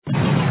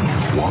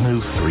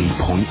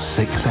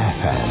103.6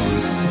 FM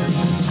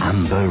and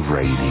the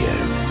radio.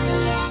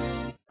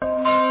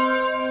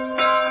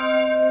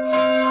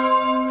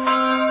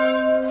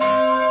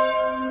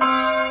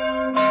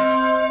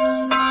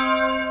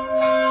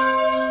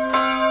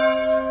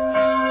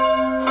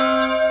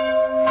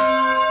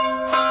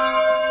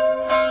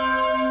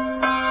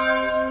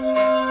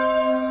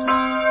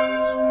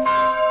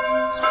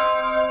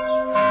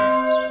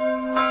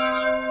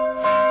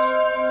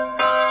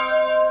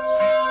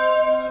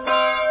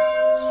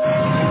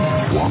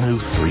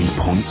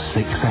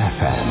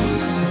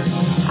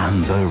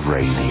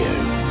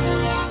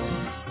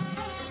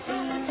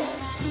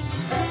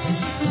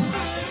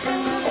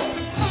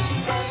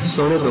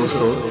 سونے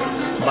دوستو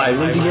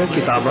Bible دیا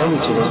کتاباں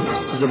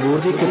زبور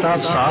دی کتاب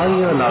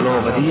ساریاں نالوں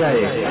ودیا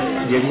ہے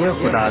جڑیاں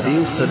خدا دی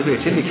استد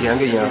وچ لکھیاں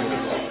گئیاں.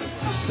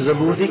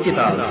 زبور دی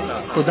کتاب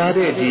خدا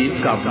دے عجیب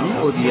کام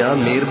اودیاں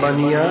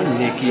مہربانیاں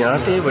نیکیاں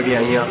تے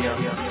وڈیائیاں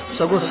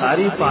سگوں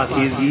ساری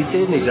پاکیزگی تے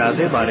نجات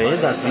دے بارے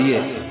دسدی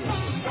ہے.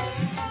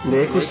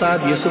 نیک استاد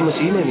یسوع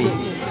مسیح نے بھی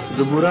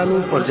زبوراں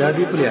نوں پرجا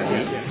دی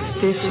بھلائی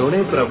تے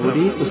سونے پربھو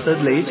دی استد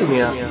لئی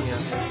چنیا.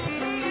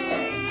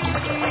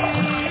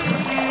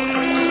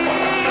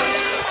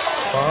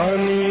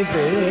 پانی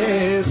دے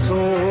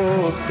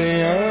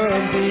سوتیاں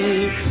دی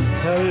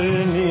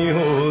ہرنی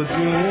ہو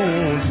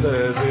جوں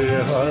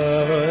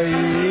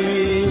ترہائی.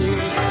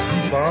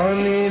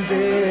 پانی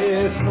دے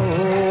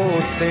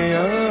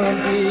سوتیاں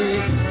دی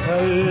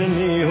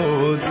ہرنی ہو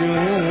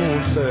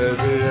جوں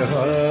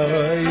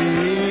ترہائی.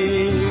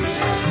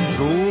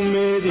 تو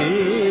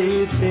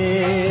میری تے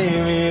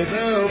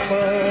میرا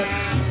پا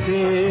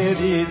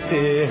تیری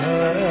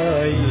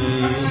تہائی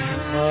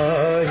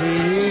آئی.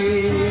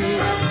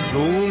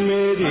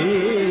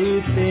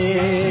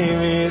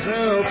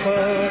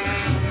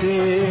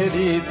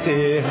 تیری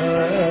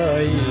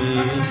تہائی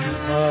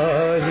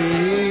آئی.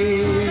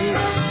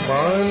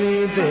 پانی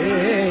دے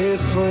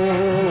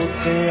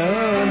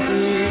سوتیاں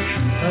دی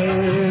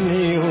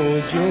ہرنی ہو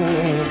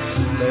جوں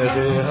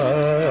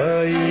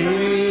ترہائی.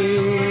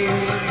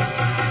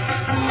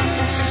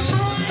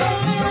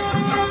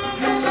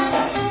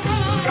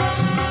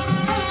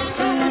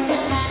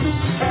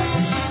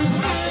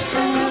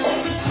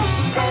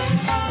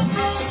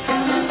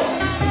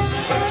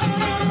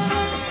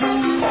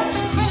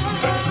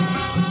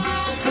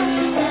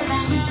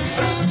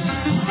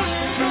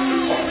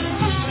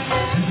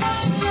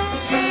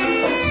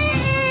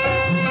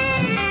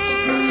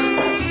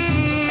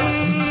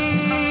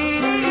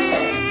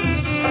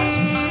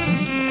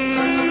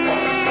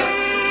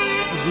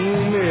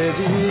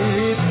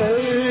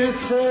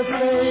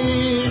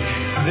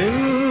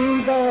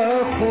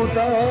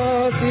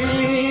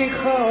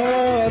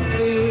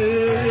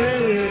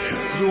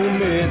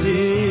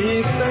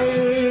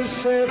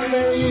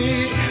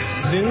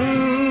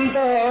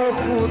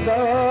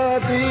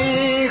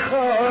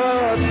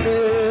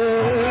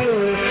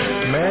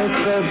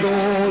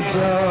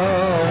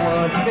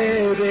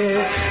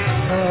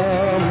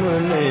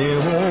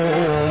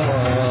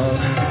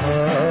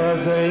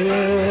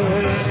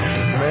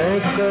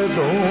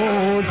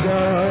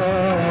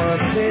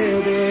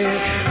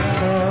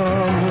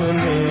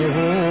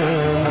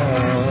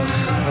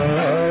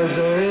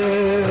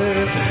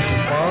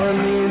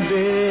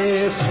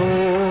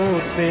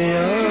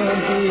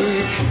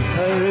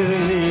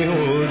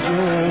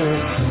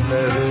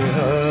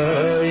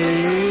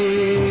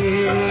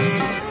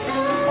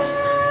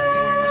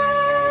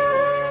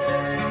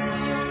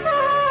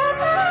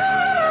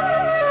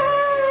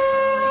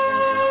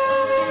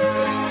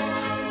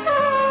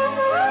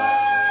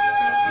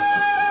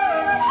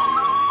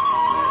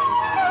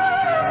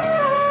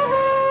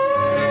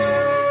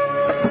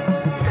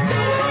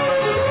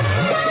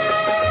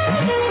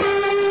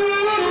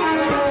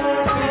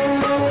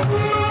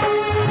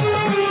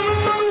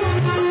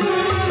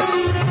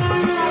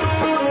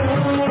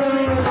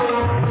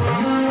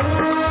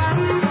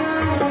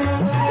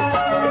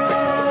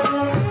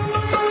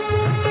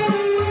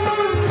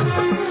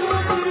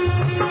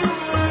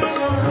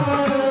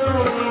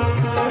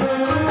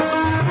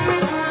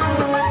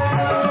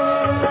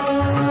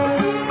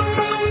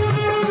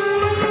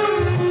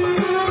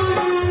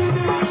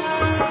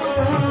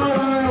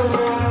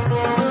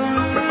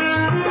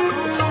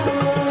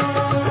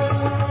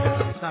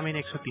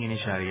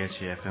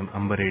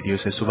 امبر ریڈیو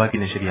سے صبح کی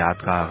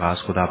نشریات کا آغاز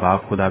خدا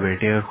پاک خدا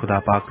بیٹے اور خدا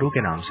پاک روح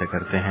کے نام سے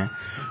کرتے ہیں.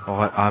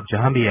 اور آپ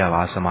جہاں بھی یہ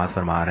آواز سماعت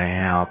فرما رہے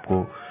ہیں آپ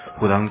کو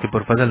خدا ان کے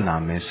پرفضل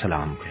نام میں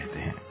سلام کہتے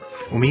ہیں.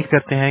 امید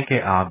کرتے ہیں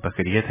کہ آپ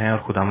بخیریت ہیں اور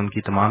خداوند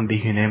کی تمام دی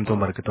ہوئی نعمتوں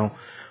برکتوں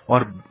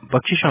اور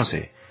بخششوں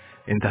سے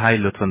انتہائی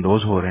لطف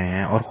اندوز ہو رہے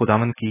ہیں اور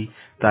خداوند کی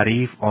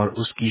تعریف اور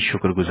اس کی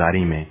شکر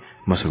گزاری میں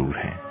مسرور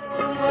ہیں.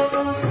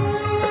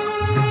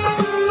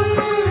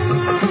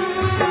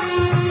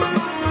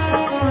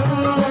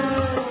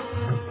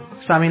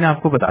 سامعین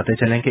آپ کو بتاتے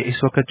چلیں کہ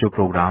اس وقت جو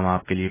پروگرام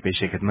آپ کے لیے پیش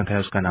خدمت ہے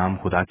اس کا نام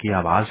خدا کی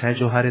آواز ہے،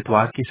 جو ہر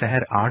اتوار کی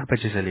سحر 8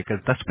 بجے سے لے کر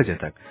 10 بجے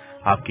تک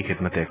آپ کی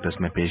خدمت اقدس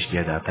میں پیش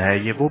کیا جاتا ہے.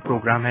 یہ وہ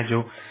پروگرام ہے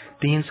جو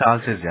 3 साल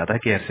से ज्यादा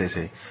के अरसे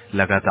से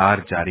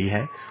लगातार जारी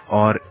है।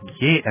 और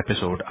ये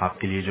एपिसोड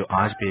आपके लिए जो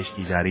आज पेश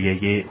की जा रही है,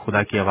 ये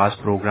खुदा की आवाज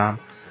प्रोग्राम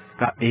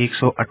का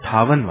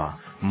 158वां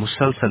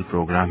मुसलसल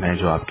प्रोग्राम है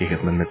जो आपकी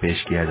खिदमत में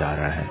पेश किया जा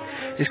रहा है।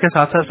 इसके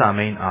साथ साथ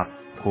सामीन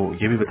आपको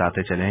ये भी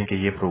बताते चलें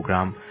कि ये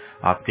प्रोग्राम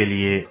आपके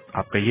लिए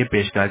आपका ये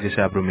पेशकार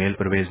जिसे आप रुमेल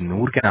परवेज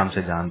नूर के नाम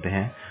से जानते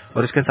हैं,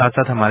 और इसके साथ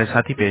साथ हमारे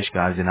साथी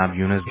पेशकार जनाब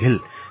यूनुस गिल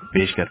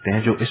पेश करते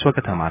हैं, जो इस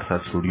वक्त हमारे साथ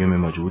स्टूडियो में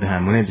मौजूद हैं।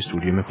 हम उन्हें भी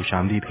स्टूडियो में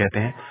खुशामदीद कहते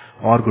हैं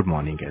और गुड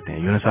मॉर्निंग कहते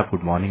हैं। यूनुस साहब,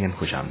 गुड मॉर्निंग एंड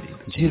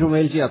खुशामदीद। जी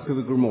रुमेल जी, आपको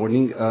भी गुड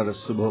मॉर्निंग और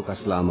सुबह का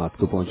सलाम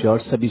आपको पहुंचे, और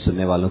सभी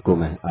सुनने वालों को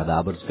मैं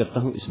आदाब अर्ज करता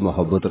हूं इस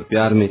मोहब्बत और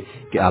प्यार में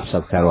कि आप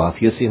सब खैर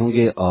आफियत से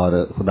होंगे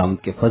और खुदावंद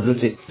के फजल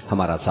से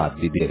हमारा साथ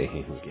भी दे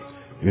रहे होंगे।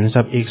 यूनुस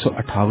साहब,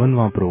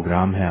 158वां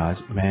प्रोग्राम है आज।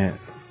 मैं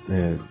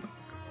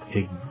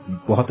एक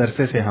बहुत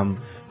अरसे से हम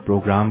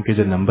प्रोग्राम के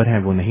जो नंबर हैं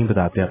वो नहीं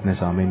बताते अपने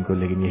सामीन को,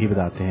 लेकिन यही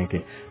बताते हैं कि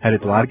हर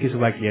इतवार की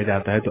सुबह किया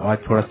जाता है, तो आज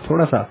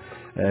थोड़ा सा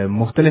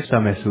मुख्तलिफ सा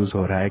महसूस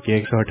हो रहा है कि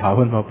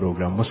 158वां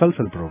प्रोग्राम,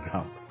 मुसलसल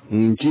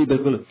प्रोग्राम। जी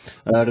बिल्कुल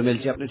रुमेल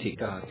जी, आपने ठीक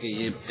कहा कि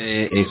ये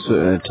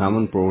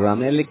 158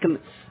 प्रोग्राम है, लेकिन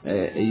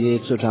ये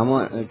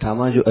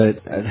 158वां जो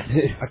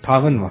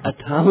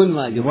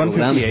 58वां जो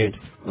प्रोग्राम है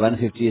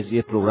 158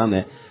 ये प्रोग्राम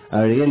है।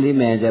 रियली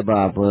मैं जब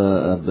आप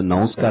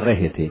अनाउंस कर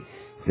रहे थे,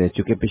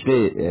 चूंकि पिछले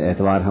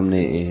एतवार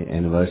हमने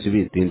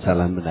एनिवर्सरी 3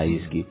 साल हम बनाई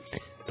इसकी,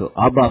 तो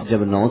अब आप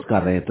जब अनाउंस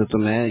कर रहे थे तो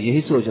मैं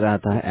यही सोच रहा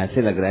था,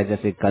 ऐसे लग रहा है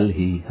जैसे कल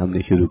ही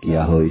हमने शुरू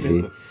किया हो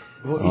इसे।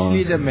 वो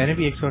इसलिए जब मैंने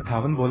भी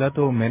 158 बोला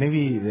तो मैंने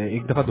भी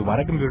एक दफा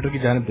दोबारा कंप्यूटर की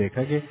जानिब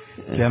देखा कि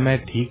क्या मैं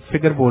ठीक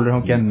फिगर बोल रहा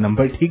हूँ, क्या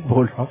नंबर ठीक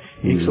बोल रहा हूँ।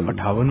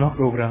 158वां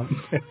प्रोग्राम।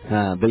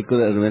 हाँ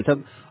बिल्कुल रुमेल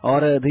साहब,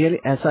 और रियली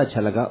ऐसा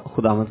अच्छा लगा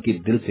खुदावंद की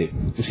दिल से।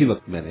 उसी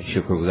वक्त मैंने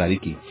शुक्रगुजारी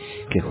की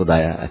कि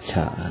खुदाया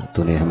अच्छा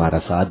तूने हमारा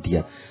साथ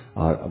दिया,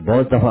 और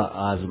बहुत दफा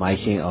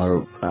आजमाइशें और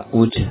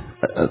ऊंच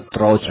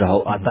त्रौ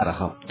चढ़ाव आता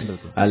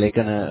रहा,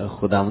 लेकिन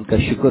खुदावंद का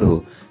शुक्र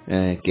हो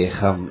कि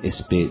हम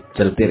इस पे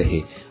चलते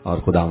रहे और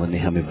खुदावंद ने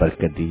हमें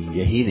बरकत दी।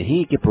 यही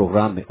नहीं कि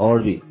प्रोग्राम में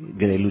और भी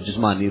घरेलू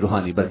जिस्मानी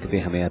रूहानी बरकतें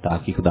हमें अता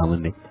की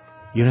खुदावंद ने।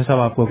 यूनुस साहब,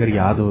 आपको अगर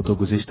याद हो तो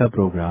गुज़िश्ता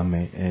प्रोग्राम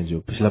में जो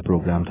पिछला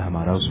प्रोग्राम था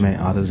हमारा, उसमें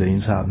आदिल ज़रीन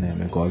साहब ने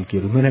हमें कॉल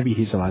किया, उन्होंने भी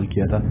यही सवाल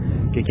किया था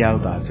कि क्या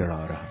उतार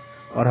चढ़ाव रहा,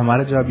 और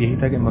हमारा जवाब यही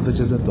था कि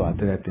मद्देनजर तो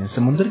आते रहते हैं।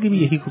 समुद्र की भी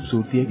यही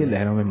खूबसूरती है कि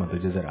लहरों में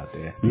मद्देनजर आते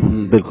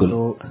हैं। बिल्कुल।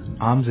 तो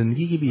आम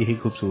जिंदगी की भी यही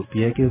खूबसूरती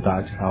है कि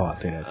उतार चढ़ाव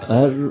आते रहते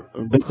हैं। और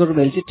बिल्कुल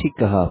रुमेल जी, ठीक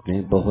कहा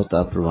आपने, बहुत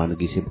आप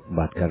प्रवानगी से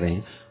बात कर रहे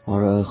हैं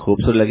और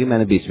खूबसूरत लगी।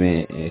 मैंने बीच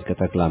में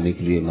कथा कलामी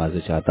के लिए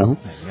माजूर चाहता हूँ।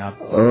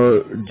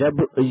 और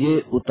जब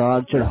ये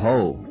उतार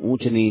चढ़ाव,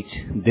 ऊंच नीच,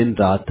 दिन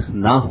रात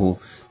ना हो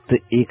तो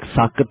एक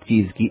साकत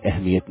चीज की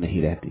अहमियत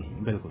नहीं रहती।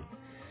 बिल्कुल,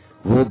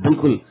 वो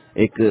बिल्कुल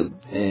एक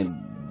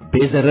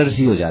बेजरर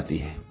सी हो जाती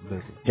है।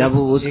 जब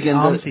वो उसके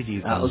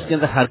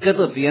अंदर हरकत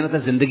होती है ना, तो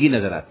जिंदगी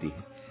नजर आती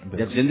है।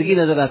 जब जिंदगी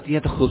नजर आती है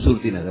तो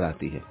खूबसूरती नजर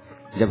आती है।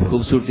 जब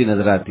खूबसूरती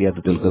नजर आती है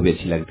तो दिल को भी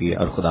अच्छी लगती है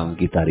और खुदा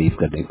की तारीफ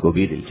करने को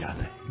भी दिल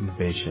चाहता है।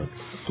 बेशक।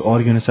 तो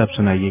और यूनुस साहब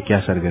सुनाइए, क्या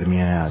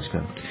सरगर्मियां हैं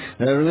आजकल?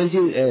 रुमेल जी,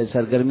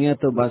 सरगर्मियां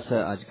तो बस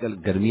आजकल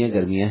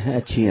गर्मियां हैं,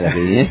 अच्छी लग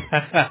रही हैं।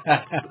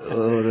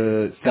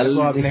 और कल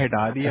आपने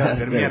हटा दिया और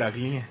गर्मियां रख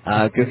ली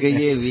हैं। क्योंकि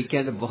ये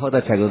वीकेंड बहुत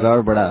अच्छा गुजरा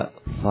और बड़ा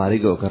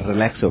फारिग होकर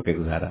रिलैक्स होकर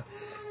गुजारा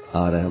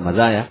और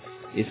मजा आया।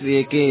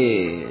 इसलिए कि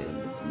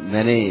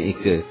मैंने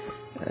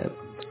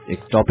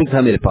एक टॉपिक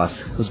था मेरे पास,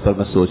 उस पर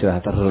मैं सोच रहा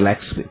था,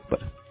 रिलैक्स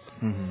पर।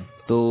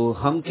 तो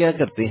हम क्या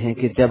करते हैं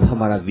कि जब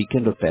हमारा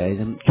वीकेंड होता है,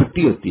 जब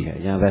छुट्टी होती है,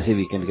 या वैसे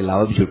वीकेंड के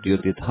अलावा भी छुट्टी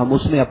होती है, तो हम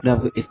उसमें अपने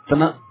आप को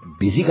इतना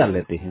बिजी कर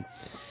लेते हैं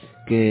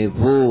कि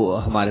वो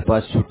हमारे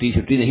पास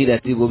छुट्टी नहीं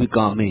रहती, वो भी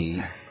काम में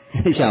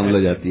ही शामिल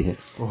हो जाती है।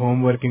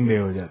 होम वर्किंग डे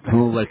हो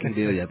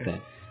जाता है।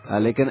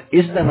 लेकिन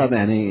इस दफा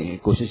मैंने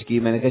कोशिश की,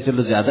 मैंने कहा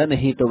चलो ज्यादा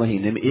नहीं तो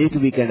महीने में एक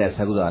वीकेंड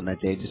ऐसा गुजारना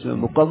चाहिए जिसमें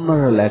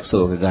मुकम्मल रिलैक्स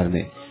हो घर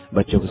में,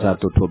 बच्चों के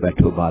साथ उठो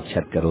बैठो बात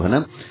शात करो, है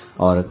ना,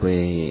 और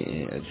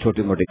कोई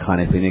छोटी मोटी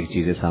खाने पीने की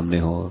चीजें सामने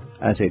हो,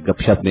 ऐसे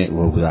गपशप में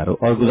वो गुजारो।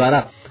 और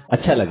गुजारा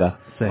अच्छा लगा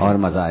और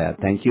मजा आया।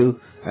 थैंक यू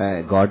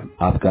गॉड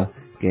आपका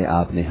कि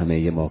आपने हमें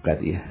ये मौका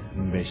दिया।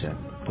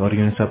 बेशक। और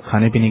यूनुस साहब,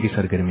 खाने पीने की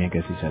सरगर्मियां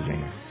कैसी चल रही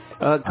हैं?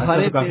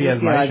 खाने पीने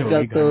की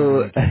आजकल तो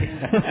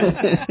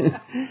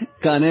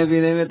खाने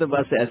पीने में तो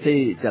बस ऐसे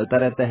ही चलता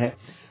रहता है,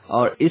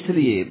 और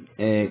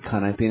इसलिए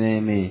खाना पीने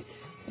में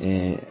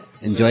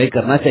एंजॉय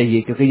करना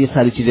चाहिए क्योंकि ये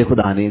सारी चीजें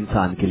खुदा ने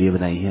इंसान के लिए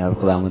बनाई हैं। और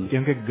खुदावंद,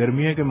 क्योंकि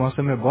गर्मियों के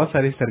मौसम में बहुत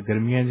सारी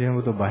सरगर्मियां जो हैं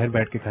वो तो बाहर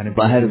बैठ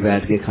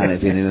के खाने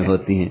पीने में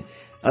होती हैं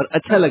और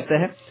अच्छा लगता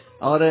है।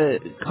 और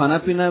खाना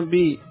पीना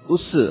भी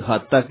उस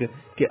हद तक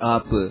कि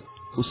आप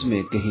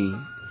उसमें कहीं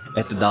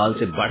एतदाल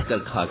से बढ़कर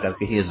खाकर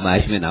कहीं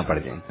आजमाइश में ना पड़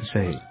जाएं।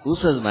 सही,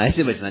 उस आजमाइश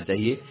से बचना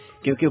चाहिए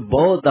क्योंकि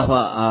बहुत दफा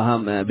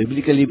हम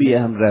बिब्लिकली भी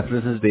हम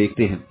रेफरेंसेस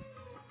देखते हैं,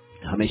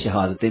 हमें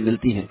शहादतें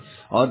मिलती हैं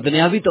और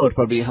दुनियावी तौर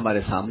पर भी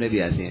हमारे सामने भी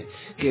ऐसे हैं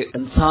कि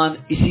इंसान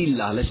इसी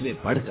लालच में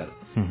पड़कर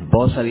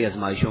बहुत सारी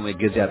आजमाइशों में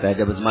गिर जाता है।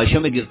 जब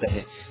आजमाइशों में गिरता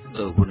है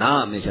तो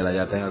गुनाह में चला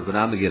जाता है, और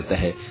गुनाह में गिरता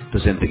है तो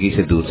जिंदगी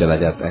से दूर चला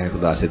जाता है,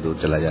 खुदा से दूर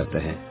चला जाता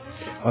है।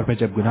 اور پھر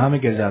جب گناہ میں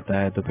گر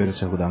جاتا ہے تو پھر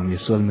اسے خداوند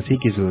یسوع المسیح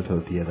کی ضرورت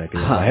ہوتی ہے تاکہ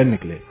وہ باہر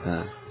نکلے.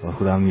 اور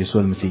خداوند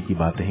یسوع المسیح کی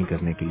باتیں ہی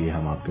کرنے کے لیے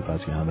ہم آپ کے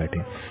پاس یہاں بیٹھے.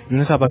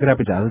 یونس صاحب اگر آپ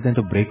اجازت دیں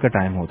تو بریک کا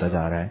ٹائم ہوتا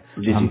جا رہا ہے.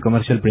 ہم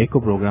کمرشل بریک کو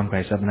پروگرام کا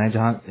حصہ بنائیں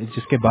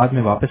جس کے بعد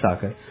میں واپس آ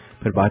کر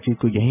پھر بات چیت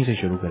کو یہیں سے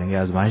شروع کریں گے.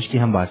 آزمائش کی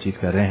ہم بات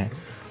چیت کر رہے ہیں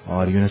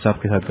اور یونس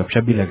صاحب کے ساتھ گپ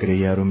شپ بھی لگ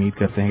رہی ہے اور امید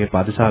کرتے ہیں کہ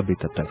پادری صاحب بھی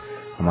تب تک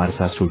ہمارے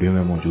ساتھ اسٹوڈیو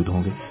میں موجود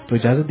ہوں گے. تو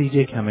اجازت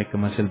دیجیے کہ ہم ایک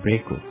کمرشل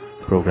بریک کو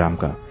پروگرام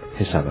کا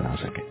حصہ بنا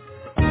سکیں.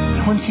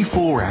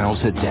 24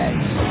 hours a day,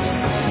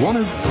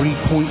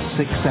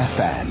 103.6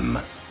 FM,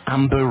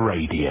 Amber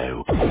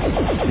Radio,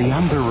 the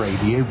Amber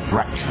Radio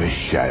Breakfast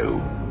Show.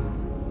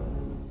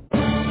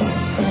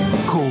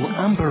 Call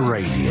Amber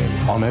Radio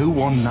on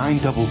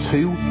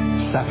 01922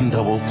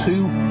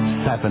 722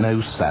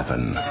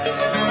 707.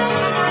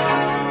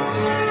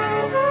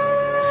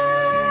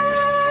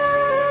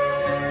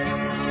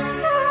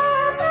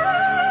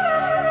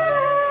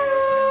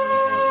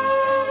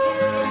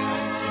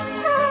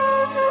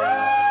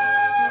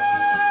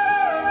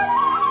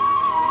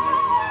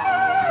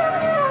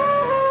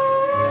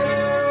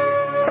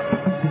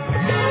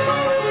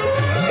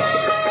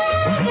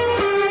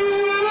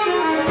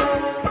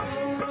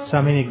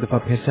 سامعین ایک دفعہ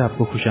پھر سے آپ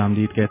کو خوش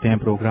آمدید کہتے ہیں.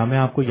 پروگرام میں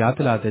آپ کو یاد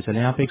دلاتے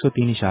چلیں آپ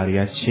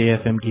 103.6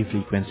 FM کی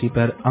فریکوینسی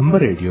پر امبر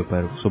ریڈیو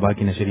پر صبح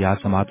کی نشریات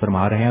سماعت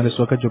فرما رہے ہیں اور اس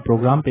وقت جو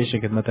پروگرام پیش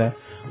خدمت ہے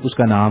اس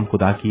کا نام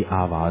خدا کی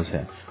آواز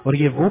ہے. اور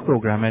یہ وہ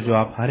پروگرام ہے جو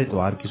آپ ہر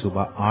اتوار کی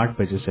صبح 8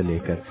 بجے سے لے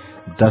کر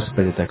 10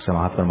 بجے تک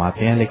سماعت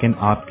فرماتے ہیں. لیکن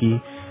آپ کی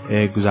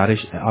گزارش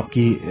آپ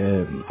کی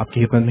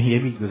خدمت میں یہ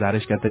بھی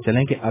گزارش کرتے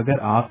چلیں کہ اگر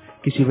آپ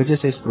کسی وجہ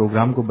سے اس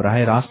پروگرام کو براہ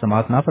راست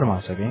سماعت نہ فرما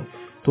سکیں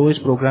تو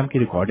اس پروگرام کی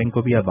ریکارڈنگ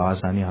کو بھی آپ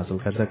بآسانی حاصل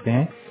کر سکتے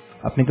ہیں.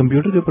 اپنے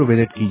کمپیوٹر کے اوپر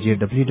وزٹ کیجیے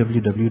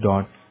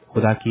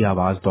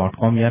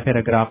www.khudakiawaaz.com یا پھر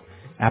اگر آپ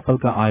ایپل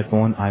کا آئی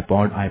فون, آئی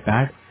پوڈ, آئی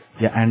پیڈ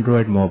یا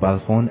Android mobile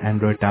phone,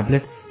 Android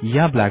tablet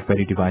یا بلیک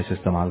بیری ڈیوائس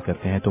استعمال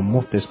کرتے ہیں تو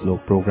مفت اس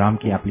پروگرام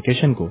کی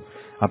اپلیکیشن کو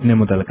اپنے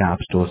متعلقہ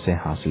ایپ سٹور سے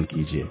حاصل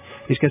کیجیے.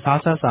 اس کے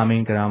ساتھ ساتھ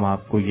سامعین کرام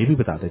آپ کو یہ بھی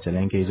بتاتے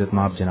چلیں کہ عزت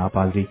مآب جناب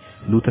پادری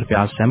لوتھر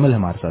فیاض سیمل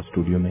ہمارے ساتھ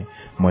اسٹوڈیو میں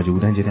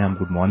موجود ہیں جنہیں ہم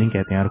گڈ مارننگ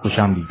کہتے ہیں اور خوش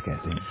آمدید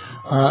کہتے ہیں.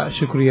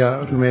 شکریہ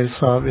رمیل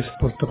صاحب اس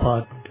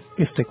پرتپاک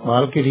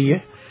استقبال کے لیے.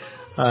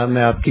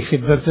 میں آپ کی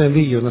خدمت میں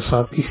بھی یونس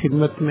صاحب کی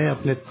خدمت میں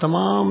اپنے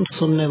تمام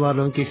سننے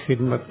والوں کی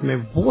خدمت میں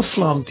وہ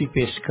سلامتی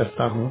پیش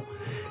کرتا ہوں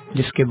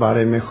جس کے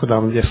بارے میں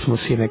خداوند یسوع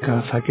مسیح نے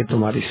کہا تھا کہ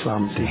تمہاری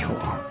سلامتی ہو.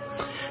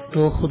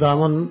 تو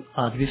خداوند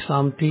آج بھی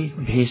سلامتی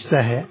بھیجتا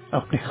ہے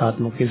اپنے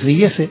خادموں کے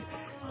ذریعے سے.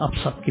 آپ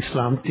سب کی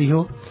سلامتی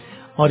ہو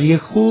اور یہ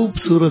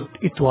خوبصورت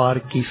اتوار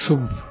کی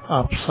صبح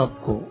آپ سب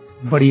کو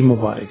بڑی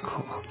مبارک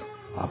ہو.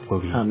 آپ کو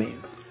بھی آمین.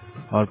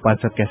 اور پانچ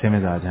صاحب کیسے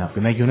مزاج ہیں آپ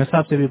کے؟ میں یونس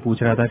صاحب سے بھی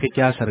پوچھ رہا تھا کہ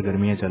کیا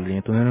سرگرمیاں چل رہی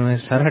ہیں تو انہوں نے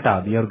سر ہٹا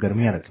دیا اور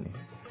گرمیاں رکھ لی.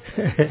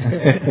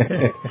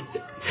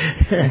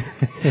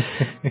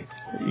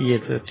 یہ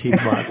تو ٹھیک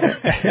بات ہے.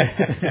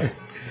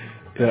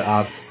 تو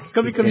آپ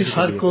کبھی کبھی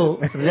سر کو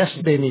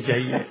ریسٹ دینی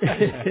چاہیے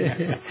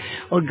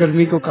اور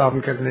گرمی کو کام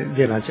کرنے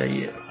دینا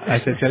چاہیے.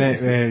 ایسے چلیں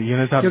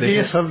یونس صاحب کیونکہ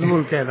یہ سرد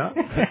ملک ہے نا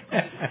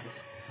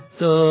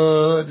تو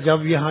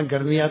جب یہاں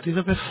گرمی آتی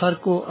تو پھر سر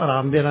کو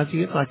آرام دینا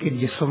چاہیے تاکہ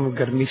جسم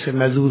گرمی سے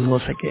محفوظ ہو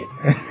سکے.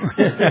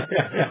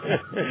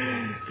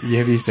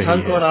 یہ بھی صحیح ہے.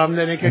 سر کو آرام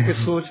دینے کے کہ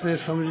سوچنے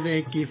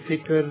سمجھنے کی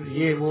فکر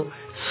یہ وہ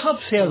سب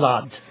سے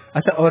آزاد.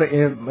 اچھا اور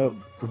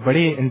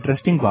بڑی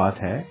انٹرسٹنگ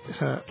بات ہے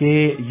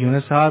کہ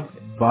یونس صاحب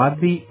بات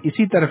بھی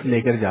اسی طرف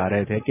لے کر جا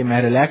رہے تھے کہ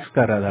میں ریلیکس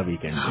کر رہا تھا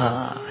ویکینڈ.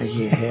 ہاں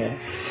یہ ہے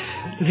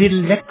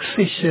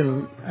ریلیکسیشن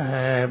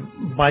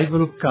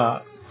بائبل کا،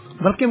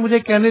 بلکہ مجھے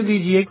کہنے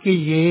دیجئے کہ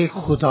یہ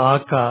خدا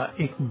کا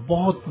ایک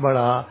بہت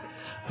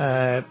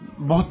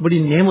بڑی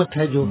نعمت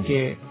ہے جو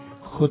کہ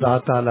خدا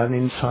تعالیٰ نے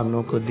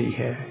انسانوں کو دی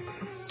ہے.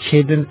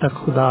 6 دن تک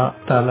خدا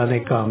تعالیٰ نے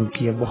کام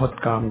کیا، بہت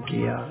کام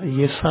کیا.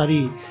 یہ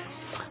ساری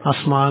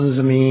آسمان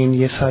زمین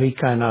یہ ساری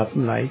کائنات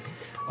بنائی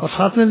اور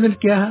 7ویں دن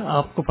کیا ہے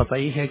آپ کو پتہ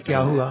ہی ہے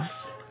کیا ہوا،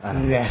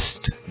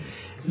 ریسٹ.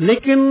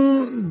 لیکن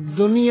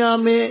دنیا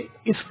میں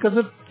اس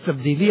قدر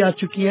تبدیلی آ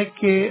چکی ہے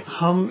کہ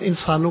ہم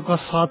انسانوں کا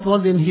 7واں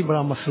دن ہی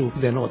بڑا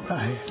مصروف دن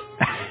ہوتا ہے.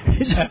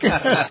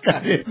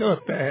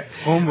 ہوتا ہے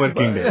home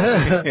working day,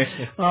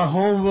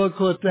 home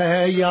work ہوتا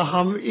ہے یا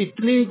ہم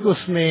اتنی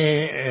اس میں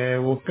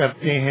وہ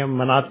کرتے ہیں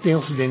مناتے ہیں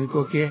اس دن کو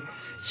کہ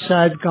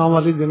شاید کام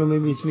والے دنوں میں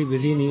بھی اتنی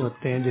بزی نہیں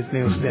ہوتے ہیں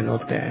جتنے اس دن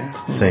ہوتے ہیں.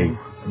 صحیح،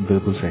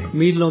 بالکل صحیح.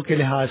 میلوں کے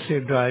لحاظ سے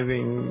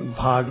ڈرائیونگ،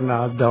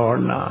 بھاگنا،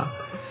 دوڑنا.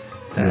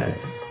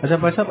 اچھا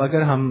بھائی صاحب،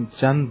 اگر ہم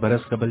چند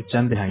برس قبل،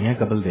 چند دہائیاں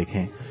قبل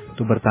دیکھیں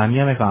تو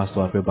برطانیہ میں خاص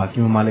طور پہ،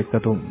 باقی ممالک کا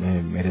تو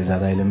میرے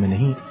زیادہ علم میں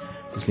نہیں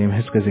اس لیے میں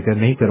اس کا ذکر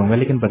نہیں کروں گا،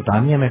 لیکن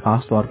برطانیہ میں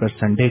خاص طور پر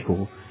سنڈے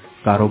کو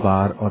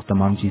کاروبار اور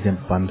تمام چیزیں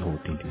بند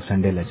ہوتی تھی،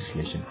 سنڈے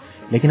لیجسلیشن.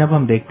 لیکن اب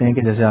ہم دیکھتے ہیں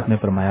کہ جیسے آپ نے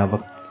فرمایا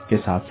وقت کے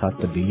ساتھ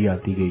ساتھ تبدیلی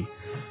آتی گئی.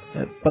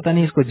 پتہ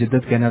نہیں اس کو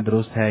جدت کہنا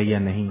درست ہے یا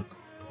نہیں،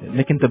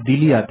 لیکن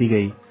تبدیلی آتی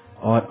گئی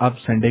اور اب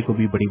سنڈے کو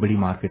بھی بڑی بڑی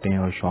مارکیٹیں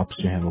اور شاپس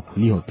جو ہیں وہ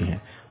کھلی ہوتی ہیں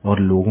اور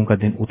لوگوں کا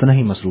دن اتنا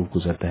ہی مصروف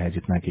گزرتا ہے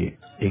جتنا کہ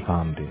ایک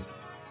عام دن.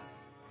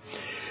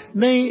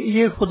 نہیں،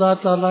 یہ خدا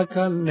تعالیٰ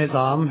کا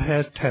نظام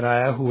ہے،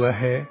 ٹھہرایا ہوا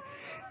ہے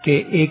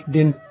کہ ایک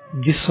دن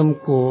जिस्म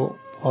को,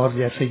 और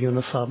जैसे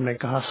यूनुस साहब ने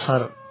कहा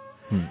सर,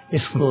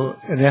 इसको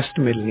रेस्ट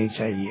मिलनी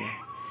चाहिए।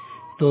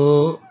 तो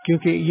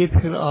क्योंकि ये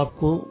फिर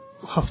आपको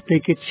हफ्ते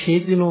के 6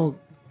 दिनों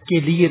के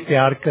लिए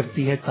तैयार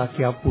करती है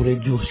ताकि आप पूरे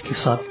जोश के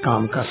साथ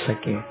काम कर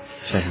सकें।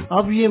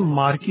 अब ये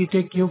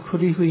मार्केटें क्यों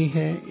खुली हुई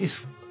हैं,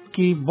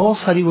 इसकी बहुत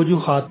सारी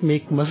वजूहात में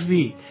एक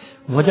मजहबी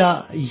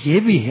वजह ये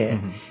भी है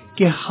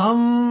कि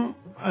हम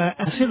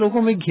ऐसे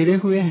लोगों में घिरे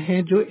हुए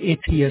हैं जो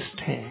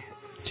एथियस्ट हैं।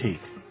 ठीक,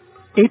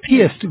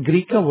 एथियस्ट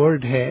ग्रीक का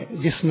वर्ड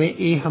है जिसमें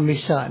ए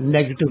हमेशा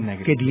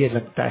नेगेटिव के लिए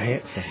लगता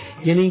है,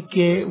 यानी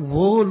कि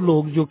वो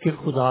लोग जो कि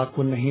खुदा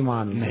को नहीं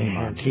मानते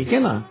हैं, ठीक है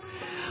ना।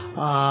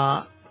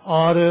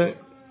 और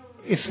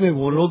इसमें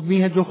वो लोग भी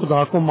हैं जो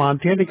खुदा को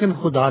मानते हैं लेकिन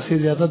खुदा से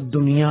ज्यादा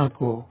दुनिया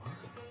को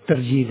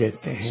तरजीह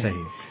देते हैं।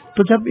 सही।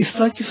 तो जब इस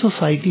तरह की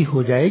सोसाइटी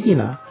हो जाएगी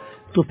ना,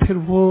 तो फिर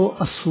वो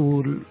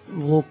असूल,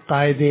 वो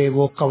कायदे,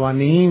 वो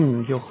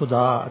कवानीन जो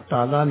खुदा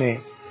ताला ने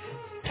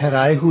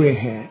ठहराए हुए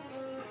हैं,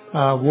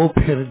 वो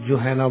फिर जो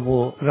है ना वो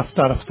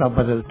रफ्ता रफ्ता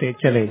बदलते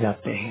चले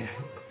जाते हैं।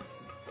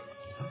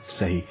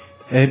 सही।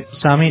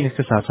 सामीन,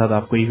 इसके साथ साथ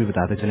आपको ये भी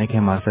बताते चलें कि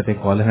हमारे साथ एक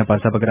कॉलर है।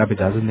 पास अगर आप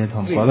इजाजत दें तो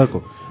हम कॉलर को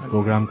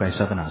प्रोग्राम का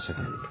हिस्सा बना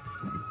सकें।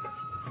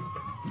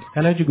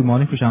 हेलो जी, गुड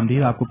मॉर्निंग,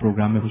 खुशामदीद। आपको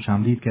प्रोग्राम में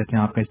खुशामदीद कहते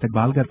हैं, आपका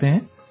इस्तकबाल करते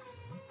हैं।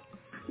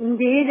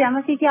 जी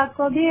रहमती की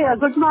आपको भी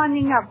गुड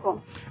मॉर्निंग। आपको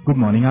गुड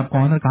मॉर्निंग। आप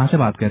कौन और कहाँ से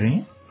बात कर रही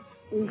हैं?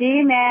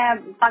 जी मैं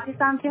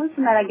पाकिस्तान से हूँ,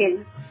 सुमेरा गिल।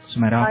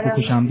 सुमेरा, आपको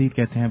खुशामदीद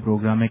कहते हैं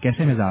प्रोग्राम में।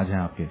 कैसे मिजाज हैं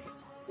आपके?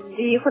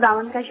 जी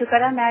खुदावंद का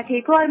शुक्र है, मैं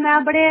ठीक हूँ। और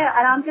मैं बड़े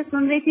आराम से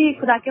सुन रही थी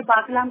खुदा के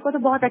पाक कलाम को, तो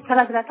बहुत अच्छा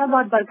लग रहा था,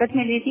 बहुत बरकत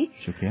मिल रही थी।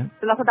 शुक्रिया।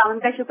 तो मैं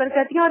खुदावंद का शुक्र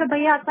करती हूँ। और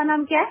भैया आपका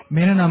नाम क्या है?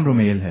 मेरा नाम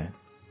रुमेल है।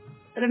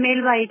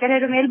 रुमेल भाई, चले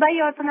रुमेल भाई,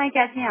 और सुनाए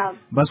कैसे हैं आप?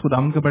 बस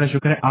खुदावंद का बड़ा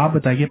शुक्र है। आप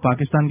बताइए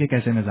पाकिस्तान के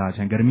कैसे मिजाज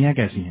हैं, गर्मियाँ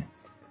कैसी हैं?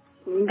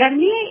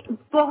 गर्मी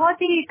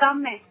बहुत ही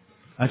कम है।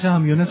 अच्छा,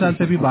 हम यूनुस साहब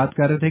से भी बात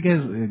कर रहे थे कि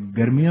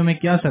गर्मियों में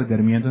क्या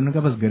गर्मियाँ, तो उन्होंने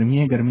कहा बस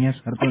गर्मियाँ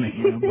सर तो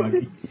नहीं है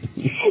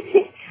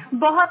बाकी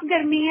बहुत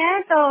गर्मी है।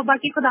 तो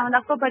बाकी खुदावंद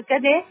आपको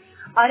बरकत दे।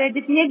 और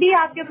जितने भी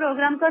आपके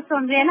प्रोग्राम को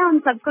सुन रहे हैं ना, उन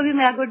सबको भी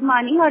मेरा गुड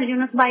मॉर्निंग। और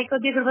यूनुस भाई को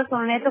भी अगर वो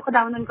सुन रहे हैं तो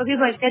खुदावंद उनको भी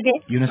बरकत दे।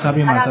 यूनुस साहब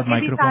भी हमारे साथ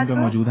माइक्रोफोन पे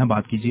मौजूद हैं,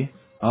 बात कीजिए।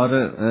 और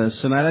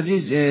सुमेरा जी,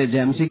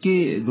 जेएमसी की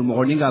गुड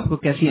मॉर्निंग आपको।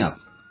 कैसी हैं आप?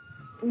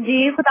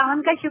 जी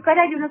खुदावंद का शुक्र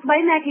है। यूनुस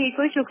भाई मैं ठीक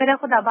हूँ, शुक्र है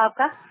खुदा बाप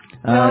का।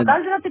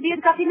 कल जरा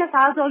तबीयत काफी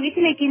नासाज हो गई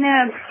थी, लेकिन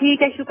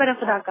ठीक है, शुक्र है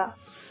खुदा का।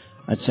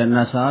 अच्छा,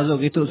 नासाज हो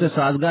गई तो उसे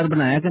साजगार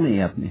बनाया कि नहीं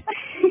आपने?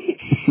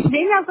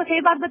 नहीं, मैं आपको सही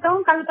बात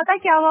बताऊं, कल पता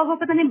क्या हुआ, वो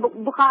पता नहीं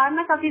बुखार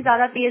ना काफी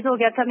ज्यादा तेज हो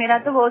गया था मेरा,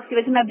 तो वो उसकी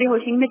वजह से मैं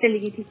बेहोशी में चली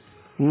गई थी।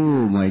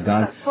 Oh my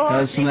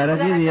God. Sumera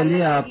ji,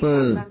 really आप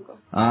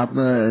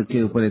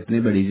के ऊपर इतनी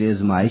बड़ी जो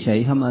आजमाइश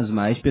आई, हम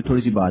आजमाइश पे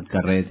थोड़ी सी बात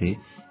कर रहे थे।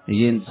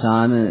 ये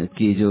इंसान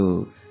की जो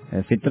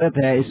फितरत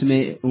है,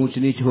 इसमें ऊंच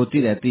नीच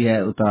होती रहती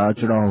है, उतार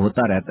चढ़ाव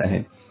होता रहता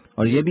है,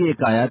 और ये भी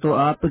एक आया। तो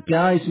आप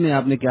क्या इसमें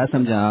आपने क्या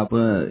समझा? आप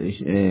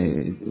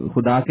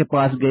खुदा के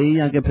पास गई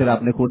या कि फिर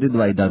आपने खुद ही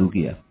दवाई दारू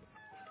किया?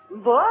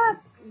 वो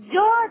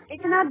जो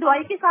इतना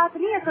दवाई के साथ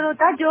नहीं असर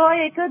होता, जो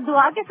एक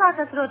दुआ के साथ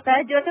असर होता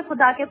है, जो एक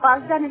खुदा के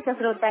पास जाने से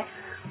असर होता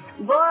है।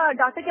 वो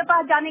डॉक्टर के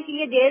पास जाने के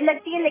लिए देर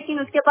लगती है, लेकिन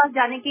उसके पास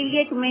जाने के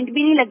लिए 1 मिनट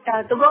भी नहीं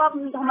लगता। तो वो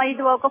हमारी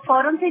दुआ को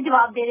फौरन से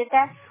जवाब दे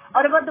देता है,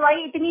 और वो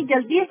दवाई इतनी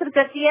जल्दी असर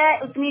करती है,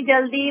 उतनी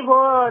जल्दी वो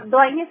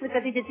दवाई नहीं असर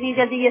करती जितनी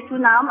जल्दी यीशु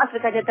नाम असर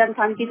कर जाता है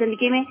इंसान की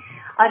जिंदगी में,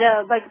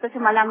 और बरकतों से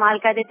माला माल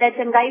कर देता है,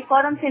 चंगाई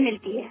फौरन से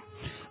मिलती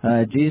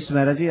है। जी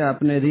सुमेरा जी,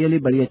 आपने रियली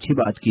बड़ी अच्छी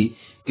बात की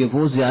कि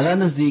वो ज्यादा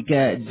नजदीक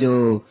है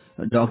जो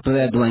डॉक्टर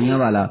है दवाइयाँ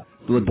वाला,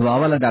 तो दवा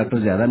वाला डॉक्टर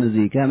ज्यादा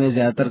नजदीक है। हमें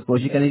ज्यादातर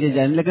कोशिश करनी चाहिए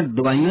जाने, लेकिन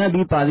दवाइयाँ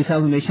भी पादी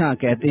साहब हमेशा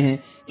कहते हैं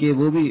कि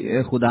वो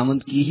भी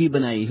खुदावंद की ही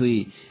बनाई हुई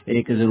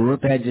एक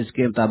जरूरत है,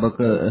 जिसके मुताबिक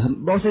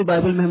बहुत से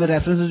बाइबल में हमें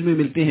रेफरेंसेस भी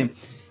मिलते हैं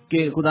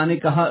कि खुदा ने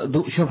कहा,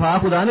 शफा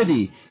खुदा ने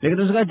दी, लेकिन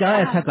उसने कहा जा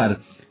ऐसा कर,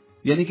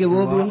 यानी कि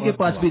वो भी उनके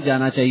पास भी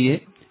जाना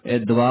चाहिए,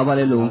 दवा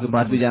वाले लोगों के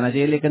पास भी जाना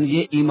चाहिए। लेकिन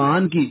ये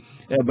ईमान की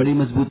बड़ी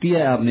मजबूती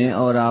है आपने,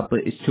 और आप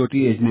इस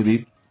छोटी एज में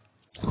भी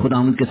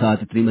खुदावंद के साथ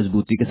इतनी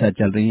मजबूती के साथ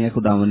चल रही हैं।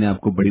 खुदावंद ने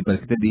आपको बड़ी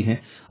बरकतें दी हैं।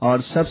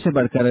 और सबसे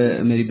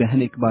बढ़कर मेरी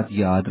बहन एक बात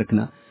याद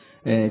रखना,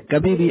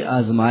 कभी भी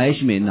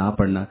आजमाइश में ना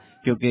पड़ना,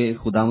 क्योंकि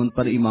खुदावंद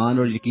पर ईमान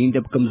और यकीन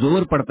जब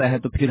कमजोर पड़ता है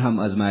तो फिर हम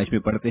आजमाइश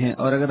में पड़ते हैं,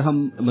 और अगर हम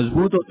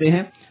मजबूत होते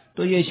हैं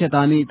तो ये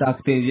शैतानी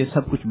ताकतें, ये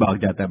सब कुछ भाग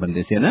जाता है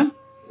बंदे से, ना?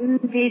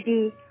 जी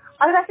जी।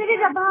 और वैसे भी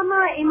जब हम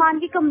ईमान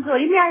की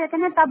कमजोरी में आ जाते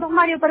हैं ना, तब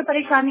हमारे ऊपर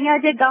परेशानियां,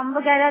 जो गम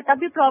वगैरह, तब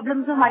भी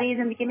प्रॉब्लम्स हमारी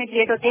जिंदगी में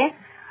क्रिएट होते हैं।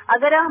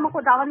 अगर हम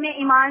खुदावन में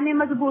ईमान में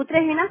मजबूत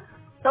रहे ना,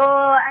 तो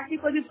ऐसी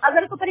कोई भी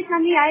अगर कोई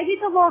परेशानी आएगी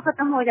तो वो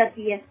खत्म हो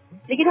जाती है,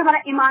 लेकिन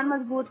हमारा ईमान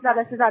मजबूत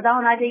ज्यादा से ज्यादा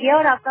होना चाहिए।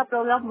 और आपका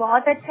प्रोग्राम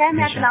बहुत अच्छा है।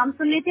 मैं कलाम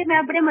सुन रही थी,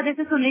 मैं बड़े मजे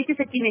से सुन रही थी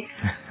सच्ची में।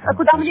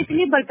 खुदा मुझे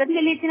इतनी बरकत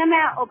मिली थी ना,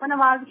 मैं ओपन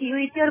आवाज की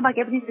हुई थी और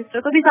बाकी अपनी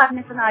सिस्टर को भी साथ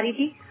में सुना रही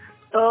थी।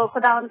 तो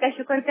खुदावंद का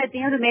शुक्र करती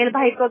हूँ, रुमेल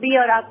भाई को भी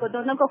और आपको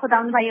दोनों को,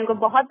 खुदावंद भाइयों को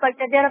बहुत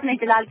बरकत दे और अपने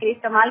जलाल के लिए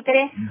इस्तेमाल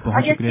करें।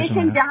 और जो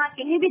स्टेशन जहाँ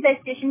कहीं भी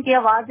स्टेशन की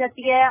आवाज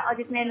जाती है और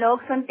जितने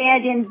लोग सुनते हैं,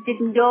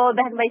 जो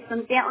बहन भाई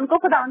सुनते हैं, उनको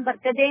खुदावंद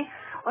बरकत दे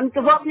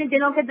वो अपने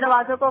दिलों के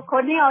दरवाजों को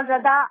खोलें और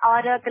ज़्यादा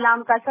और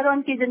कलाम का असर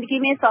उनकी जिंदगी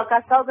में 100 का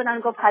 100 गुना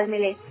उनको फल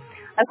मिले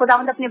और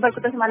खुदावंद अपने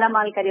बरकतों से माला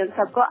माल करे उन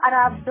सबको और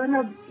आप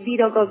दोनों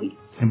वीरों को भी।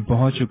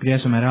 बहुत शुक्रिया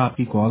सुमेरा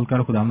आपकी कॉल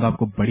कर, खुदावंद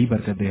आपको बड़ी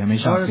बरकत दे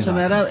हमेशा। और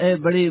सुमेरा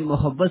बड़ी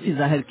मोहब्बत से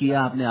जाहिर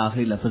किया आपने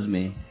आखिरी लफ्ज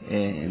में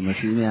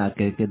मसीह में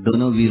आकर के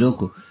दोनों वीरों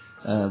को,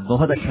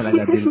 बहुत अच्छा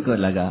लगा, दिल को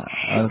लगा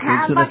और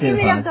खूबसूरत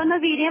मेरे दोनों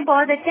वीर हैं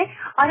बहुत अच्छे।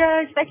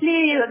 और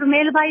स्पेशली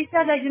रुमेल भाई से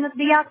और यूनुस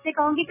भैया आपसे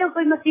कहूंगी कि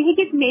कोई मसीही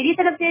की मेरी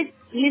तरफ से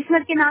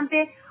लिसनर के नाम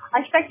पे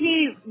और स्पेशली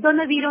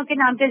दोनों वीरों के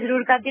नाम पे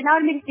जरूर कर देना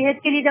और मेरी सेहत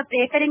के लिए जब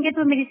प्रे करेंगे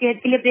तो मेरी सेहत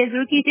के लिए प्रे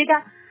जरूर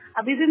कीजिएगा।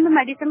 अभी भी मैं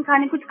मेडिसिन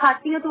खाने कुछ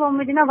खाती हूँ तो वो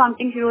मुझे ना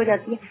वॉमिटिंग शुरू हो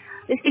जाती है,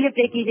 तो इसके लिए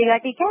प्रे कीजिएगा,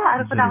 ठीक है।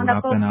 और खुदावंद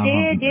आपको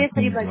ढेर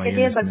सारी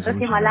बरकतें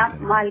से माला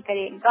माल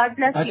करे। God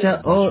bless. अच्छा,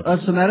 और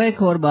सुमेरा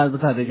एक और बात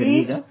बता दे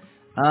चलिएगा,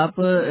 आप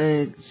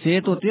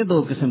सेहत होती है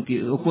दो किस्म की,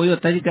 कोई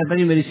होता है कि कहता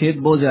है मेरी सेहत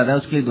बहुत ज्यादा है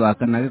उसके लिए दुआ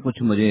करना है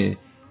कुछ मुझे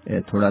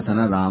थोड़ा सा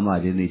ना आराम आ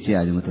जाए, नीचे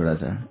आ जाऊँ थोड़ा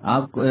सा।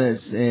 आप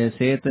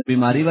सेहत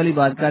बीमारी वाली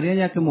बात कर रही हैं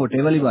या कि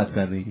मोटे वाली बात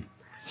कर रही हैं?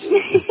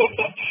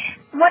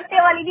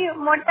 मोटे वाली की,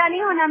 मोटा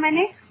नहीं होना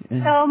मैंने,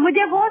 तो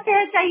मुझे वो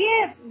सेहत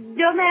चाहिए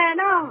जो मैं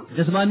ना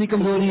जिस्मानी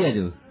कमजोरी है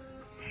जो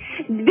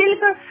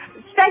बिल्कुल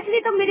स्पेशली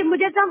तो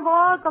मुझे तो वो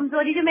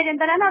कमजोरी जो मेरे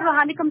अंदर है ना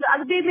रूहानी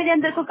कमजोरी, अभी मेरे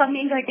अंदर को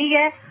कमी घटी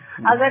है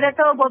अगर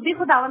तो वो भी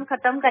खुदावन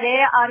खत्म करे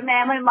और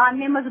मैं ईमान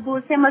में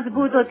मजबूत से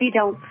मजबूत होती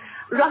जाऊँ,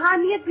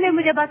 रूहानियत में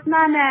मुझे बस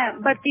ना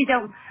मैं बढ़ती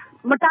जाऊँ,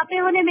 मोटापे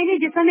होने में नहीं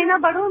जिस्म में ना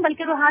बढ़ूं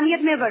बल्कि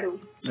रूहानियत में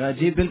बढ़ूं।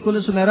 जी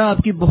बिल्कुल सुमेरा,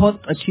 आपकी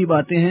बहुत अच्छी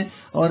बातें हैं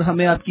और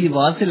हमें आपकी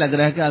आवाज से लग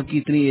रहा है कि आपकी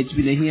इतनी एज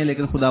भी नहीं है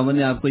लेकिन खुदावन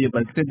ने आपको ये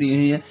बरकतें दी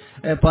हुई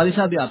हैं। पाली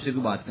साहब भी आपसे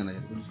कोई बात करना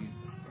चाहते हैं।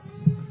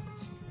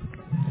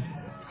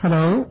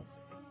 Hello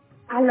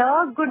hello,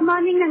 good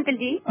morning uncle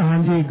जी।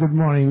 हाँ जी, गुड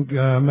मॉर्निंग।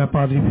 मैं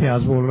पादरी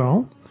फयाज बोल रहा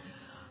हूँ।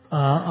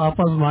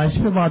 आप आजमाइश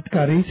पे बात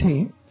कर रही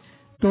थी,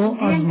 तो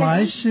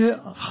आजमाइश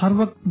हर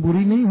वक्त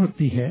बुरी नहीं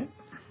होती है।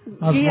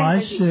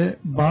 आजमाइश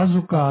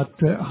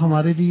बाज़-औक़ात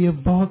हमारे लिए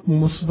बहुत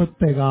मुस्बत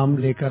पैगाम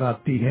लेकर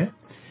आती है।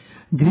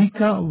 ग्रीक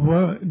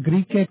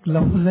का एक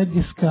लफ्ज है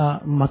जिसका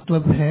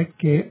मतलब है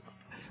कि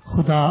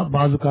खुदा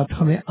बाज़-औक़ात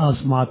हमें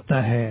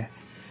आजमाता है।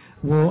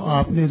 वो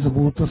आपने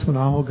ज़बूर तो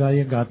सुना होगा,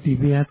 ये गाती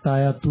भी है,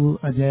 ताया तू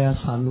अजया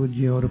सानू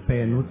जियो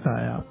रुपये नु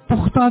ताया।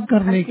 पुख्ता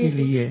करने के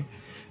लिए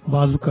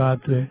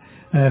बाज़-औक़ात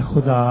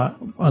खुदा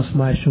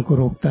आजमाइशों को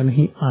रोकता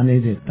नहीं, आने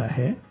देता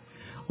है।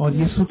 और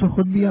यीशु तो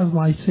खुद भी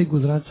आजमाइश से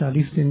गुजरा,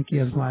 40 दिन की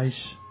आजमाइश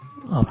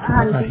आपको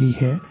पता ही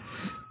है।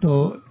 तो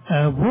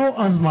वो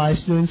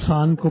आजमाइश जो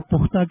इंसान को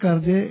पुख्ता कर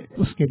दे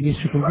उसके लिए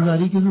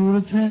शुक्रगुजारी की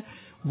जरूरत है।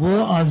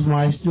 वो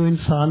आजमाइश जो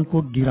इंसान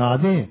को गिरा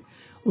दे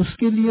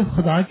उसके लिए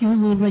खुदा की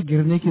हुजूर में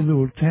गिरने की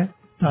जरूरत है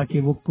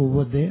ताकि वो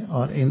कुव्वत दे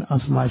और इन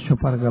आजमाइशों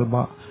पर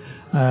गलबा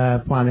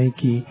पाने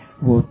की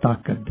वो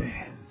ताकत दे।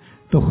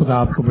 तो खुदा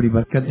आपको बड़ी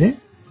बरकत दे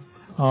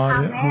और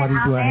हमारी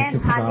दुआ है कि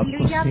खुदा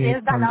आपको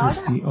सेहत,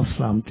 तंदुरुस्ती और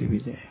सलामती भी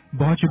दे।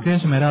 बहुत शुक्रिया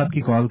सुमेरा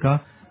आपकी कॉल का,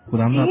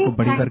 खुदा आपको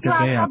बड़ी बरकत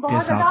दे, आपके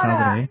साथ साथ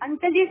रहे।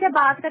 अंकल जी से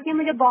बात करके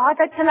मुझे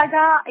बहुत अच्छा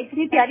लगा,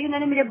 इतनी प्यारी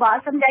उन्होंने मुझे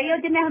बात समझाई और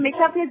जो मैं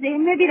हमेशा अपने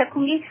जहन में भी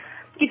रखूंगी।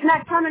 कितना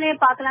अच्छा उन्होंने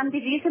पाक कलाम की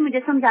जी से मुझे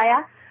समझाया।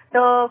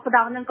 तो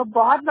खुदावंद उनको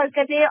बहुत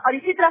बरकत दे और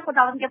इसी तरह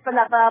खुदावंद के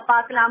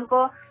पाक कलाम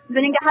को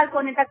दुनिया के हर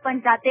कोने तक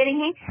पहुंचाते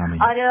रहें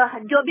और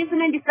जो भी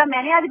सुने, जिस तरह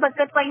मैंने आज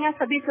बरकत पाई है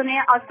सभी सुने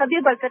और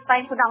सभी बरकत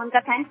पाए। खुदावंद का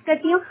थैंक्स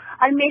करती हूँ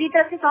और मेरी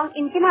तरफ से सॉन्ग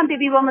इनके नाम पे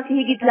भी वो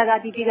मसीही गीत लगा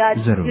दीजिएगा।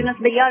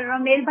 यूनुस भैया और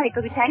रोमेल भाई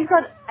को भी थैंक्स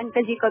और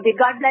अंकल जी को भी।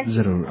 God bless.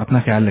 जरूर,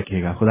 अपना ख्याल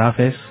रखिएगा। खुदा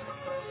हाफिज।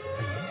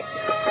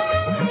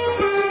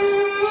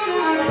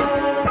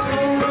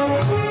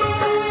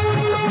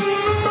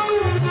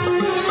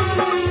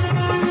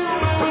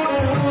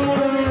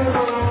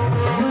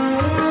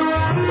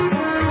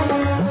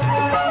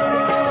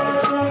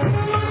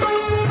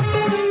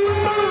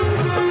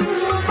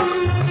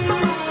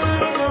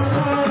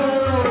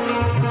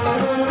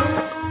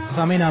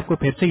 सामीन, आपको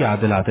फिर से याद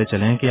दिलाते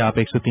चलें कि आप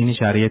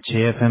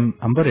 103.6 FM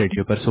अंबर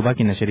रेडियो पर सुबह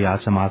की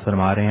नशरियात समाअत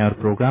फरमा रहे हैं और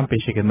प्रोग्राम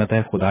पेश खिदमत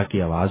है खुदा की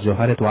आवाज, जो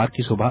हर इतवार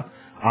की सुबह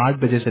 8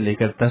 बजे से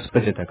लेकर 10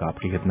 बजे तक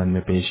आपकी खिदमत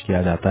में पेश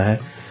किया जाता है।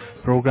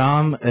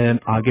 प्रोग्राम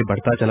आगे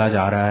बढ़ता चला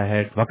जा रहा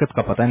है, वक्त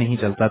का पता नहीं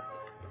चलता।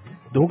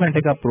 2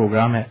 घंटे का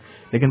प्रोग्राम है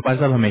लेकिन पास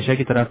साहब हमेशा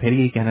की तरह फिर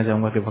यही कहना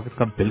चाहूंगा कि वक्त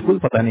का बिल्कुल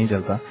पता नहीं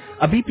चलता।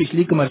 अभी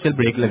पिछली कमर्शियल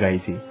ब्रेक लगाई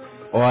थी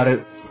और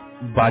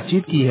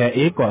बातचीत की है,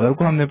 एक कॉलर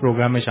को हमने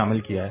प्रोग्राम में शामिल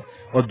किया है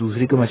और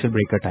दूसरी कमर्शियल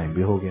ब्रेक का टाइम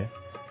भी हो गया,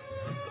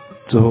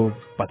 तो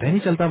पता ही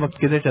नहीं चलता वक्त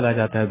किधर चला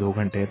जाता है। 2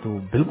 घंटे तो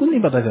बिल्कुल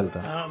नहीं पता चलता।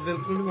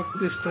 बिल्कुल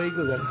वक्त इस तरह ही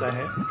गुजरता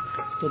है,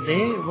 तो दे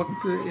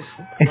वक्त इस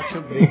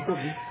कमर्शियल ब्रेक को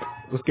भी।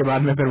 उसके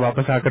बाद में फिर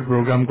वापस आकर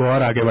प्रोग्राम को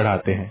और आगे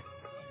बढ़ाते हैं।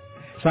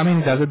 सामीन,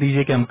 इजाजत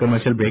दीजिए कि हम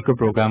कमर्शियल ब्रेक को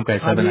प्रोग्राम का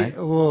हिस्सा बनाएं।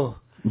 वो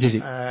जी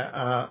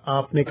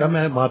आपने कहा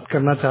मैं बात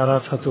करना चाह रहा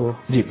था, तो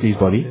जी प्लीज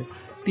बोलिए।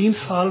 3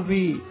 साल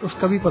भी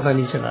उसका भी पता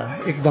नहीं चला,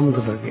 एकदम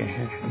गुजर गए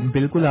हैं।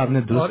 बिल्कुल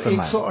आपने दुरुस्त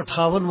फरमाया।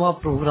 158वां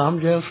प्रोग्राम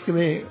जो है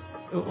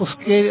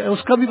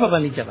उसका भी पता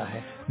नहीं चला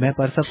है। मैं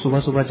परसों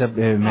सुबह जब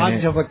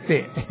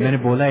मैंने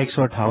बोला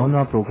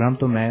 158वां प्रोग्राम,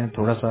 तो मैं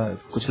थोड़ा सा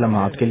कुछ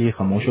लम्हात के लिए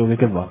खामोश हो गया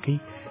कि वाकई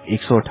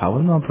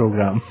 158वां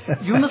प्रोग्राम।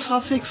 यूनुस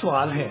साहब से एक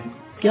सवाल है,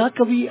 क्या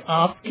कभी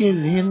आपके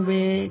ज़हन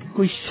में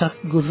कोई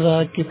शक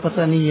गुजरा कि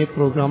पता नहीं ये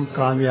प्रोग्राम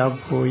कामयाब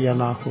हो या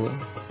ना हो?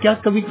 क्या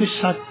कभी कोई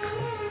शक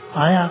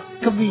आया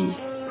कभी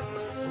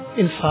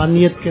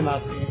इंसानियत के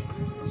नाते?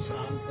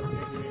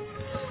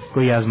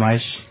 कोई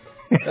आजमाइश?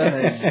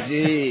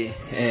 जी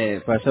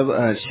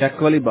सब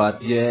शक वाली बात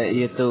जो है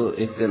ये तो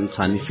एक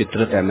इंसानी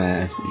फितरत है,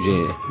 मैं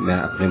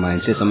अपने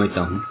माइंड से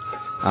समझता हूँ।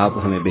 आप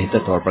हमें बेहतर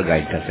तौर पर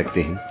गाइड कर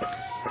सकते हैं।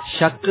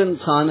 शक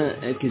इंसान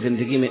की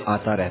जिंदगी में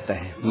आता रहता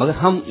है, मगर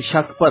हम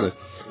शक पर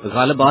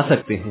गालिब आ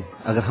सकते हैं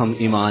अगर हम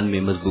ईमान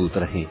में मजबूत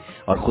रहें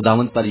और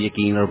खुदावंद पर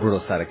यकीन और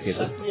भरोसा रखें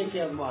तो।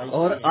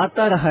 और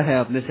आता रहा है,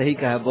 आपने सही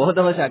कहा, बहुत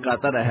दफा शक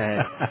आता रहा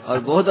है और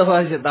बहुत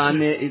दफा शैतान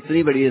ने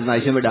इतनी बड़ी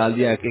आजमाइशों में डाल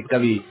दिया कि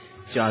कभी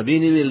चाबी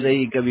नहीं मिल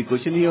रही, कभी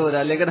कुछ नहीं हो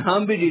रहा, लेकिन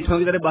हम भी डीठों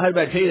की तरह बाहर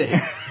बैठे ही रहे,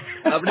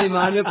 अपने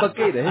ईमान में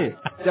पक्के ही रहे।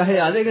 चाहे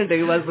आधे घंटे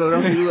के बाद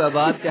प्रोग्राम शुरू हुआ,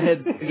 बात चाहे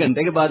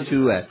घंटे के बाद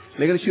शुरू है,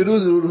 लेकिन शुरू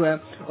जरूर हुआ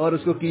और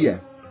उसको किया।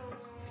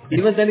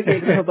 इवन तक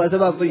एक दफा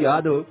साहब आपको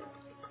याद हो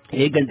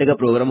 1 घंटे का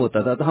प्रोग्राम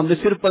होता था तो हमने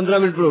सिर्फ 15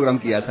 मिनट प्रोग्राम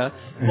किया था,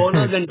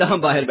 पौना घंटा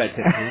हम बाहर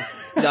बैठे थे,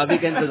 चाबी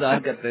का इंतजार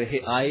करते रहे।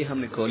 आए,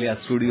 हमने खोले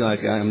स्टूडियो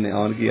आके, हमने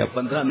ऑन किया,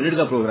 15 मिनट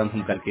का प्रोग्राम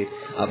हम करके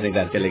अपने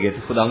घर चले गए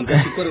थे। खुदा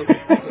उनका शुक्र हो।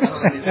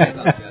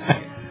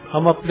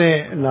 हम अपने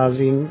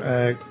नाज़रीन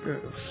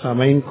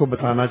सामीन को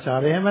बताना चाह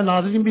रहे हैं, मैं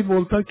नाज़रीन भी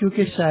बोलता हूँ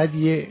क्योंकि शायद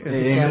ये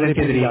कैमरे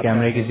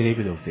के जरिए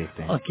भी लोग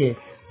देखते हैं। ओके,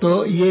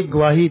 तो ये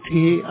गवाही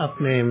थी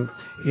अपने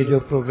ये जो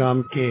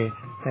प्रोग्राम के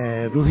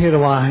रूह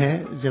रवा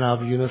हैं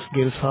जनाब यूनुस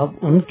गिल साहब,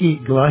 उनकी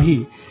गवाही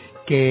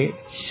के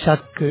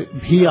शक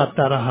भी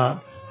आता रहा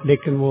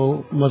लेकिन वो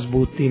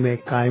मजबूती में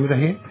कायम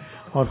रहे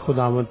और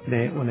खुदावंद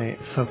ने उन्हें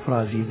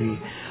सरफराजी दी।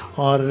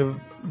 और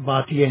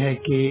बात यह है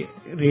कि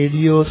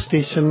रेडियो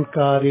स्टेशन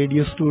का,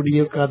 रेडियो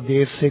स्टूडियो का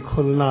देर से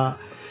खुलना,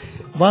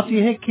 बात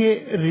यह है कि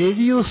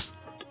रेडियो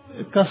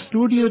का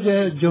स्टूडियो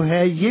जो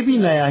है ये भी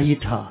नया ही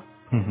था,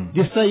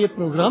 जिस तरह ये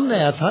प्रोग्राम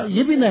नया था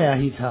ये भी नया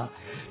ही था।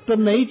 तो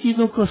नई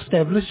चीजों को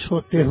एस्टेब्लिश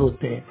होते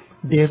होते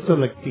देर तो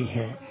लगती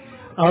है।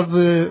 अब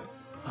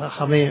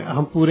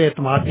हम पूरे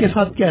एतमाद के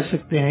साथ कह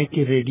सकते हैं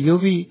कि रेडियो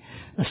भी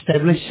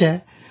एस्टेब्लिश है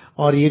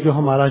और ये जो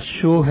हमारा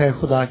शो है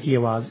खुदा की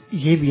आवाज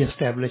ये भी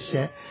एस्टेब्लिश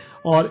है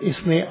और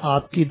इसमें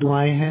आपकी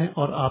दुआएं हैं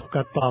और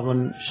आपका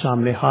तावन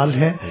शामिल हाल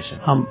है।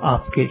 हम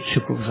आपके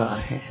शुक्रगुजार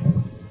हैं।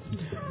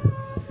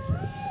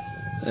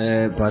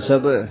 भाई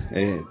साहब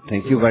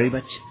thank you very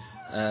much.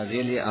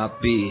 Really आप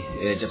भी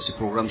जब से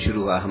प्रोग्राम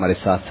शुरू हुआ हमारे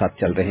साथ साथ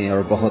चल रहे हैं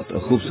और बहुत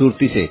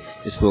खूबसूरती से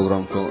इस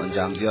प्रोग्राम को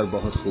अंजाम दिया और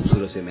बहुत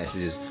खूबसूरत से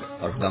मैसेजेस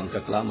और खुदा का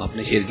कलाम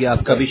आपने शेयर किया।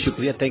 आपका भी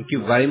शुक्रिया, थैंक यू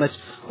वेरी मच।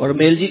 और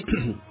मेल जी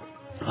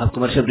आप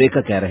कमर्शियल ब्रेक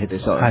का कह रहे थे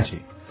सर? हाँ जी,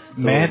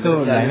 मैं तो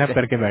लाइन अप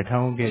करके बैठा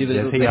हूँ कि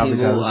जैसे ही आप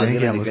इजाजत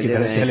देंगे हम उसकी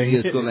तरफ चलेंगे।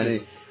 इसको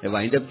मैंने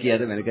वाइंड अप किया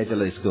था, मैंने कहा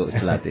चलो इसको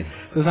चलाते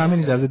हैं। तो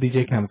सामने इजाजत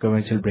दीजिए कि हम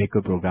कमर्शियल ब्रेक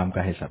को प्रोग्राम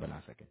का हिस्सा बना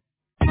सकें।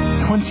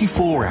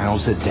 24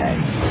 hours a day,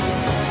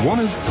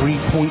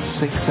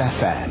 103.6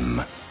 FM,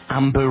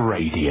 Amber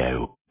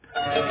Radio.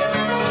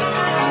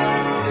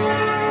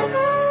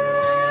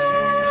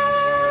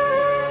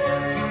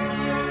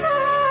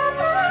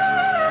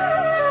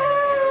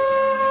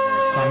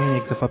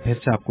 एक दफा फिर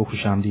से आपको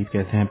खुशामदीद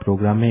कहते हैं।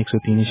 प्रोग्राम में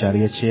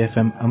 103.6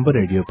 FM अम्बर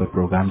रेडियो पर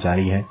प्रोग्राम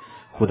जारी है,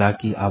 खुदा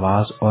की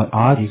आवाज, और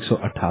आज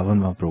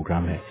 158वां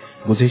प्रोग्राम है।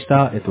 गुज़िश्ता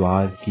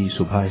इतवार की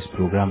सुबह इस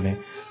प्रोग्राम में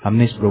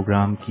हमने इस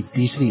प्रोग्राम की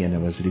 3री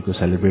एनिवर्सरी को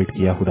सेलिब्रेट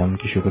किया खुदा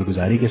उनकी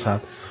शुक्रगुजारी के साथ।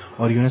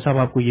 और यूनुस साहब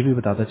आपको ये भी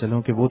बताता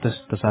चलूं कि वो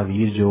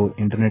तस्वीर जो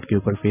इंटरनेट के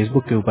ऊपर,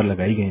 फेसबुक के ऊपर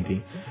लगाई गई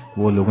थी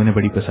वो लोगों ने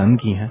बड़ी पसंद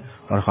की हैं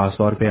और खास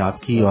तौर पे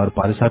आपकी और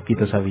पाल साहब की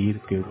तस्वीर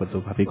के ऊपर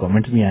तो काफी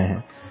कमेंट्स भी आए हैं।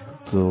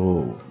 तो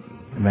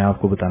मैं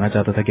आपको बताना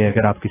चाहता था कि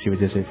अगर आप किसी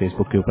वजह से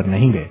फेसबुक के ऊपर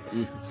नहीं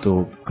गए तो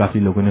काफी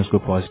लोगों ने उसको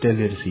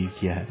पॉजिटिवली रिसीव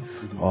किया है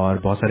और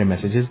बहुत सारे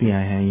मैसेजेस भी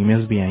आए हैं,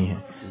 ईमेल्स भी आई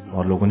हैं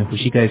और लोगों ने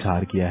खुशी का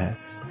इजहार किया है।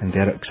 And they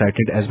are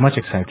excited, as much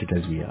excited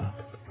as we are.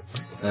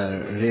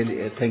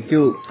 Really thank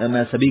you.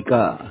 मैं सभी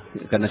का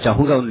करना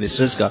चाहूंगा उन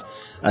लिस्टर्स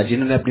का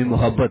जिन्होंने अपनी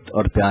मोहब्बत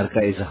और प्यार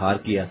का इजहार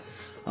किया।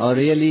 और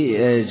रियली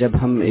जब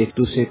हम एक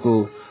दूसरे को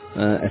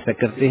ऐसा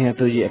करते हैं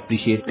तो ये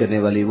अप्रिशिएट करने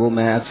वाली, वो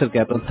मैं अक्सर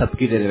कहता हूँ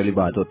थपकी देने वाली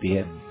बात होती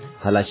है,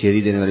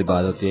 हलाशेरी देने वाली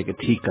बात होती है कि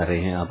ठीक कर रहे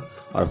हैं आप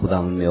और खुदा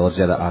उनमें और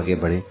ज्यादा आगे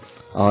बढ़े।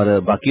 और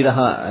बाकी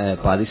रहा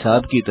पाली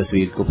साहब की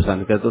तस्वीर को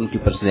पसंद करते, उनकी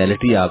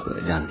पर्सनैलिटी आप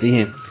जानते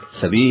हैं,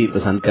 सभी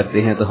पसंद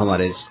करते हैं। तो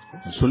हमारे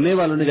सुनने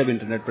वालों ने जब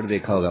इंटरनेट पर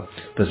देखा होगा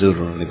तो जरूर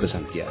उन्होंने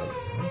पसंद किया होगा।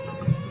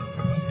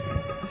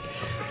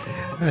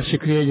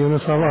 शुक्रिया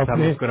यूनुस साहब,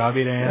 आपने करा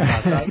भी रहे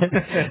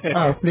हैं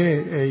आपने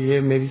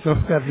ये मेरी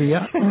तरफ कर दिया।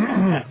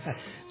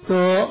 तो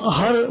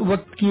हर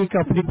वक्त की एक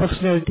अपनी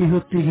पर्सनैलिटी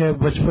होती है,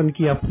 बचपन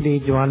की अपनी,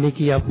 जवानी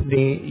की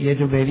अपनी, ये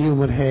जो मेरी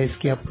उम्र है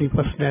इसकी अपनी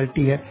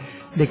पर्सनैलिटी है।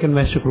 लेकिन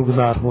मैं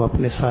शुक्रगुजार हूँ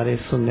अपने सारे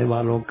सुनने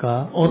वालों का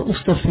और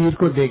उस तस्वीर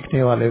को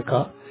देखने वाले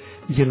का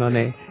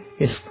जिन्होंने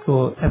इसको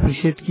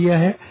अप्रिशिएट किया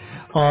है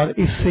और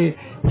इससे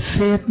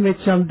सेहत में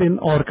चंद दिन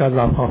और का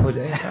इजाफा हो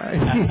जाएगा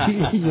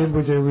ये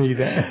मुझे उम्मीद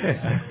है।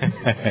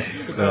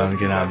 तो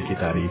उनके नाम की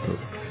तारीफ हो।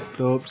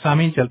 तो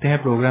सामीन चलते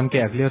हैं प्रोग्राम के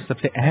अगले और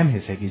सबसे अहम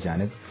हिस्से की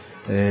जानिब।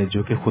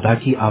 جو کہ خدا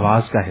کی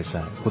آواز کا حصہ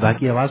ہے. خدا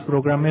کی آواز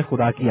پروگرام میں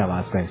خدا کی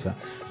آواز کا حصہ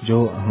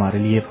جو ہمارے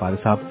لیے فارغ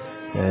صاحب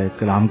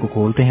کلام کو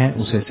کھولتے ہیں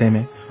اس حصے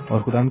میں,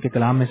 اور خدا کے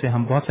کلام میں سے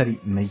ہم بہت ساری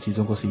نئی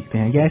چیزوں کو سیکھتے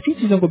ہیں, یا ایسی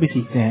چیزوں کو بھی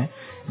سیکھتے ہیں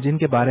جن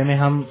کے بارے میں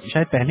ہم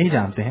شاید پہلے ہی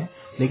جانتے ہیں,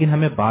 لیکن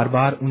ہمیں بار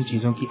بار ان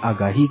چیزوں کی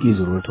آگاہی کی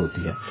ضرورت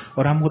ہوتی ہے.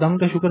 اور ہم خدا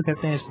کا شکر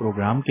کرتے ہیں اس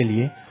پروگرام کے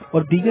لیے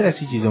اور دیگر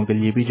ایسی چیزوں کے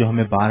لیے بھی جو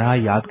ہمیں بارہا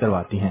یاد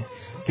کرواتی ہیں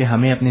کہ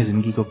ہمیں اپنی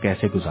زندگی کو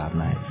کیسے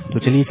گزارنا ہے. تو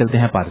چلیے چلتے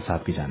ہیں فارغ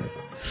صاحب کی جانب.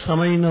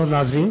 سامعین اور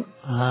ناظرین,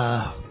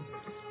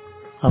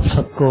 آپ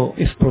سب کو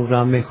اس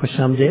پروگرام میں خوش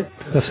آمدید.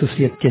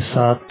 خصوصیت کے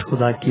ساتھ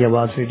خدا کی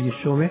آواز ریڈیو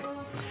شو میں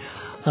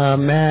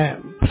میں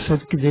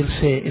صدق دل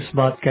سے اس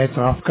بات کا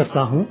اعتراف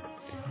کرتا ہوں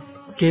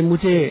کہ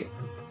مجھے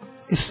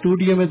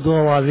اسٹوڈیو میں دو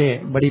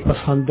آوازیں بڑی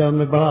پسند ہیں. ان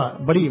میں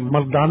بڑی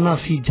مردانہ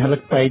سی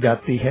جھلک پائی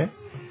جاتی ہے,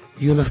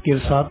 یونس گل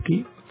صاحب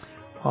کی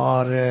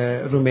اور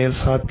رومیل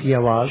صاحب کی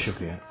آواز.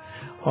 شکریہ.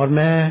 اور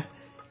میں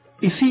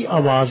اسی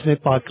آواز میں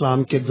پاک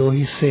کلام کے دو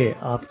حصے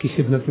آپ کی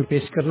خدمت میں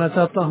پیش کرنا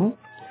چاہتا ہوں.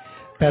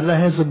 پہلا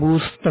ہے زبور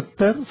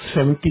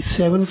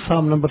 77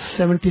 سام نمبر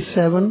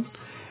 77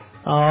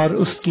 اور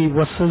اس کی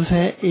ورسز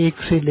ہیں 1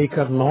 سے لے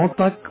کر 9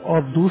 تک,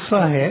 اور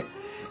دوسرا ہے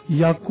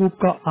یعقوب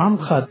کا عام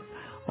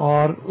خط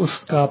اور اس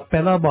کا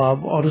پہلا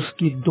باب اور اس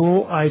کی 2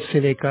 آیت سے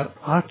لے کر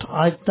 8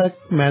 آیت تک.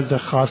 میں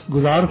درخواست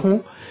گزار ہوں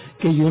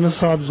کہ یونس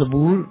صاحب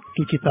زبور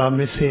کی کتاب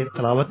میں سے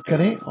تلاوت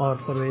کریں اور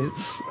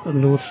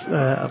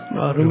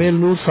رومیل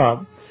نور صاحب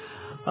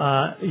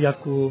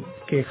یعقوب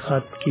کے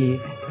خط کی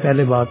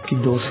پہلے باب کی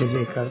 2 سے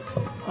لے کر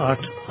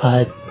 8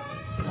 آیت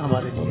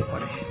ہمارے لیے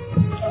پڑھیں.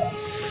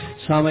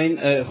 سامعین,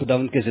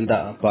 خداوند کے زندہ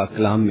پاک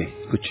کلام میں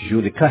کچھ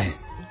یوں لکھا ہے,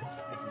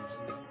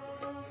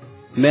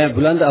 میں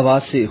بلند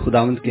آواز سے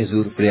خداوند کے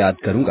حضور فریاد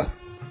کروں گا,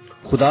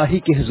 خدا ہی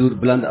کے حضور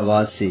بلند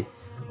آواز سے,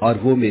 اور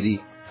وہ میری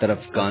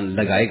طرف کان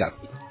لگائے گا.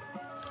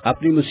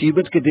 اپنی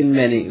مصیبت کے دن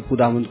میں نے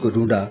خداوند کو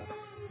ڈھونڈا,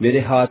 میرے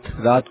ہاتھ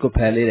رات کو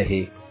پھیلے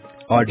رہے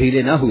اور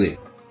ڈھیلے نہ ہوئے,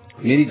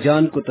 میری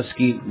جان کو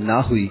تسکین نہ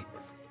ہوئی.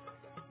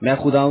 میں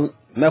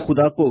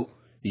خدا کو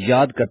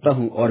یاد کرتا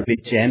ہوں اور بے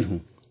چین ہوں,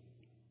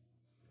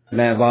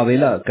 میں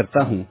واویلا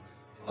کرتا ہوں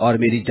اور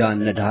میری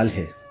جان نڈھال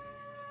ہے.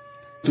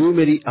 تو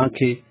میری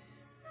آنکھیں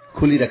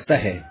کھلی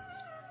رکھتا ہے,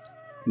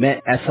 میں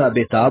ایسا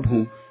بےتاب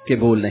ہوں کہ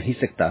بول نہیں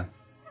سکتا.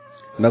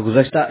 میں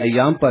گزشتہ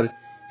ایام پر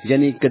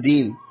یعنی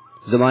قدیم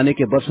زمانے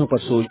کے برسوں پر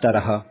سوچتا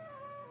رہا,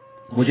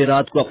 مجھے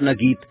رات کو اپنا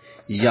گیت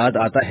یاد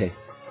آتا ہے.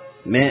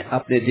 میں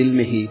اپنے دل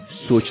میں ہی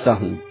سوچتا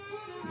ہوں,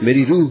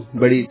 میری روح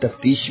بڑی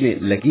تفتیش میں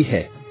لگی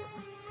ہے.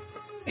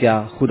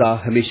 کیا خدا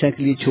ہمیشہ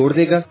کے لیے چھوڑ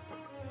دے گا؟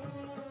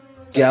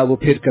 کیا وہ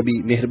پھر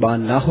کبھی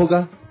مہربان نہ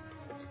ہوگا؟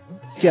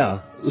 کیا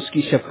اس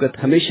کی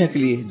شفقت ہمیشہ کے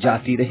لیے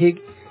جاتی رہی؟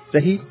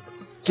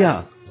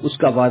 کیا اس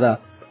کا وعدہ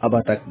ابا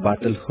تک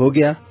باطل ہو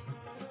گیا؟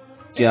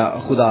 کیا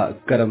خدا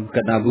کرم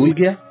کرنا بھول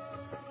گیا؟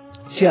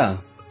 کیا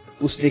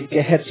اس نے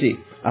قہر سے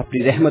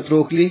اپنی رحمت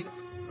روک لی؟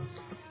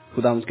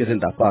 خدا اس کے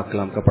زندہ پاک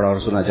کلام کا پڑھا اور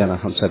سنا جانا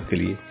ہم سب کے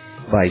لیے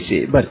باعث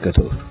برکت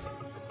ہو.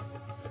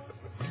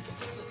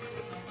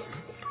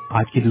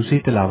 آج کی دوسری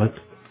تلاوت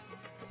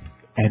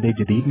عہد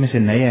جدید میں سے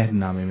نئے عہد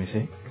نامے میں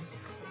سے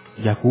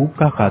یعقوب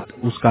کا خط,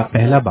 اس کا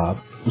پہلا باب,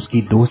 اس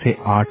کی 2 سے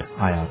 8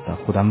 آیات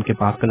تک. خدا کے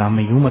پاک کلام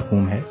میں یوں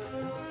مرقوم ہے,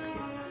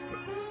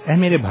 اے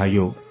میرے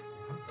بھائیو,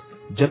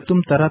 جب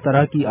تم طرح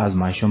طرح کی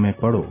آزمائشوں میں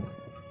پڑو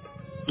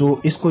تو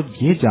اس کو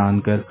یہ جان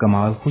کر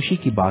کمال خوشی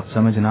کی بات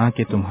سمجھنا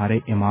کہ تمہارے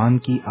ایمان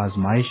کی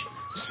آزمائش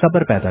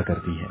صبر پیدا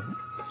کرتی ہے,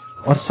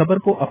 اور صبر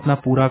کو اپنا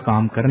پورا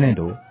کام کرنے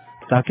دو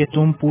تاکہ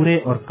تم پورے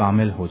اور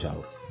کامل ہو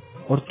جاؤ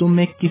اور تم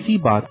میں کسی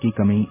بات کی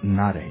کمی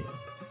نہ رہے.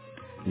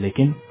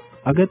 لیکن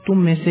اگر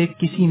تم میں سے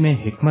کسی میں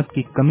حکمت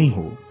کی کمی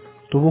ہو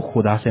تو وہ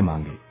خدا سے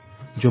مانگے,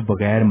 جو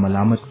بغیر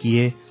ملامت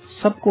کیے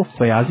سب کو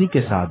فیاضی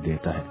کے ساتھ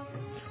دیتا ہے,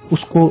 اس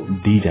کو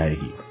دی جائے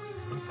گی.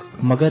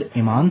 مگر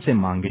ایمان سے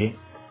مانگے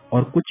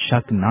اور کچھ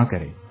شک نہ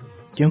کرے,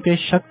 کیونکہ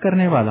شک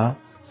کرنے والا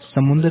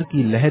سمندر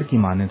کی لہر کی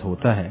مانند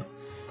ہوتا ہے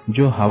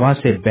جو ہوا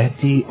سے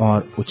بہتی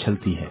اور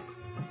اچھلتی ہے.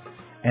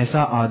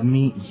 ایسا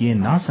آدمی یہ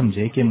نہ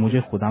سمجھے کہ مجھے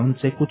خداوند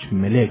سے کچھ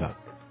ملے گا.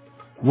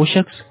 وہ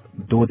شخص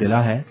دو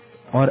دلا ہے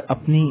اور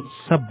اپنی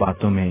سب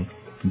باتوں میں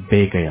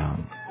بے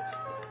قیام.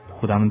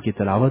 خداوند کی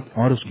تلاوت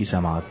اور اس کی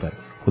سماعت پر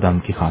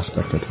خداوند کی خاص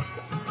برکت ہو.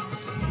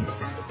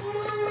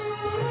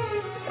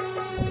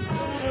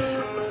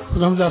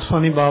 خداوند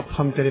آسمانی باپ,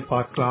 ہم تیرے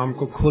پاک کلام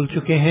کو کھول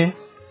چکے ہیں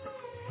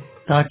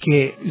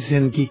تاکہ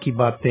زندگی کی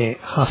باتیں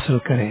حاصل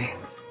کریں.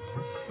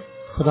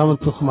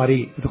 خداوند تو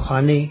ہماری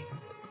روحانی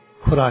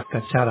خوراک کا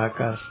چارہ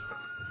کر,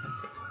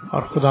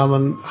 اور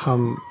خداوند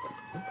ہم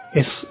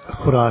اس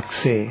خوراک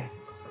سے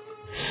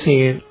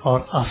سیر اور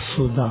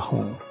آسودہ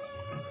ہوں.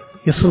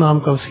 یسوع نام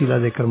کا وسیلہ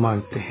دے کر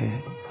مانگتے ہیں,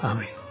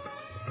 آمین.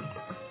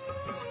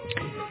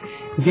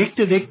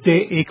 دیکھتے دیکھتے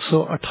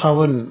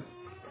 158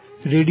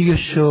 ریڈیو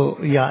شو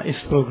یا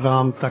اس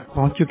پروگرام تک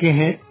پہنچ چکے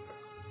ہیں,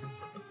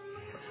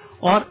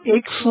 اور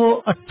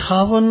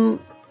 158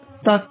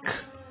 تک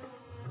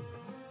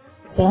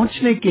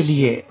پہنچنے کے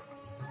لیے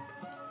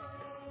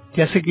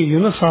جیسے کہ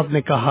یونس صاحب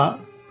نے کہا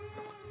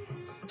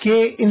کہ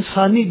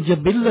انسانی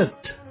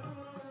جبلت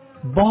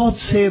बहुत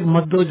से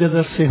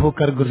मद्दोजहद से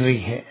होकर गुजरी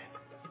है।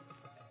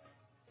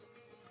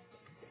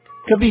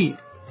 कभी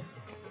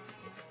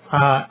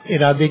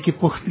इरादे की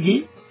पुख्तगी,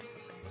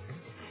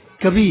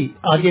 कभी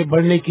आगे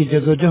बढ़ने की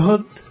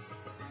जदोजहद,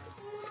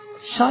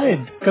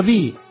 शायद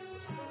कभी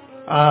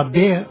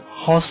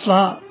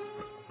बेहौसला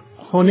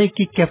होने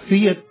की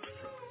कैफियत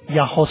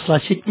या हौसला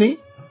शिकनी,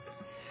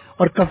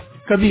 और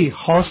कभी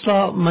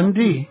हौसला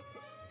मंदी,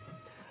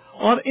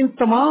 और इन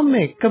तमाम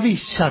में कभी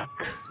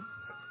शक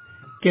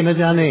कि न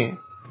जाने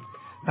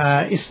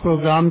इस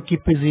प्रोग्राम की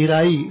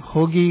पजीराई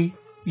होगी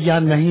या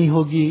नहीं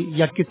होगी,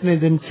 या कितने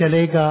दिन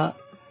चलेगा,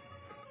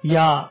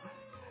 या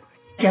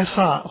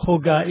कैसा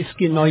होगा,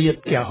 इसकी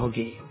नौयत क्या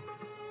होगी।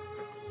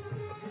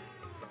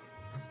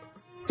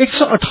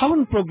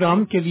 158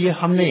 प्रोग्राम के लिए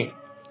हमने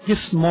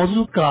जिस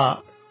मौजू का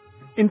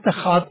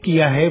इंतखाब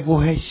किया है वो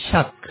है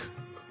शक।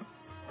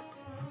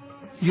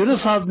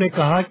 यूनुस साहब ने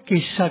कहा कि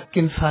शक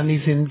इंसानी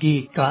जिंदगी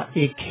का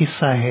एक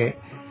हिस्सा है,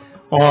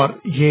 और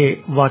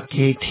ये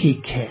वाकई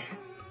ठीक है।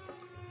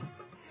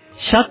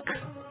 शक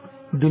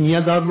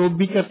दुनियादार लोग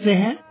भी करते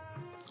हैं,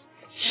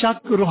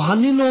 शक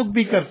रूहानी लोग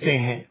भी करते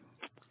हैं,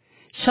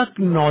 शक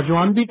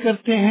नौजवान भी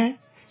करते हैं,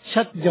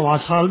 शक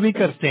जवान भी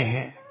करते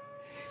हैं।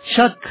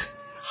 शक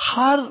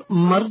हर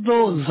मर्दो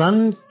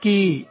जन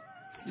की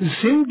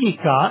जिंदगी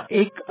का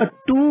एक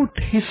अटूट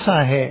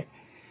हिस्सा है,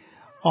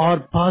 और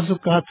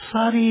बाज़-औक़ात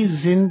सारी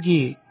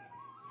जिंदगी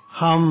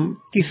हम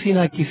किसी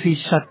न किसी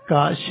शक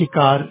का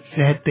शिकार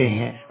रहते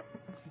हैं,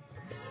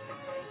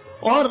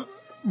 और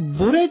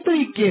बुरे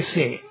तरीके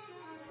से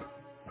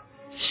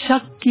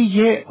शक की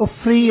ये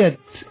उफ़रियत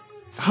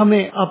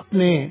हमें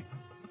अपने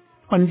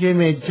पंजे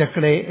में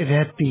जकड़े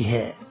रहती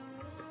है।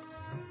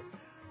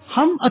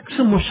 हम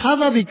अक्सर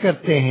मुशाहदा भी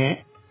करते हैं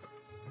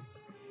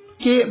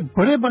कि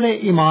बड़े बड़े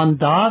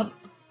ईमानदार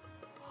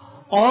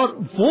और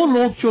वो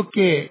लोग जो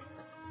कि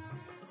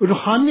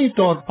रूहानी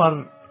तौर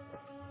पर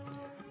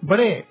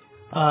बड़े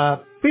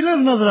पिलर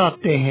नजर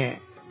आते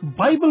हैं,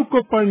 बाइबल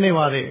को पढ़ने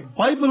वाले,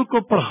 बाइबल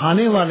को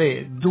पढ़ाने वाले,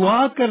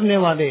 दुआ करने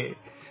वाले,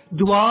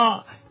 दुआ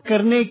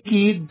करने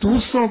की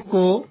दूसरों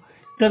को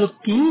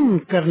तलकीन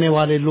करने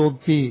वाले लोग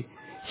भी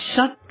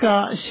शक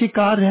का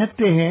शिकार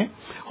रहते हैं,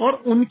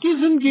 और उनकी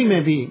जिंदगी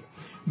में भी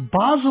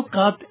बाज़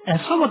औक़ात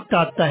ऐसा वक्त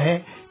आता है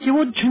कि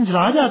वो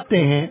झुंझला जाते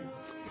हैं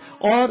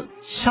और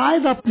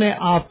शायद अपने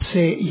आप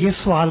से ये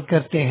सवाल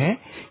करते हैं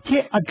कि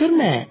अगर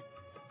मैं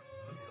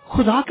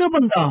खुदा का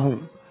बंदा हूँ,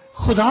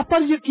 खुदा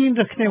पर यकीन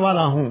रखने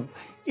वाला हूँ,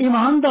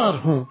 ईमानदार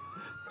हूँ,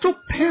 तो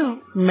फिर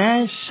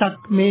मैं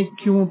शक में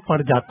क्यों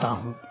पड़ जाता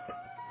हूँ।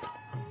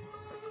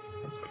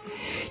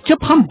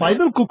 जब हम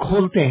बाइबल को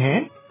खोलते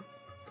हैं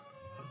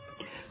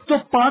तो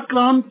पाक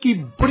कलाम की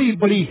बड़ी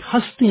बड़ी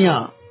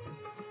हस्तियां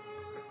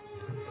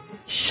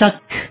शक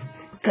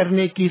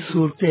करने की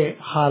सूरत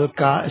हाल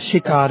का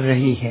शिकार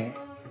रही है।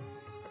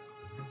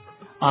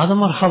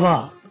 आदम और हवा,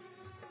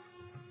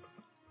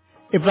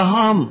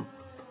 इब्राहिम,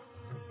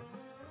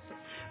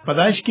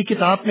 पैदाइश की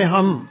किताब में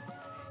हम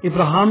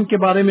इब्राहिम के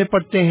बारे में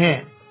पढ़ते हैं,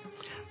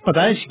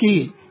 पैदाइश की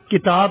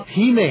किताब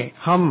ही में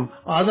हम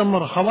आदम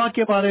और हवा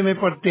के बारे में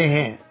पढ़ते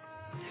हैं।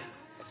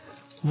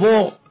 वो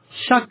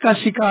शक का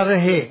शिकार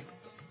रहे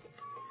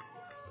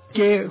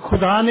कि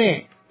खुदा ने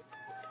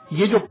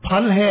ये जो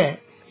फल है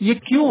ये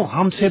क्यों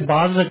हमसे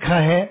बाज रखा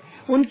है।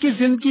 उनकी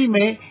जिंदगी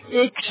में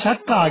एक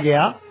शक आ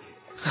गया,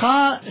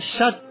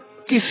 शक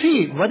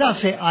किसी वजह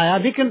से आया,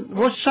 लेकिन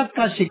वो शक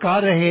का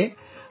शिकार रहे।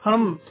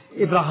 हम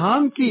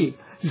इब्राहिम की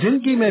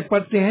जिंदगी में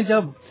पढ़ते हैं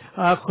जब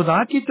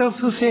खुदा की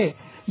तरफ से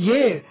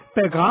ये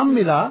पैगाम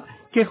मिला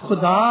कि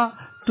खुदा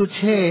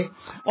तुझे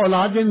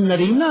औलाद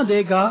नरीना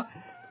देगा,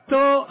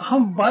 तो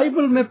हम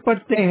बाइबल में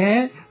पढ़ते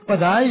हैं,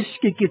 पैदाइश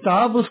की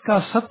किताब उसका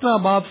 17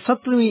 बाब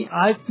 17वीं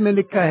आयत में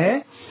लिखा है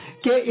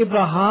कि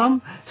इब्राहिम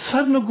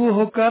सरनगू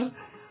होकर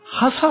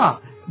हंसा,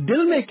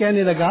 दिल में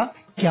कहने लगा,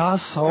 क्या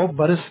 100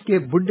 बरस के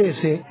बुढ़े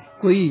से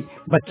कोई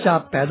बच्चा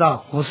पैदा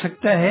हो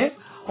सकता है,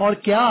 और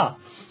क्या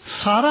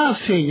सारा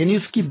से यानी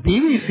उसकी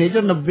बीवी से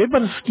जो 90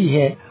 बरस की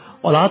है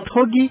औलाद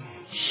होगी।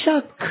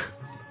 शक।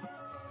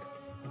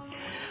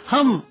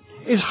 हम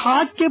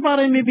इसहाक के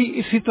बारे में भी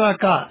इसी तरह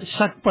का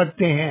शक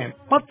पढ़ते हैं,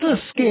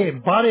 पतरस के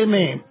बारे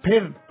में,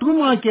 फिर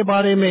तूमा के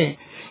बारे में।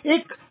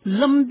 एक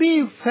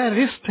लंबी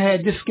फहरिस्त है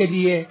जिसके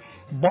लिए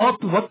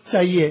बहुत वक्त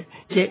चाहिए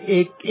कि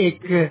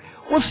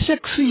एक उस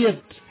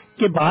शख्सियत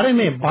के बारे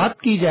में बात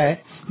की जाए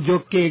जो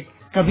कि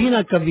कभी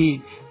ना कभी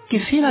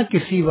किसी ना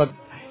किसी वक्त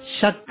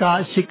शक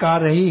का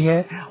शिकार रही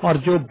है, और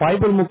जो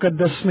बाइबल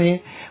मुकद्दस में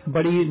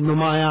बड़ी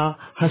नुमाया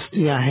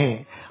हस्तियां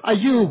हैं।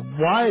 अय्यूब,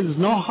 वाइल,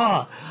 नोहा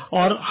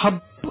और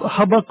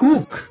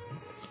हबक्कूक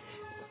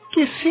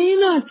किसी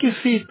न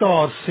किसी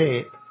तौर से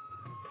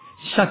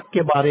शक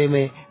के बारे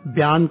में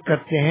बयान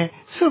करते हैं।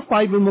 सिर्फ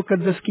बाइबल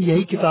मुकद्दस की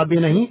यही किताबें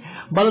नहीं,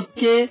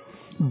 बल्कि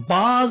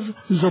बाज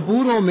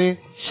ज़बूरों में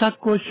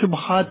शक और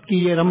शुबहात की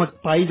ये रमक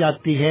पाई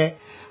जाती है।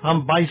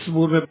 हम 22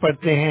 ज़बूर में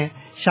पढ़ते हैं,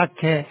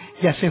 शक है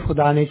जैसे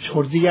खुदा ने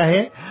छोड़ दिया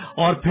है।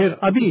 और फिर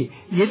अभी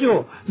ये जो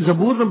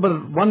ज़बूर नंबर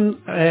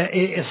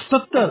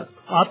 170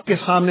 आपके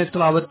सामने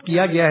तिलावत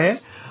किया गया है,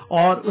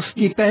 और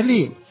उसकी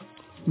पहली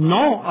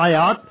 9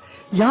 आयात,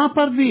 यहाँ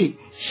पर भी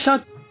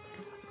शक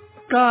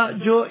का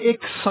जो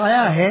एक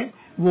साया है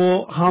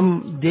वो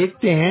हम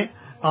देखते हैं।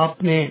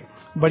 आपने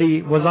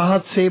बड़ी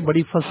वजाहत से,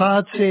 बड़ी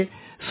फसाहत से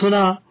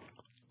सुना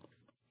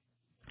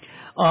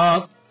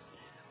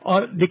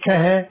और लिखा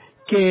है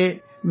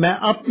कि मैं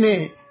अपने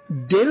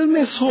दिल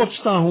में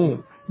सोचता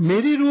हूँ,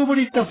 मेरी रूह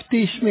बड़ी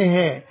तफ्तीश में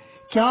है,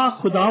 क्या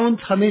खुदावंद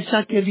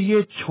हमेशा के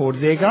लिए छोड़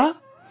देगा?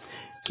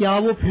 क्या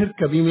वो फिर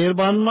कभी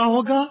मेहरबान ना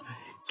होगा?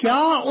 क्या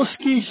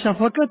उसकी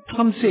शफकत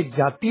हमसे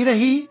जाती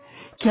रही?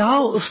 क्या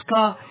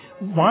उसका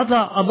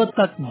वादा अब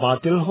तक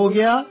बातिल हो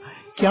गया?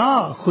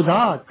 क्या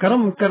खुदा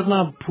करम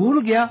करना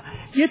भूल गया?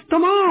 ये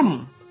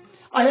तमाम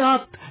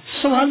आयात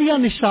सवालिया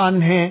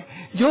निशान हैं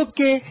जो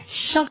कि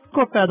शक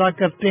को पैदा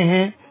करते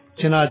हैं।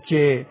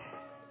 चनाचे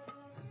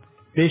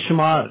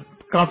बेशुमार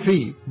काफी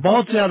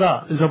बहुत ज्यादा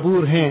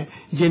ज़बूर हैं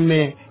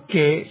जिनमें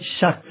के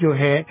शक जो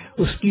है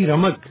उसकी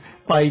रमक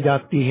पाई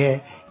जाती है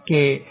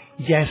कि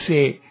जैसे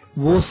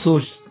वो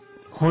सोच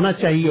होना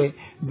चाहिए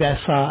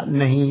वैसा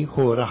नहीं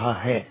हो रहा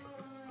है।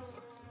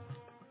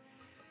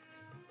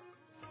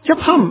 जब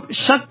हम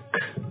शक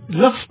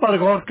लफ्ज पर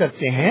गौर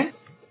करते हैं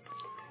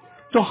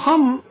तो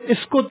हम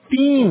इसको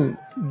 3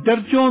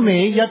 दर्जों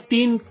में या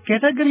 3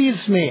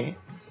 कैटेगरीज में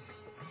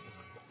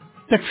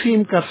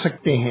तकसीम कर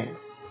सकते हैं।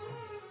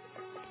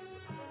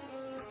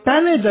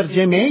 पहले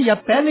दर्जे में या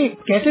पहले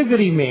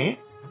कैटेगरी में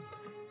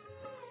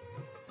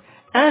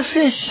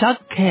ऐसे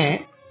शक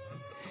हैं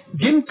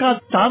जिनका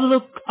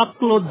ताल्लुक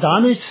अक्ल व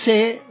दानिश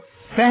से,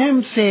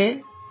 फहम से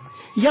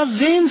या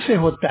ज़हन से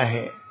होता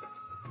है।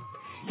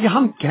 या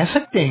हम कह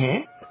सकते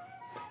हैं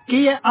कि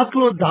ये अक्ल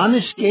व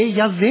दानिश के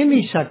या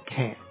ज़हनी शक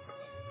हैं।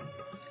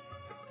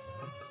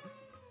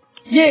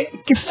 ये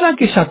किस तरह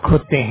के शक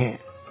होते हैं?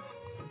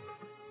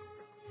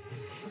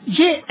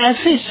 ये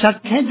ऐसे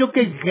शक हैं जो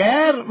कि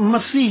गैर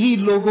मसीही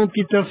लोगों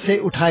की तरफ से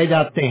उठाए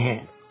जाते हैं।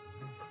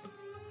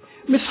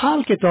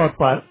 मिसाल के तौर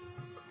पर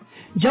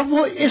जब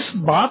वो इस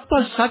बात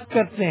पर शक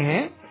करते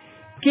हैं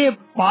कि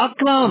पाक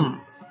कलाम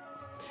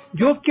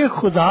जो कि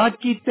खुदा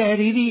की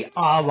तहरीरी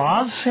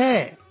आवाज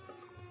है,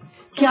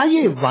 क्या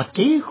ये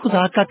वाकई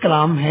खुदा का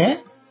कलाम है?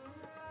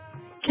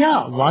 क्या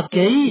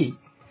वाकई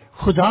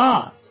खुदा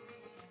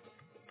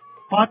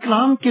पाक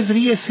कलाम के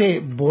जरिए से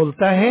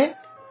बोलता है?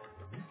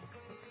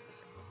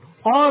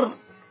 और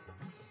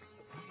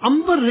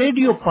अंबर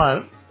रेडियो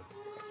पर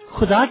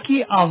खुदा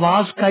की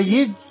आवाज का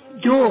ये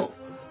जो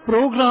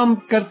प्रोग्राम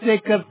करते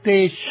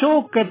करते,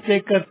 शो करते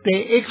करते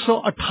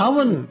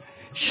 158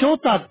 शो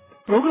तक,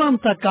 प्रोग्राम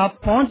तक आप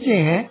पहुंचे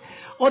हैं,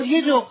 और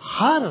ये जो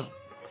हर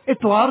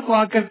इतवार को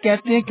आकर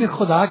कहते हैं कि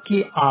खुदा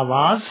की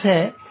आवाज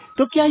है,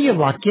 तो क्या ये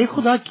वाकई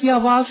खुदा की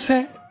आवाज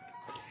है?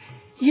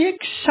 ये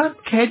एक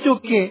शक है जो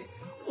कि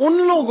उन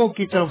लोगों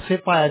की तरफ से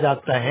पाया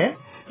जाता है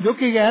जो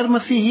कि गैर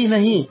मसीही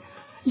नहीं,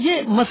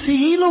 ये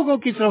मसीही लोगों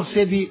की तरफ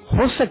से भी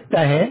हो सकता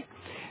है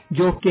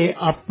जो कि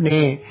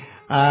अपने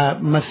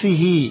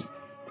मसीही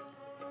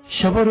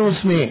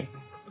शबरोज में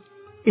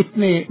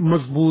इतने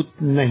मजबूत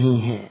नहीं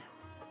हैं।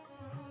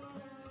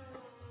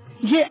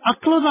 ये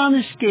अक्ल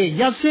दानिश के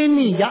या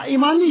ज़हनी या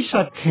ईमानी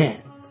शक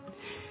हैं।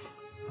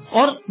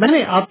 और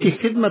मैंने आपकी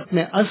खिदमत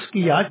में अर्ज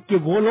किया कि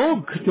वो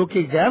लोग जो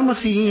कि गैर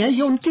मसीही हैं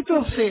ये उनकी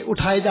तरफ से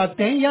उठाए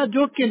जाते हैं, या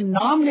जो कि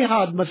नाम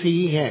निहाद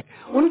मसीही हैं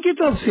उनकी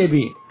तरफ से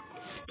भी,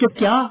 कि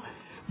क्या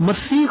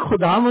मसीह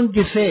खुदावंद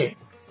जिसे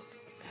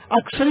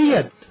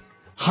अक्सरियत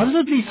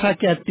हजरत ईसा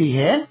कहती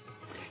है,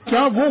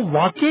 क्या वो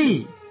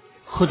वाकई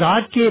खुदा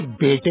के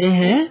बेटे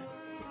हैं?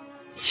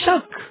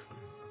 शक।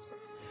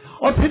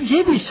 और फिर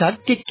ये भी शक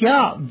कि क्या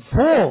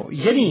वो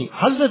यानी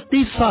हजरत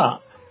ईसा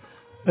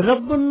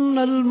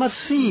रब्बुल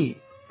मसीह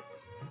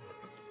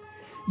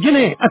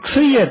जिन्हें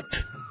अक्सरियत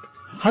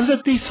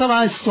हजरत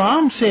ईसा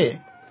इस्लाम से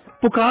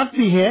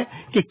पुकारती है,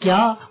 कि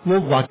क्या वो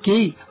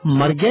वाकई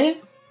मर गए?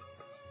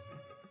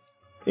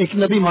 एक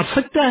नबी मर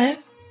सकता है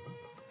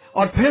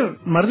और फिर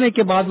मरने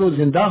के बाद वो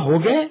जिंदा हो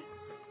गए?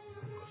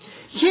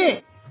 ये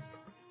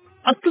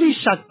अक्ली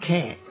शक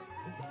है।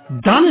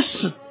 दानिश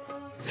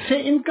से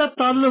इनका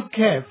ताल्लुक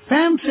है,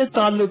 फहम से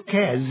ताल्लुक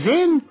है,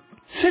 ज़हन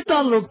से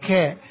ताल्लुक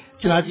है,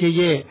 चनाचे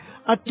ये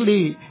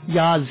अक्ली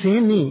या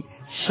ज़हनी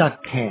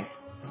शक है।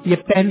 ये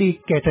पहली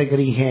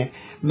कैटेगरी है।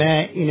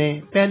 मैं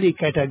इन्हें पहली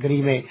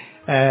कैटेगरी में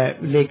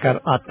लेकर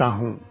आता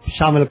हूँ,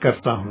 शामिल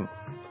करता हूँ।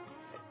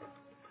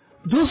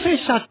 दूसरे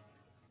शक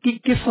की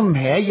किस्म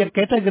है या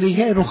कैटेगरी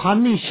है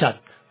रूहानी शक,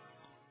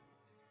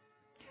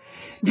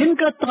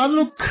 जिनका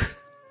ताल्लुक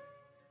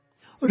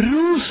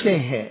रूह से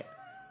है।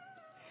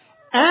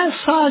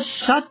 ऐसा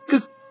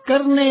शक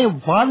करने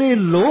वाले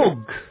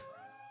लोग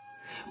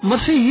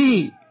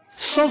मसीही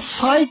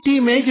सोसाइटी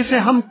में, जिसे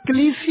हम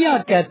कलीसिया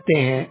कहते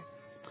हैं,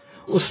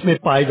 उसमें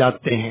पाए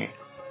जाते हैं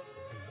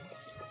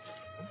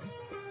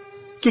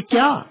कि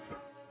क्या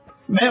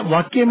मैं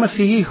वाकई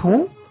मसीही हूं?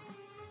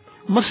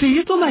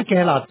 मसीही तो मैं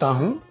कहलाता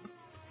हूं,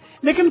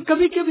 लेकिन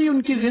कभी कभी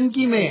उनकी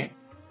जिंदगी में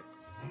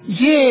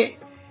ये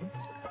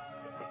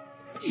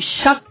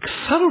शक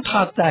सर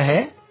उठाता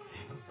है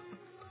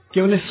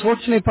कि उन्हें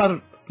सोचने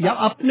पर या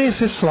अपने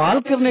से सवाल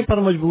करने पर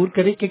मजबूर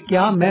करे कि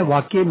क्या मैं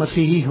वाकई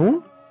मसीही हूं,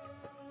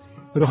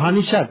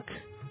 रूहानी शक,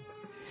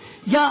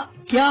 या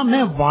क्या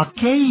मैं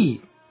वाकई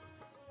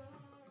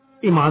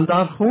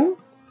ईमानदार हूं।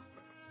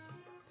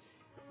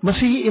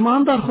 मसीही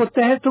ईमानदार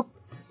होता है तो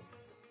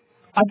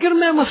अगर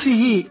मैं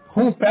मसीही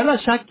हूं, पहला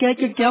शक क्या है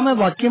कि क्या मैं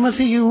वाकई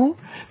मसीही हूं,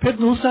 फिर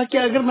दूसरा कि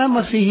अगर मैं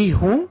मसीही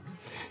हूं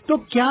तो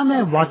क्या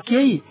मैं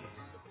वाकई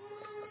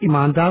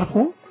ईमानदार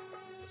हूं।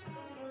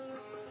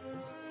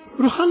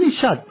 रूहानी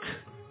शक,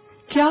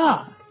 क्या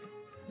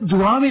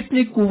दुआ में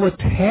इतनी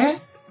कुव्वत है,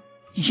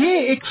 ये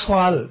एक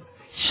सवाल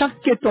शक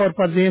के तौर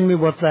पर ज़हन में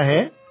उभरता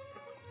है।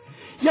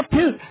 या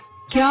फिर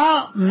क्या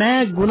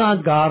मैं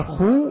गुनाहगार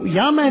हूं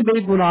या मैं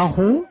बेगुनाह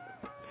हूं,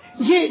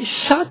 ये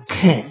शक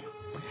है।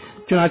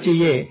 चुनांचे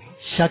ये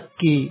शक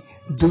की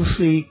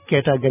दूसरी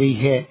कैटेगरी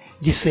है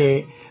जिसे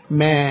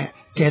मैं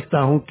कहता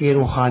हूं कि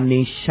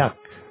रूहानी शक।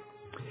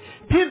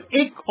 फिर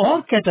एक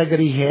और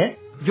कैटेगरी है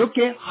जो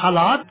कि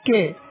हालात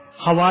के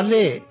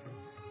हवाले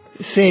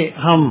से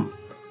हम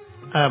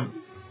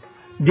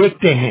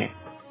देखते हैं।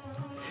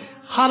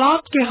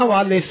 हालात के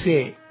हवाले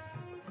से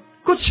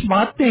कुछ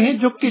बातें हैं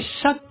जो कि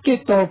शक के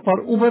तौर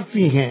पर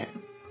उभरती हैं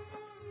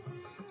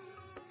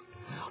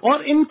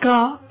और इनका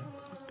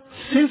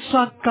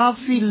सिलसिला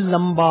काफी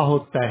लंबा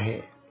होता है।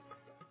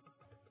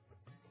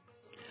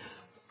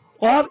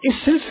 और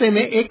इस सिलसिले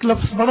में एक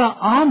लफ्ज बड़ा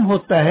आम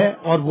होता है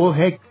और वो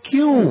है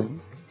क्यों।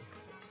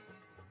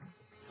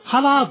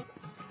 हालात,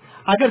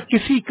 अगर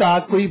किसी का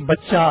कोई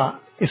बच्चा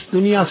इस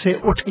दुनिया से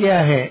उठ गया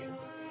है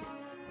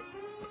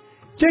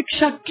तो एक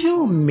शक,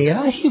 क्यों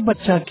मेरा ही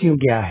बच्चा क्यों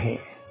गया है।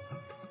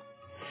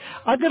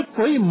 अगर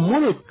कोई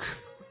मुल्क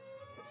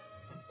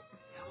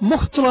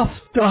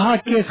मुख्तलिफ तरह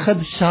के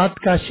खदशात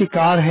का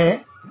शिकार है,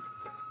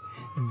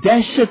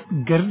 दहशत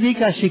गर्दी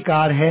का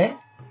शिकार है,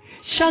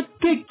 शक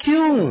के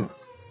क्यों,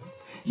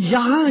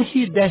 यहाँ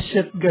ही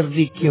दहशत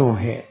गर्दी क्यों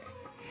है,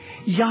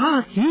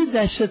 यहाँ ही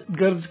दहशत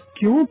गर्द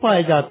क्यों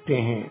पाए जाते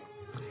हैं,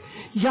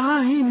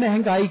 यहाँ ही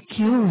महंगाई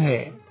क्यों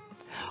है।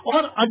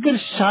 और अगर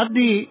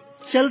शादी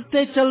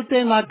चलते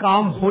चलते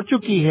नाकाम हो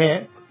चुकी है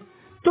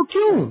तो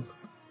क्यों,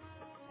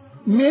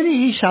 मेरी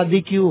ही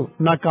शादी क्यों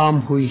नाकाम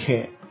हुई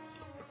है।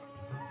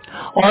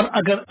 और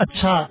अगर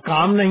अच्छा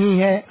काम नहीं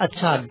है,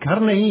 अच्छा घर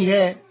नहीं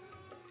है,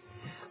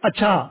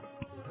 अच्छा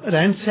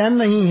रहन सहन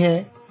नहीं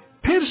है,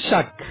 फिर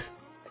शक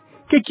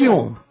कि क्यों,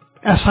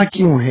 ऐसा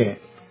क्यों है।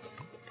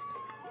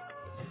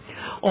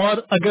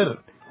 और अगर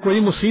कोई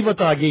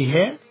मुसीबत आ गई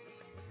है,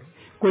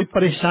 कोई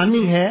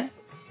परेशानी है,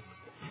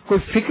 कोई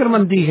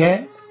फिक्रमंदी है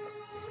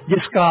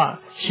जिसका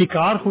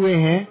शिकार हुए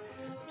हैं,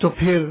 तो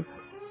फिर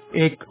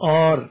एक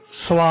और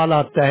सवाल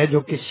आता है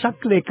जो कि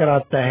शक लेकर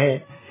आता है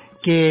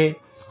कि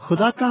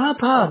खुदा कहाँ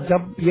था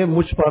जब ये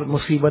मुझ पर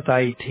मुसीबत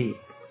आई थी।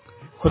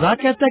 खुदा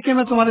कहता है कि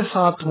मैं तुम्हारे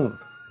साथ हूँ,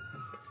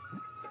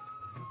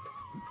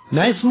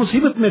 मैं इस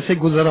मुसीबत में से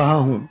गुजर रहा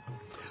हूँ।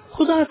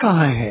 खुदा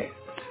कहाँ है।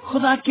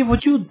 खुदा के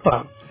वजूद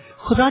पर,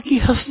 खुदा की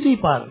हस्ती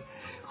पर,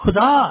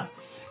 खुदा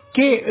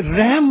के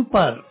रहम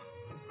पर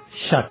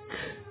शक।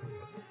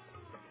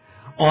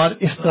 और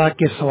इस तरह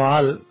के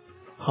सवाल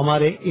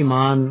हमारे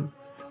ईमान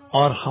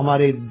और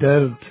हमारे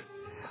दर्द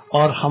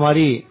और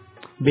हमारी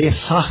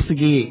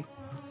बेसाख्तगी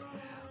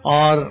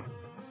और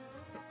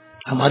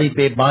हमारी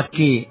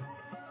बेबाकी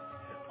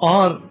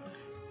और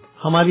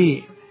हमारी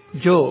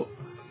जो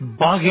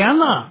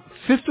बागियाना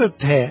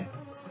फितरत है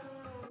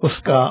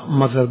उसका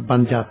मजहर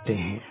बन जाते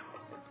हैं।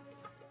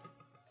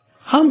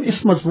 हम इस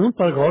मजमून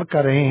पर गौर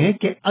कर रहे हैं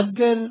कि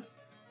अगर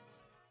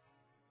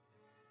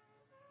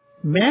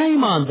मैं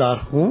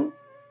ईमानदार हूं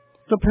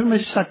तो फिर मैं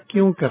शक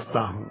क्यों करता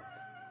हूं।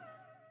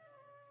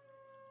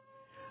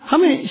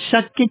 हमें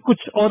शक के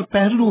कुछ और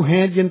पहलू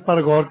हैं जिन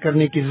पर गौर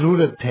करने की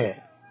जरूरत है।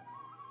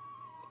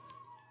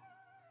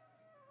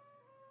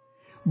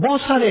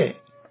 बहुत सारे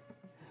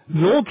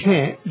लोग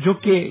हैं जो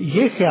कि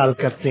ये ख्याल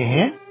करते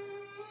हैं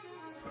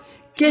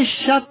कि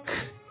शक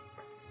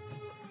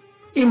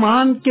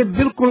ईमान के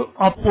बिल्कुल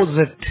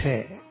अपोजिट है,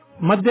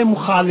 मद्दे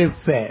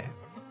मुखालिफ है।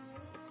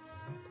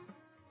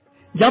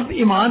 जब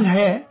ईमान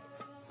है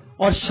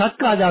और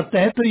शक आ जाता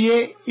है तो ये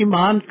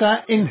ईमान का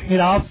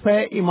इनहिराफ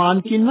है, ईमान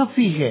की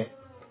नफी है।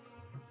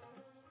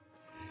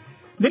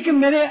 लेकिन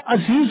मेरे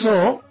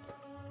अजीजों,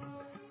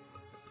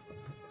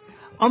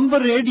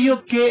 अंबर रेडियो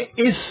के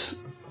इस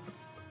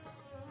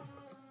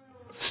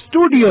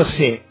स्टूडियो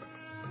से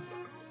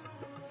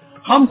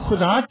हम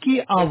खुदा की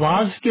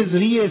आवाज के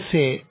जरिए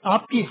से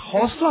आपकी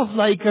हौसला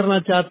अफजाई करना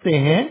चाहते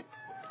हैं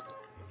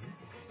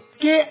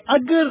कि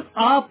अगर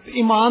आप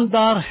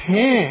ईमानदार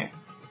हैं,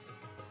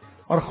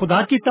 और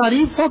खुदा की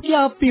तारीफ हो कि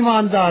आप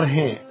ईमानदार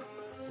हैं,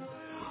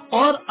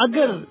 और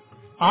अगर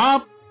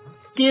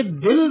आपके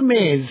दिल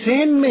में,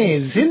 ज़हन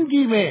में,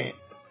 जिंदगी में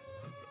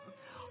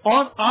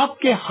और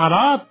आपके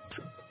हालात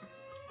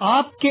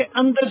आपके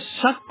अंदर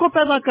शक को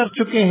पैदा कर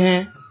चुके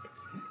हैं,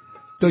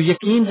 तो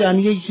यकीन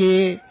जानिए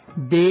ये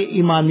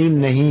बेईमानी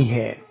नहीं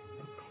है,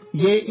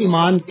 ये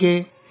ईमान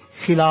के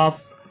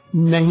खिलाफ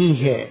नहीं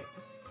है,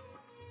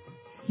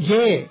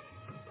 ये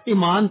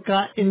ईमान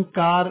का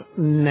इनकार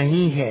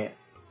नहीं है।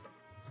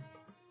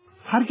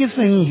 हरगिज़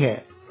नहीं है।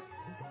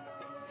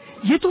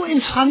 ये तो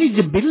इंसानी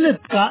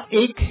जबिल्लत का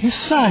एक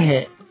हिस्सा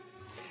है।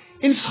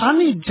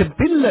 इंसानी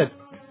जबिल्लत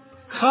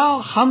खा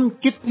हम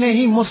कितने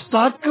ही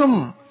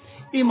मुस्तहकम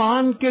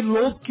ईमान के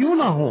लोग क्यों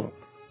ना हों,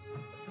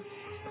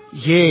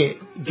 ये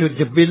जो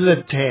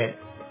जबिल्लत है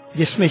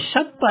जिसमें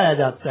शक पाया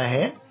जाता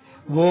है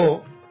वो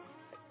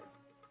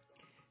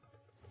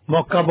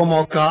मौका ब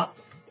मौका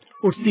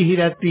उठती ही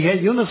रहती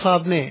है। यूनुस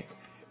साहब ने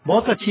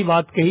बहुत अच्छी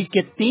बात कही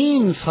कि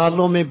 3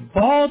 सालों में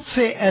बहुत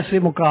से ऐसे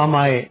मुकाम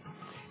आए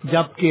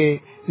जबकि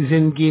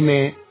जिंदगी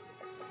में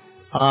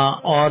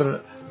और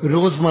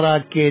रोजमर्रा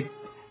के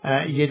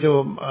ये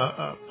जो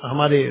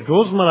हमारे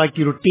रोजमर्रा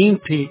की रूटीन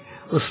थी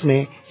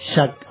उसमें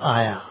शक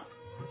आया।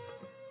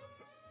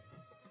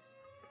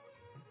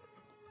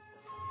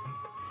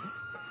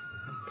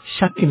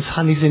 शक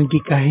इंसानी जिंदगी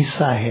का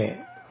हिस्सा है,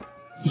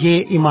 ये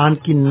ईमान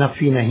की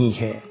नफी नहीं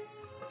है।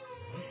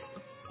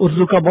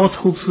 उर्दू का बहुत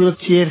खूबसूरत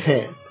शेर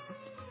है,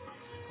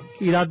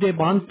 इरादे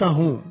बांधता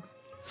हूँ,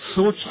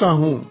 सोचता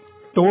हूँ,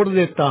 तोड़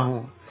देता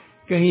हूँ,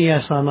 कहीं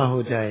ऐसा ना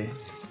हो जाए,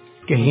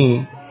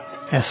 कहीं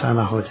ऐसा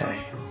ना हो जाए।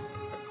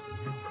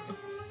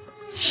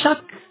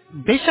 शक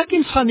बेशक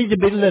इंसानी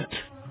जबिल्लत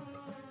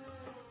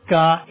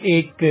का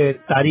एक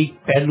तारीख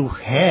पहलू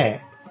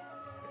है,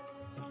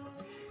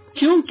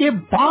 क्योंकि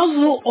बाज़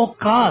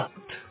औक़ात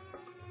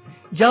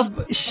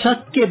जब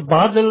शक के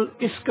बादल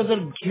इस कदर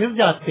घिर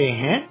जाते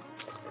हैं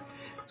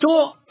तो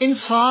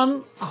इंसान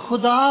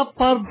खुदा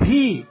पर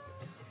भी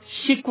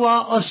शिकवा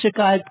और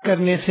शिकायत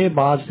करने से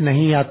बाज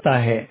नहीं आता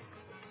है।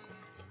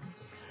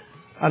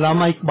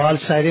 अल्लामा इकबाल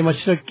शायर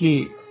मशरक की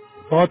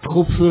बहुत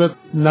खूबसूरत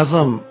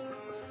नज़म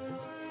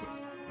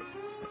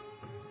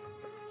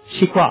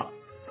शिकवा,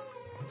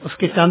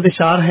 उसके चंद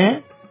इशार हैं।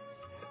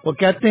 वो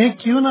कहते हैं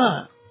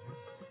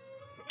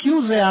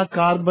क्यों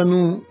ज़ियाकार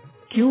बनूं,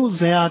 क्यों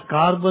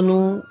ज़ियाकार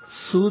बनूं,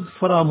 सूद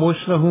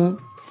फरामोश रहूं,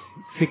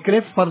 फिक्रे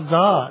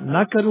फरदा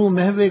न करूं,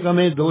 महवे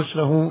गमे दोष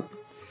रहूं,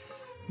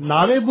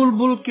 नारे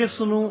बुलबुल के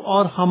सुनूं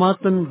और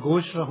हमातन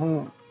गोश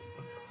रहूं,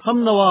 हम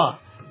नवा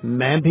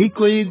मैं भी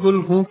कोई गुल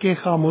हूं के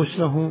खामोश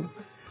रहूं,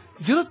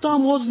 जुर्रत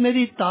आमोज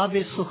मेरी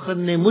ताबे सुखन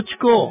ने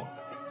मुझको,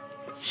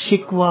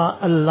 शिकवा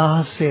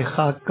अल्लाह से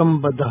खाकम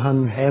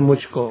बदहन है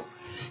मुझको,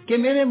 कि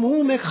मेरे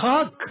मुंह में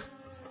खाक,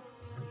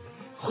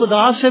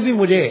 खुदा से भी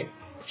मुझे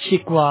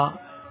शिकवा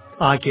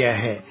आ गया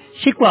है।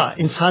 शिकवा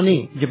इंसानी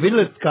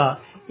जबिल्लत का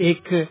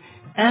एक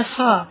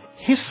ऐसा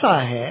हिस्सा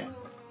है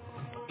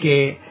कि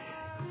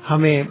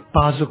हमें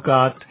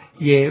बाज़-औक़ात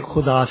ये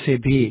खुदा से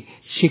भी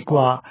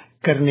शिकवा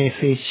करने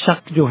से,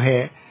 शक जो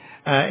है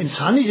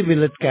इंसानी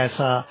जबिल्लत का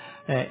ऐसा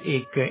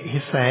एक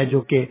हिस्सा है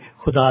जो कि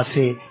खुदा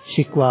से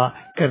शिकवा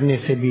करने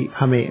से भी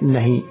हमें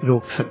नहीं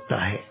रोक सकता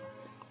है।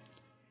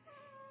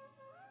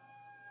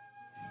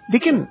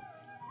 लेकिन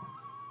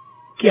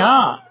क्या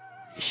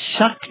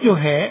शक जो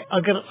है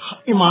अगर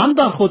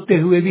ईमानदार होते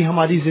हुए भी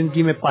हमारी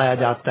जिंदगी में पाया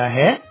जाता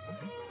है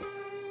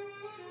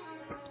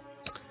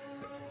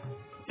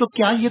तो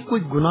क्या ये कोई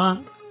गुनाह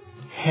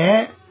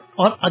है?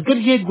 और अगर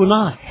ये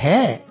गुनाह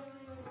है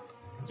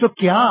तो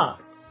क्या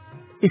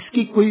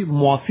इसकी कोई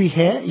मुआफी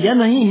है या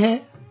नहीं है?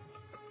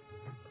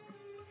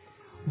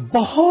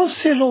 बहुत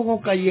से लोगों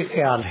का ये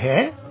ख्याल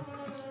है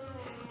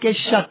कि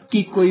शक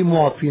की कोई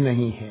मुआफी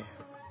नहीं है,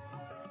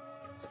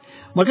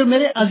 मगर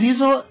मेरे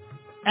अजीजों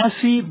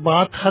ऐसी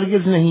बात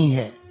हरगिज नहीं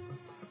है।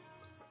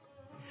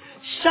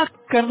 शक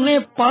करने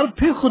पर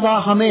भी खुदा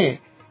हमें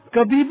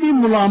कभी भी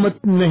मुलामत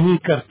नहीं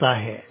करता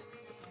है,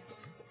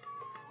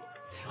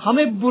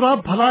 हमें बुरा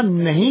भला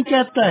नहीं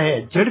कहता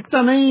है,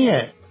 झिड़कता नहीं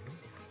है।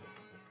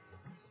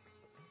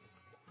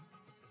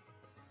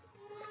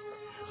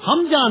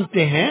 हम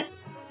जानते हैं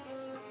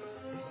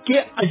कि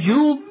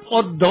अय्यूब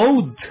और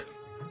दाऊद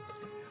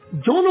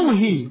दोनों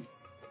ही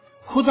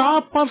खुदा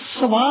पर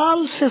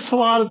सवाल से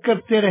सवाल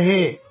करते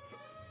रहे।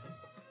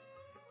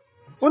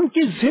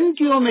 उनकी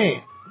जिंदगियों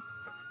में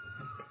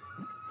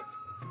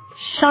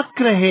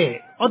शक रहे,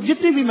 और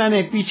जितनी भी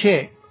मैंने पीछे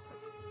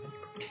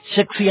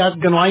शख्सियत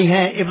गनवाई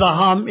हैं,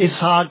 इब्राहिम,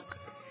 इसहाक,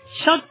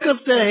 शक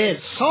करते रहे।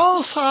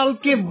 100 साल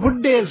के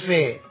बुढ़े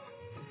से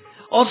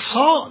और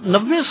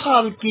 90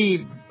 साल की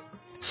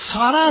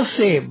सारा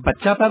से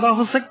बच्चा पैदा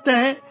हो सकता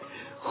है।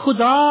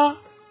 खुदा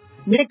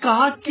ने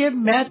कहा कि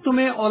मैं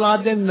तुम्हें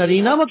औलाद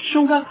नरीना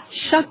बख्शूंगा,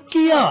 शक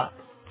किया।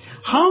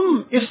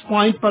 हम इस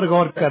पॉइंट पर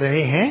गौर कर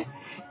रहे हैं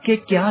कि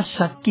क्या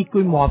शक की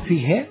कोई मुआफी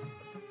है?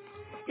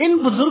 इन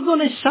बुजुर्गों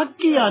ने शक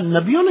किया,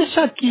 नबियों ने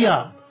शक किया,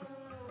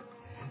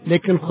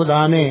 लेकिन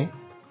खुदा ने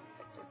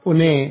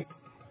उन्हें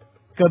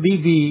कभी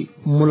भी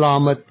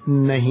मुलामत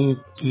नहीं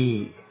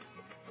की।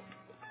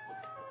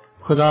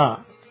 खुदा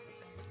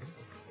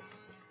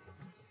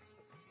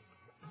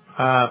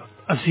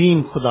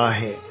अजीम खुदा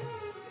है,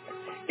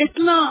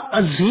 इतना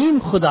अजीम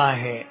खुदा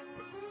है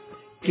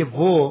कि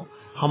वो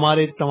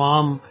हमारे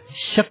तमाम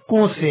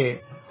शक्कों से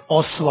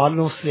और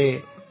सवालों से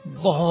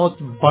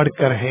बहुत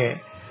बढ़कर है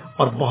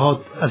और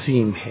बहुत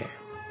अजीम है।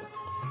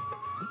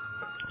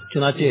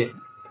 चुनाचे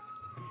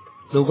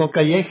लोगों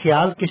का यह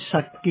ख्याल कि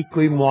शक की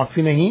कोई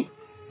मुआफी नहीं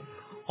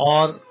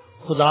और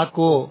खुदा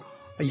को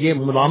یہ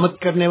ملامت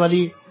کرنے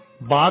والی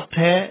بات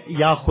ہے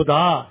یا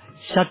خدا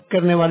شک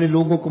کرنے والے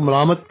لوگوں کو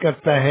ملامت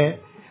کرتا ہے؟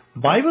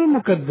 بائبل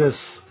مقدس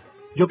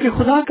جو کہ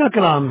خدا کا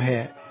کلام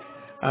ہے،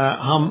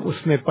 ہم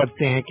اس میں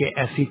پڑھتے ہیں کہ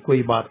ایسی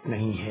کوئی بات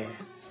نہیں ہے،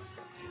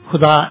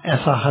 خدا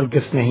ایسا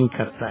ہرگز نہیں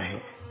کرتا ہے۔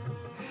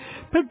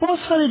 پھر بہت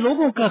سارے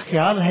لوگوں کا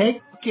خیال ہے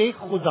کہ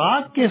خدا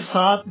کے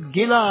ساتھ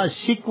گلا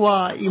شکوہ،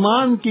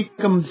 ایمان کی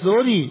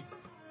کمزوری،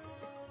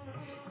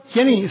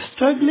 یعنی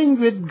اسٹرگلنگ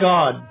ود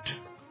گاڈ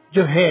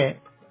جو ہے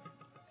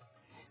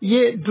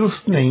یہ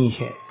درست نہیں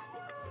ہے۔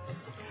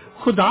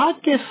 خدا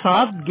کے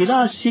ساتھ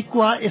گلا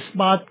شکوہ اس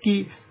بات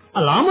کی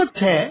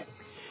علامت ہے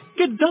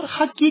کہ در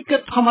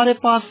حقیقت ہمارے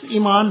پاس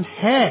ایمان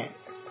ہے۔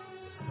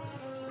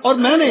 اور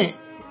میں نے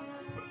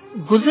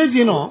گزرے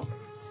دنوں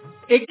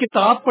ایک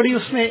کتاب پڑھی،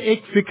 اس میں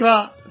ایک فقرہ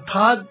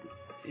تھا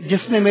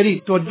جس نے میری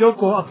توجہ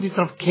کو اپنی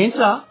طرف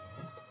کھینچا،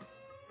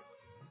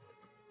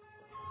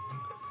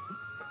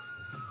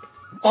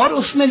 اور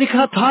اس میں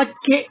لکھا تھا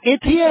کہ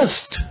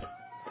ایتھیسٹ،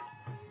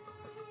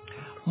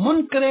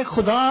 منکر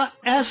خدا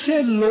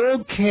ایسے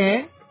لوگ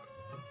ہیں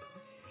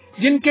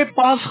جن کے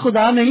پاس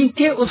خدا نہیں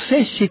کہ اس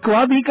سے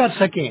شکوہ بھی کر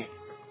سکیں۔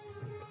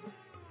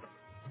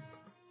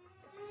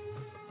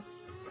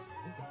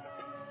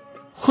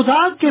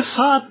 خدا کے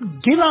ساتھ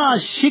گلا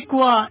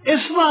شکوہ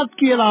اس بات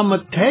کی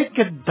علامت ہے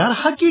کہ در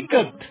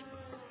حقیقت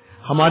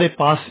ہمارے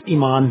پاس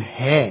ایمان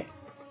ہے،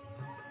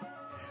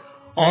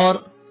 اور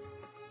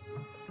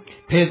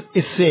پھر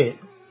اس سے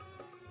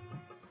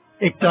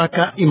ایک طرح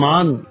کا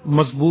ایمان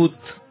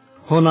مضبوط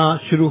ہونا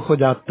شروع ہو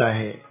جاتا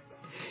ہے۔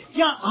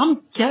 یا ہم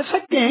کہہ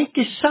سکتے ہیں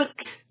کہ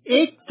شک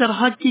ایک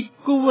طرح کی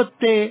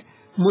قوت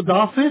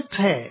مدافعت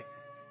ہے،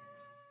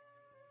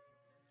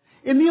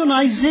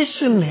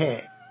 امیونائزیشن ہے۔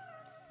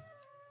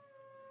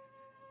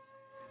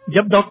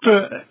 جب ڈاکٹر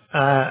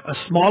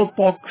اسمال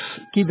پاکس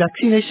کی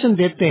ویکسینیشن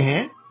دیتے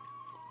ہیں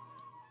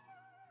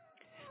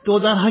تو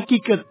در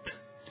حقیقت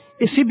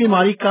اسی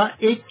بیماری کا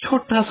ایک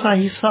چھوٹا سا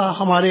حصہ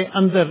ہمارے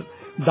اندر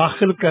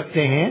داخل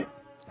کرتے ہیں،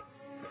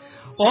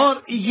 اور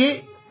یہ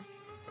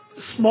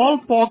اسمال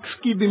پاکس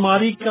کی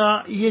بیماری کا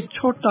یہ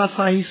چھوٹا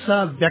سا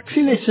حصہ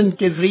ویکسینیشن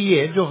کے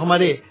ذریعے جو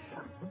ہمارے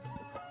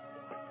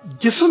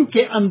جسم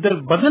کے اندر،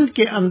 بدن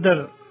کے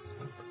اندر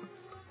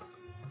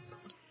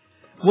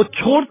وہ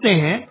چھوڑتے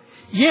ہیں،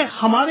 یہ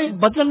ہمارے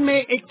بدن میں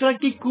ایک طرح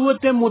کی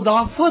قوت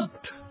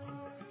مدافعت،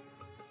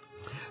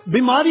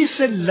 بیماری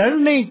سے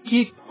لڑنے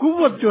کی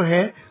قوت جو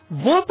ہے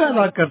وہ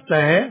پیدا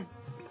کرتا ہے،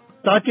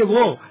 تاکہ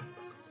وہ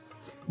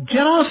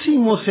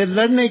جراثیموں سے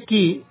لڑنے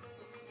کی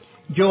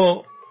جو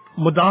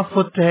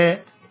مدافعت ہے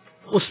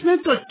اس میں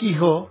ترقی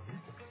ہو۔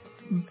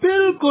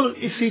 بالکل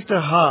اسی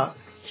طرح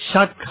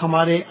شک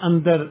ہمارے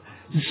اندر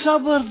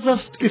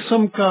زبردست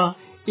قسم کا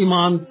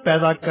ایمان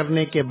پیدا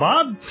کرنے کے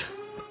بعد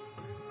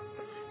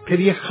پھر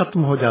یہ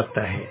ختم ہو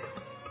جاتا ہے۔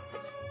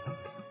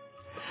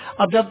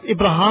 اب جب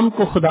ابراہیم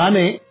کو خدا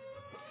نے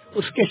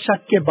اس کے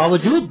شک کے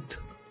باوجود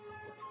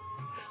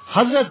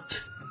حضرت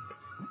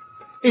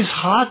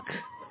اسحاق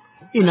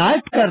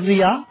عنایت کر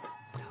لیا،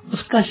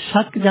 اس کا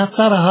شک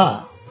جاتا رہا،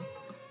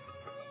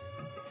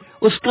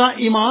 اس کا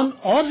ایمان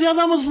اور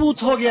زیادہ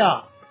مضبوط ہو گیا۔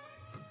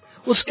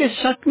 اس کے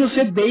شک نے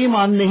اسے بے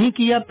ایمان نہیں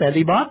کیا،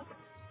 پہلی بات۔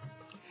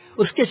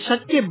 اس کے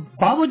شک کے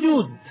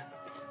باوجود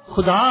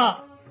خدا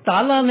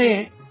تعالی نے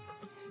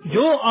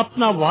جو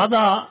اپنا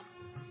وعدہ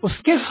اس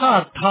کے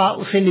ساتھ تھا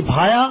اسے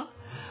نبھایا،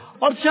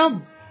 اور جب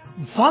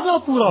وعدہ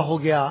پورا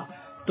ہو گیا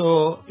تو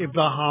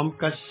ابراہیم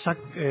کا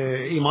شک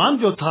ایمان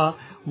جو تھا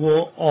وہ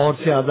اور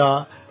زیادہ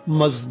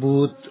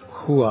مضبوط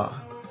ہوا۔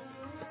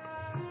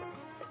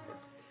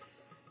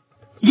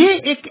 یہ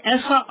ایک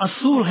ایسا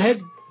اصول ہے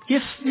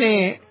جس نے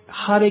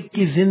ہر ایک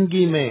کی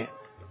زندگی میں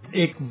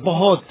ایک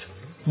بہت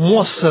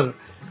مؤثر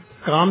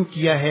کام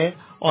کیا ہے،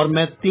 اور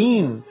میں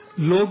 3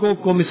 لوگوں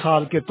کو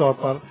مثال کے طور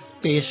پر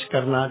پیش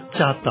کرنا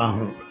چاہتا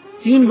ہوں۔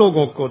 3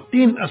 لوگوں کو،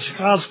 3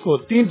 اشخاص کو،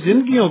 3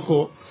 زندگیوں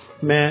کو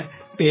میں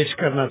پیش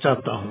کرنا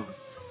چاہتا ہوں۔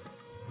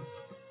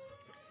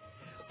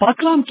 پاک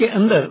کلام کے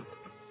اندر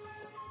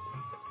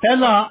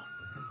پہلا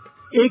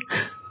ایک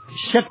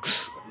شخص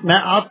میں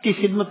آپ کی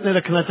خدمت میں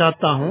رکھنا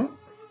چاہتا ہوں،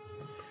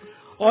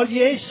 اور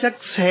یہ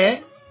شخص ہے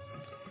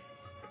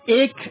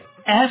ایک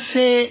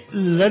ایسے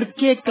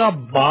لڑکے کا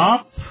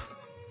باپ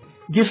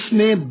جس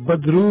میں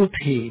بدرو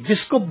تھی،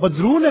 جس کو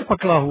بدرو نے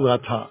پکڑا ہوا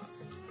تھا،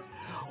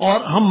 اور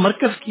ہم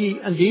مرکز کی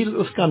انجیل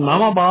اس کا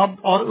نامہ باب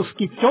اور اس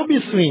کی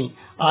 24ویں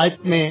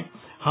آیت میں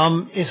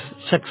ہم اس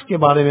شخص کے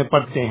بارے میں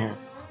پڑھتے ہیں۔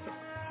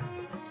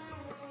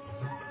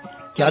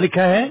 کیا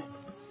لکھا ہے؟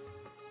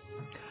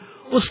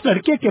 اس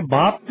لڑکے کے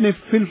باپ نے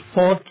فی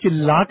الفور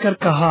چلا کر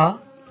کہا،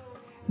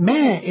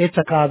 میں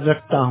اعتقاد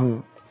رکھتا ہوں،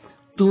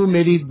 تو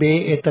میری بے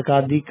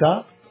اعتقادی کا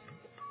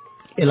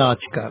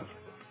علاج کر۔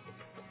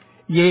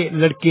 یہ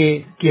لڑکے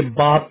کے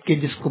باپ کے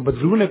جس کو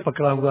بدرو نے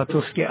پکڑا ہوا تو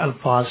اس کے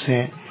الفاظ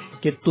ہیں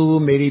کہ تو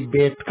میری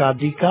بے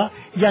اعتقادی کا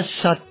یا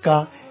شک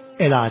کا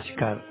علاج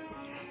کر۔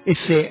 اس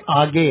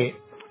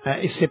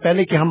سے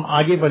پہلے کہ ہم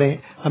آگے بڑھیں،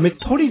 ہمیں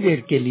تھوڑی دیر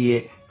کے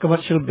لیے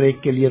کمرشل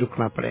بریک کے لیے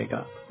رکنا پڑے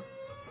گا۔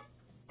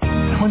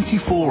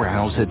 24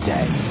 hours a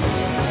day,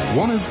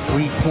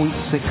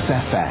 103.6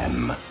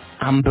 FM,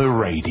 Amber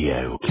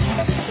Radio.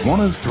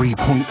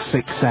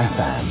 103.6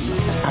 FM,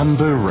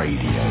 Amber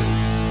Radio.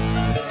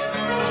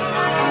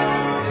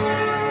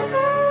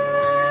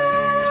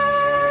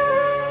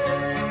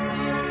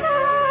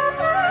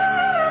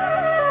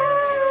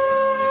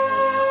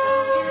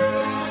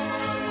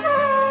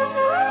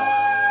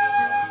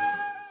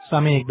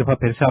 सामने एक दफा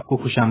फिर से आपको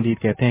खुशामदीद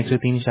कहते हैं।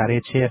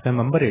 103.6 FM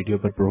अंबर रेडियो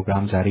पर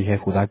प्रोग्राम जारी है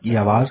खुदा की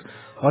आवाज,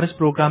 और इस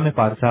प्रोग्राम में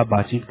पार साहब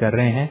बातचीत कर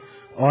रहे हैं,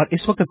 और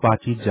इस वक्त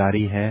बातचीत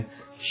जारी है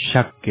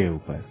शक के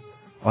ऊपर।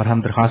 और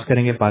हम दरख्वास्त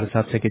करेंगे पार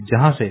साहब से कि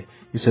जहां से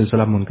ये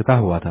सिलसिला मुनक़ता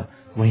हुआ था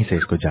वहीं से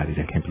इसको जारी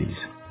रखें प्लीज।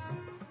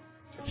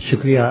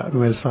 शुक्रिया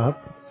रुमेल साहब।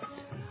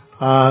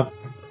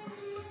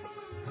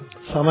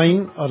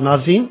 सामाईन और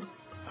नाज़रीन,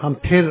 हम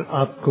फिर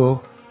आपको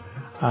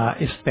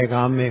इस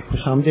पैगाम में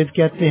खुशामदीद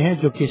कहते हैं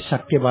जो कि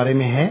शक के बारे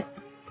में है,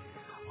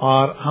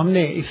 और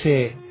हमने इसे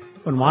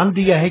उन्वान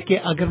दिया है कि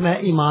अगर मैं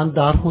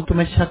ईमानदार हूं तो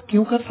मैं शक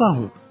क्यों करता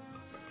हूं।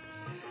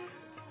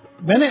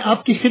 मैंने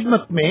आपकी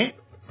खिदमत में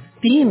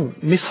 3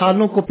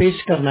 मिसालों को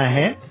पेश करना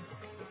है,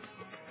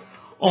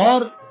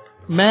 और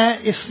मैं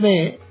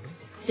इसमें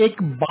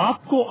एक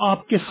बाप को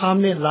आपके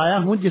सामने लाया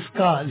हूं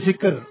जिसका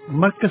जिक्र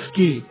मरकज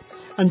की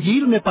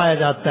अंजील में पाया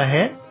जाता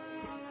है,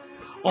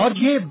 और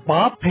ये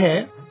बाप है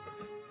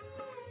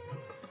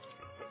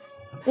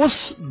उस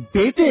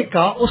बेटे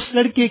का, उस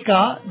लड़के का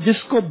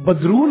जिसको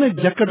बदरू ने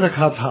जकड़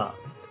रखा था।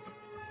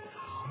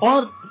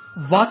 और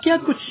वाकया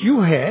कुछ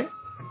यूं है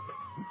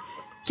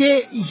कि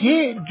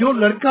ये जो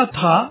लड़का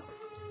था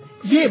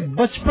ये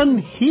बचपन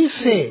ही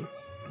से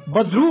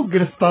बदरू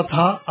गिरफ्ता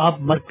था। आप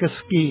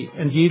मरकज की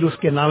अंजील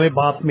उसके नामे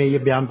बाप में ये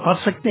बयान पढ़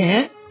सकते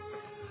हैं।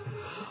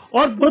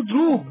 और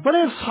बदरू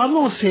बड़े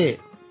सालों से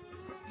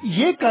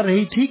ये कर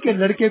रही थी कि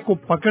लड़के को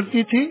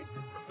पकड़ती थी,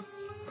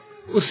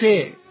 उसे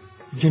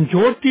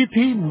झंझोड़ती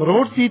थी,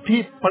 मरोड़ती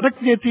थी,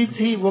 पटक देती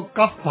थी, वो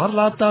कफ भर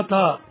लाता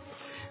था,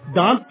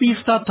 दांत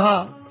पीसता था,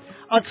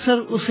 अक्सर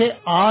उसे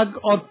आग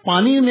और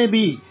पानी में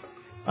भी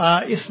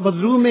इस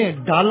बदरू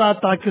में डाला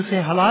ताकि उसे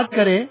हलाक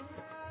करे।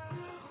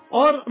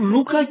 और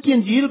लूका की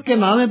अंजील के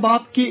नामे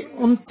बाप की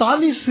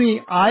 39वीं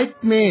आयत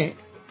में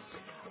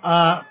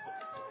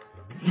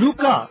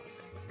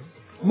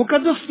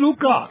मुकद्दस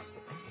लूका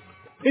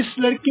इस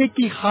लड़के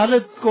की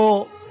हालत को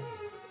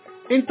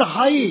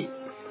इंतहाई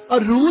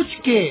अरूज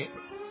के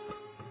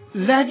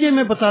लहजे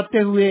में बताते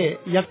हुए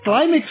या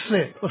क्लाइमेक्स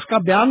से उसका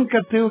बयान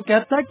करते हुए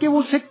कहता है कि वो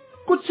उसे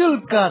कुचल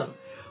कर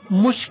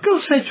मुश्किल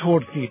से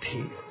छोड़ती थी।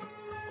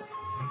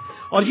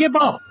 और ये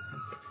बाप,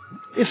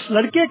 इस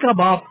लड़के का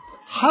बाप,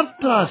 हर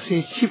तरह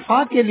से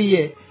शिफा के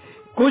लिए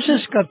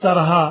कोशिश करता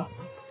रहा,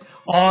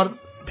 और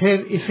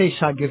फिर इसे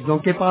शागिर्दों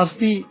के पास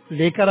भी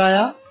लेकर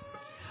आया,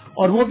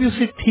 और वो भी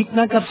उसे ठीक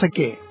ना कर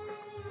सके।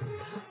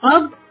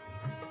 अब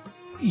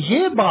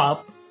ये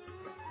बाप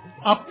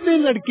अपने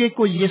लड़के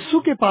को यीशु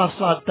के पास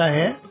लाता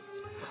है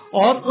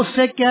और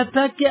उससे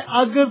कहता है कि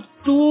अगर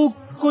तू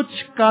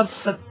कुछ कर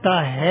सकता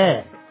है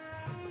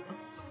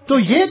तो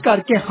ये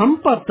करके हम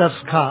पर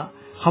तरस खा,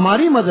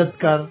 हमारी मदद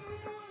कर।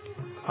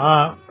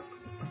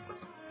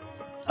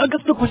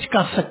 अगर तू कुछ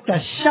कर सकता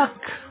है।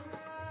 शक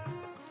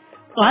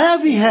आया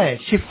भी है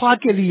शिफा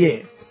के लिए,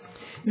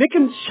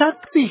 लेकिन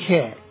शक भी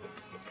है,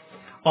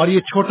 और ये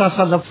छोटा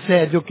सा लफ्ज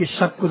है जो कि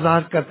शक को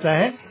ज़ाहिर करता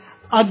है।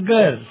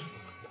 अगर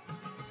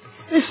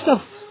इस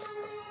लफ्ज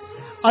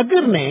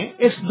अगर ने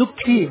इस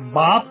दुखी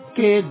बाप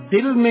के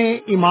दिल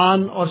में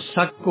ईमान और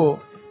शक को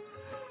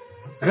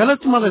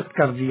गलत मलत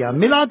कर दिया,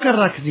 मिलाकर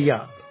रख दिया।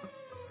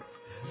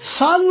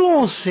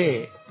 सालों से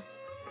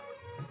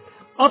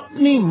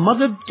अपनी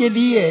मदद के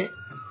लिए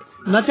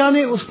न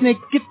जाने उसने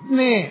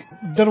कितने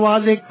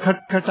दरवाजे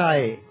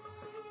खटखटाए,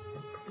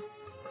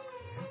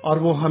 और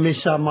वो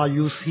हमेशा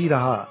मायूस ही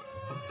रहा।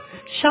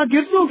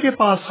 शागिर्दों के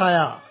पास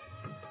आया,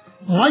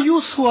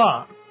 मायूस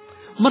हुआ,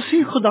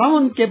 मसीह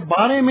खुदावन के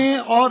बारे में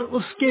और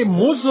उसके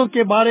मौजों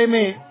के बारे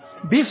में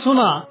भी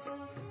सुना,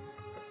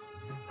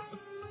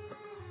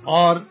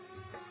 और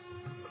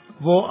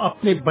वो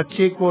अपने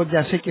बच्चे को,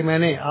 जैसे कि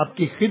मैंने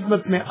आपकी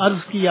खिदमत में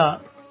अर्ज किया,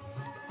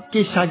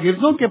 कि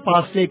शागिर्दों के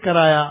पास लेकर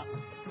आया,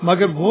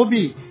 मगर वो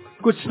भी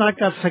कुछ ना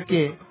कर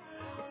सके।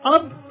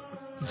 अब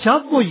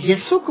जब वो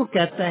यीशु को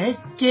कहता है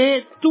कि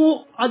तू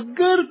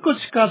अगर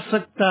कुछ कर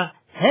सकता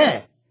है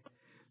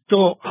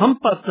तो हम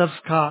पर तरस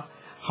खा,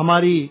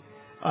 हमारी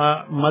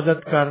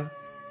मदद कर,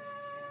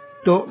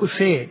 तो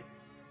उसे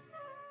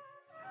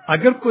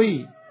अगर कोई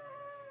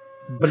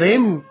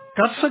ब्लेम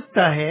कर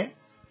सकता है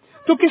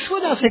तो किस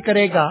वजह से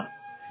करेगा?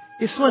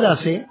 इस वजह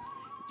से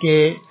कि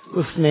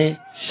उसने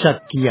शक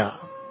किया।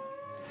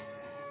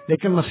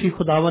 लेकिन मसीह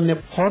खुदावन ने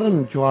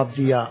फौरन जवाब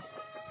दिया।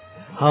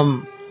 हम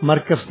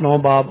मरकस 9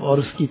 बाब और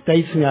उसकी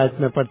 23वीं आयत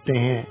में पढ़ते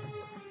हैं,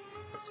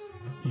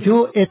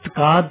 जो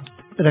एतकाद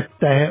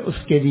रखता है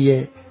उसके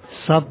लिए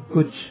सब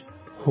कुछ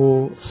हो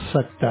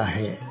सकता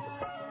है।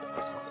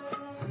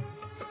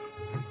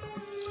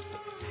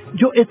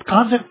 जो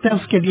एतकाद रखता है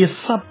उसके लिए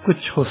सब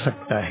कुछ हो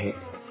सकता है।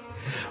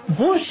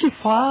 वो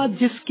शिफा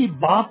जिसकी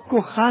बाप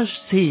को ख्वाहिश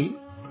थी,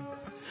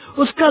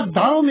 اس کا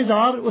دار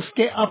مدار اس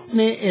کے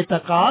اپنے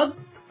اعتقاد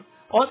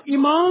اور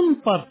ایمان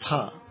پر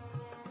تھا.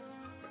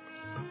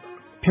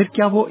 پھر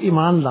کیا وہ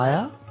ایمان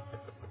لایا؟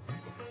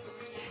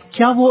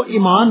 کیا وہ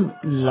ایمان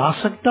لا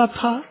سکتا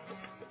تھا؟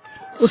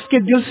 اس کے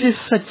دل سے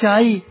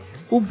سچائی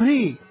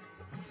ابھری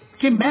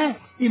کہ میں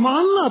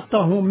ایمان لاتا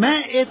ہوں،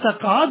 میں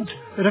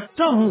اعتقاد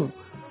رکھتا ہوں،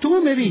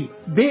 تو میری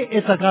بے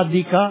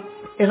اعتقادی کا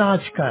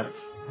علاج کر.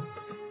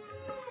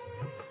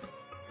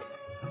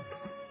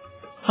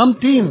 ہم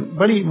 3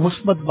 بڑی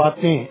مثبت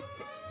باتیں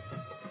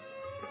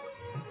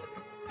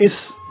اس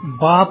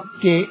باپ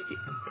کے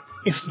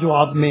اس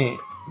جواب میں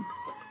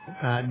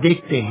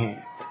دیکھتے ہیں.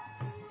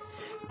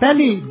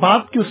 پہلی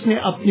بات کہ اس نے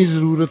اپنی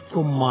ضرورت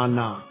کو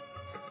مانا،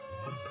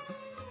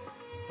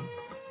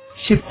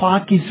 شفا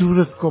کی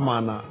ضرورت کو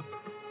مانا.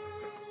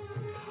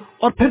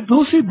 اور پھر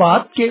دوسری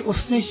بات کہ اس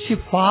نے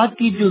شفا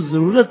کی جو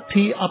ضرورت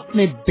تھی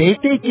اپنے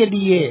بیٹے کے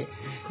لیے،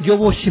 جو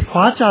وہ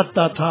شفا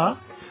چاہتا تھا،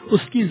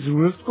 اس کی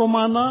ضرورت کو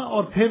مانا.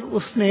 اور پھر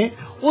اس نے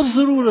اس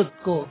ضرورت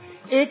کو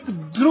ایک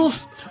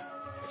درست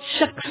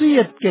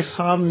شخصیت کے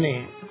سامنے،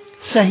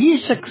 صحیح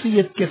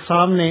شخصیت کے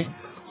سامنے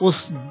اس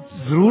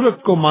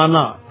ضرورت کو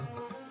مانا.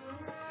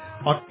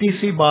 اور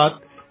تیسری بات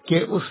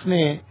کہ اس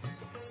نے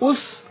اس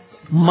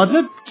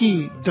مدد کی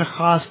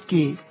درخواست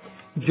کی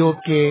جو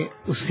کہ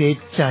اسے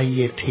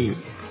چاہیے تھی.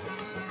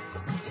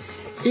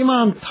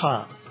 ایمان تھا.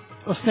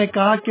 اس نے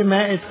کہا کہ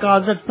میں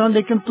اعتقاد رکھتا ہوں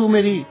لیکن تو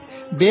میری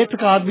بے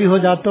اعتقاد بھی ہو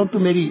جاتا ہوں، تو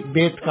میری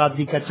بے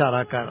اعتقادی کا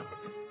چارہ کر.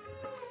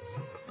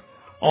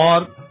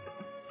 اور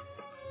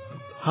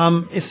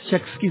ہم اس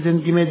شخص کی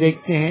زندگی میں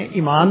دیکھتے ہیں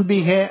ایمان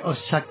بھی ہے اور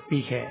شک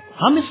بھی ہے.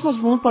 ہم اس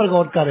مضمون پر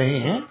غور کر رہے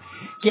ہیں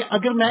کہ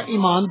اگر میں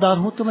ایماندار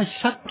ہوں تو میں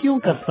شک کیوں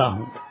کرتا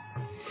ہوں.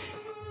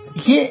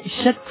 یہ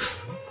شخص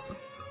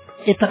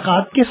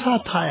اعتقاد کے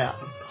ساتھ آیا،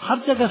 ہر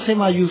جگہ سے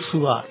مایوس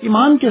ہوا،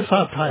 ایمان کے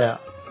ساتھ آیا.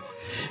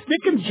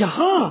 لیکن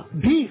جہاں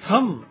بھی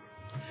ہم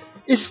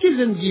اس کی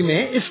زندگی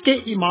میں، اس کے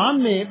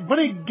ایمان میں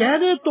بڑے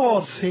گہرے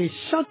طور سے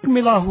شک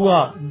ملا ہوا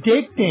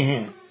دیکھتے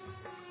ہیں،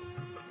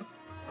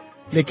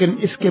 لیکن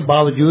اس کے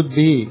باوجود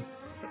بھی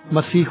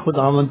مسیح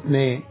خداوند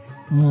نے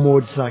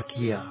معجزہ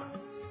کیا.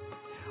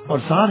 اور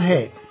ظاہر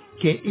ہے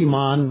کہ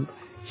ایمان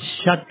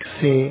شک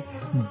سے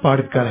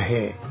بڑھ کر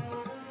ہے.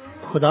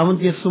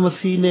 خداوند یسوع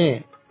مسیح نے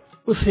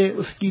اسے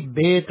اس کی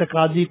بے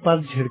اعتقادی پر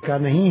جھڑکا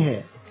نہیں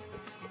ہے،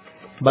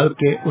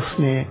 بلکہ اس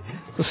نے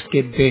اس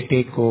کے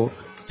بیٹے کو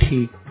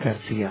ٹھیک کر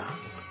دیا.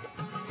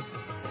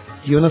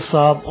 یونس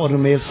صاحب اور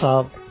عمیر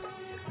صاحب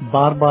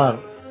بار بار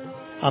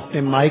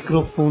اپنے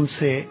مائکرو فون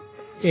سے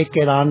ایک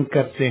اعلان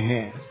کرتے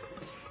ہیں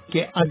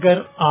کہ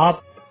اگر آپ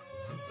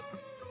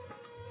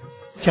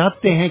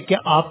چاہتے ہیں کہ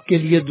آپ کے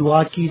لیے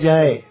دعا کی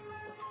جائے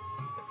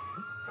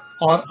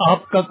اور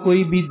آپ کا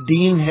کوئی بھی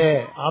دین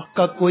ہے، آپ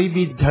کا کوئی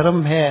بھی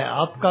دھرم ہے،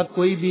 آپ کا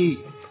کوئی بھی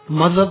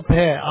مذہب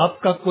ہے، آپ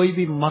کا کوئی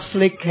بھی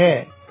مسلک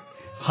ہے،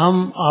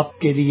 ہم آپ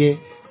کے لیے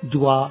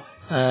دعا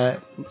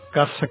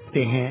کر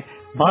سکتے ہیں.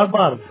 بار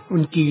بار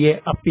ان کی یہ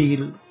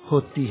اپیل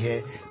ہوتی ہے.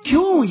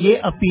 کیوں یہ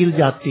اپیل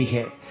جاتی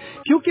ہے؟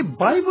 کیونکہ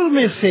بائبل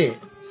میں سے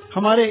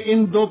ہمارے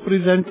ان 2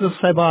 پریزنٹر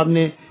صاحبان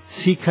نے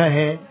سیکھا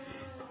ہے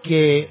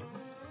کہ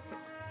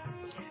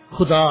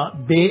خدا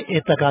بے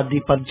اعتقادی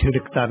پر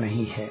جھڑکتا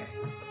نہیں ہے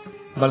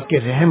بلکہ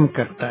رحم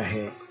کرتا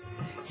ہے.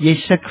 یہ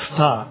شخص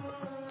تھا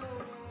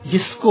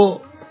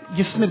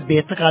جس میں بے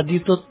اعتقادی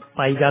تو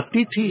پائی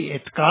جاتی تھی،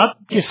 اعتقاد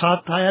کے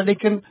ساتھ آیا،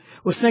 لیکن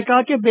اس نے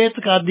کہا کہ بے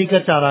اعتقادی کا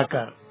چارہ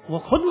کر. وہ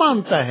خود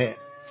مانتا ہے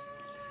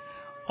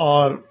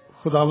اور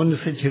خداوند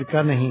سے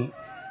جھڑکا نہیں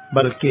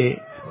بلکہ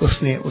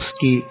اس نے اس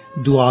کی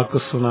دعا کو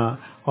سنا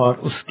اور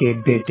اس کے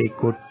بیٹے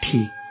کو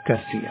ٹھیک کر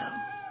دیا.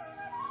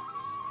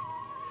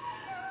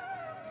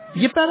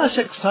 یہ پہلا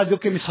شخص تھا جو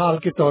کہ مثال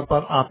کے طور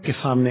پر آپ کے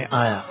سامنے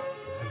آیا.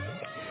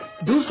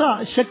 دوسرا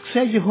شخص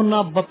ہے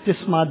یوحنا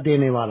بپتسمہ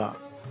دینے والا.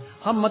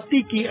 ہم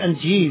متی کی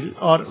انجیل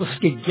اور اس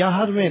کے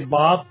 11ویں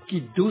باب کی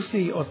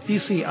 2 اور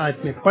 3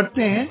 آیت میں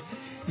پڑھتے ہیں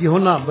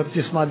یوحنا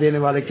بپتسمہ دینے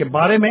والے کے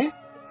بارے میں.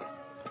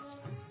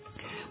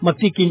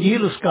 متی کی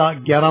انجیل اس کا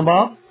 11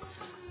 باب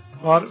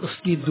اور اس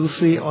کی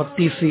 2 اور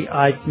 3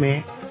 آیت میں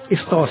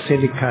اس طور سے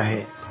لکھا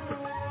ہے،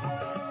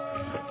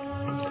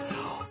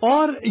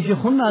 اور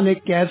یوحنا نے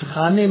قید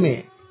خانے میں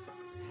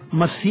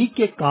مسیح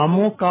کے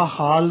کاموں کا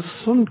حال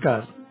سن کر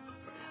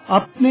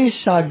اپنے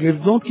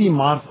شاگردوں کی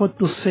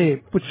معرفت اس سے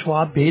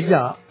پوچھوا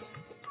بھیجا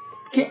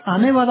کہ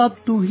آنے والا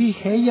تو ہی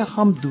ہے یا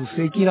ہم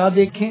دوسرے کی راہ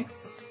دیکھیں.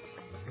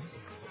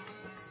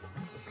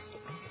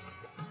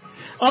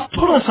 اب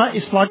تھوڑا سا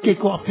اس واقعے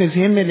کو اپنے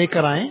ذہن میں لے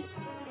کر آئیں.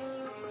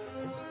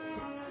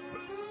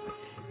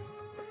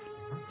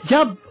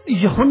 جب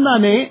یوحنا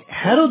نے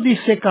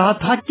ہیرودیس سے کہا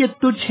تھا کہ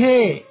تجھے،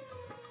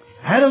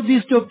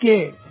 ہیرودیس جو کہ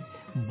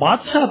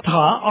بادشاہ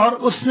تھا اور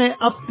اس نے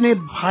اپنے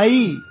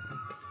بھائی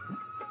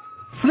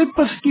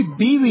فلپس کی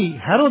بیوی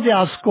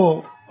ہیرودیاس کو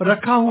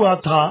رکھا ہوا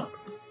تھا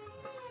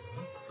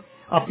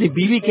اپنی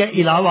بیوی کے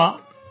علاوہ،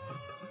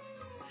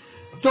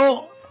 تو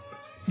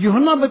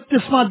یوحنا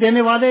بپتسمہ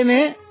دینے والے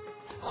نے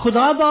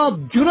خداداد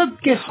جرات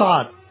کے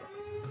ساتھ،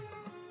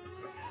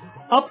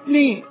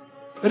 اپنی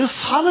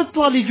رسالت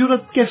والی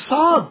جرات کے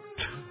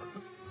ساتھ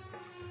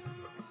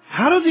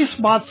हेरोदिस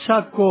बादशाह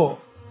को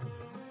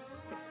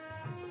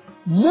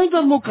मुंह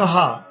दर मुंह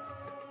कहा,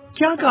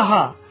 क्या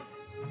कहा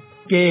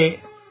कि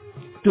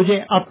तुझे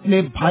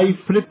अपने भाई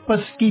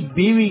फिलिप्पस की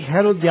बीवी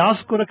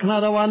हेरोदियास को रखना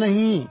रवा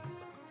नहीं,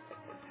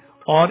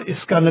 और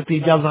इसका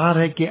नतीजा ज़ाहिर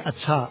है कि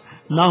अच्छा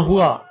ना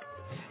हुआ।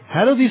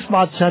 हेरोदिस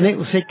बादशाह ने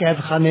उसे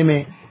कैद खाने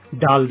में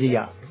डाल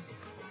दिया।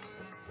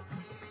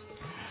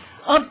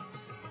 अब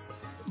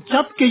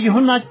जबकि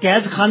यूहन्ना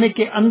कैद खाने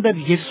के अंदर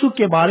यीशु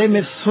के बारे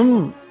में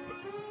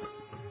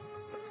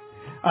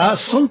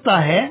सुनता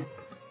है,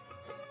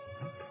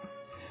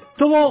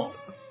 तो वो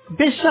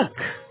बेशक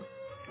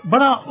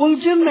बड़ा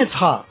उलझन में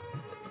था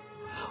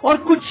और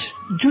कुछ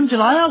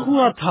झुंझलाया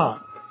हुआ था।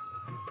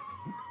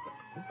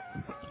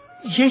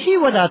 यही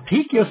वजह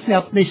थी कि उसने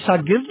अपने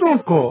शागिर्दों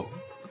को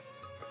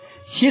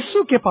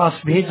यीशु के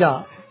पास भेजा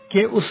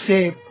कि उससे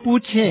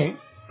पूछें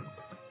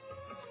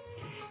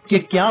कि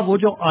क्या वो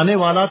जो आने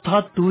वाला था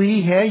तू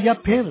ही है या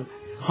फिर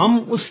हम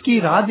उसकी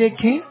राह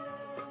देखें।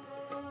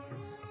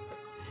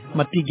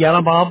 मत्ती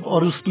 11 बाब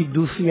और उसकी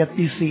 2 या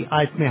 3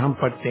 आयत में हम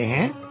पढ़ते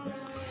हैं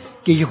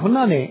कि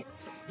यूहन्ना ने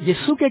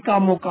यीशु के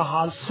कामों का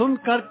हाल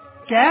सुनकर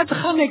कैद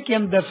खाने के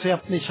अंदर से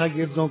अपने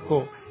शागिर्दों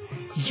को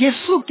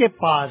यीशु के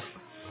पास,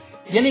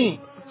 यानी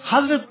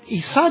हजरत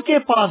ईसा के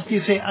पास,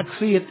 जिसे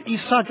अक्सरियत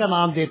ईसा का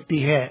नाम देती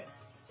है,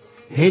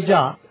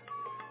 भेजा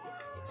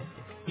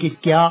कि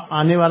क्या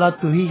आने वाला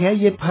तू ही है,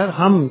 ये फिर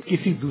हम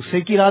किसी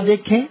दूसरे की राह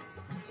देखें।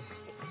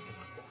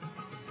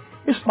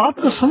 इस बात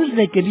को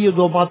समझने के लिए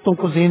 2 बातों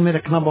को ज़हन में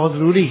रखना बहुत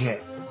जरूरी है।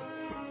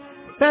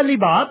 पहली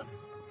बात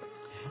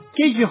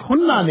कि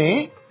यूहन्ना ने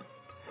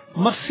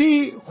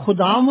मसीह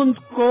खुदावंद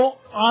को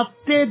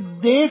आते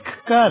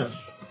देखकर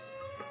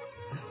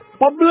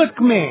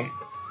पब्लिक में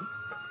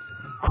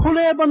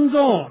खुले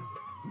बंदों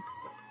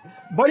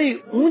बड़ी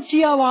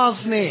ऊंची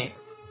आवाज में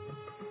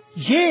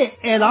ये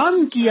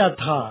ऐलान किया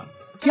था।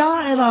 क्या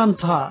ऐलान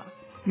था?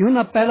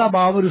 यूहन्ना 1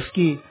 बाब और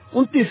उसकी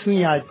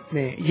 29वीं आयत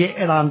में ये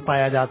ऐलान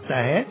पाया जाता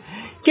है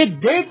कि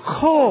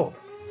देखो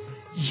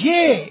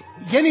ये,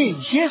 यानी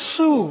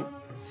यीशु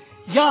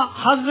या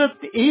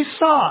हजरत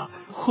ईसा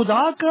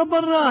खुदा का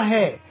बर्रा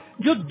है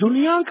जो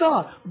दुनिया का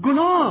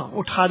गुनाह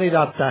उठाने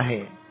जाता है।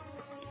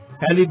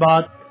 पहली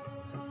बात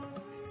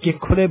कि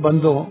खुले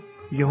बंदों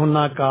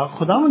यूहन्ना का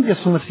खुदावंद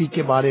यीशु मसीह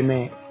के बारे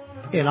में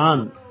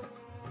ऐलान,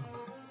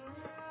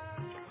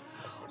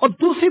 और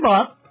दूसरी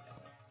बात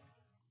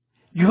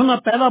यूहन्ना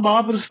 1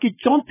 बाब और उसकी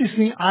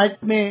 34वीं आयत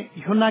में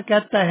यूहन्ना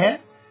कहता है,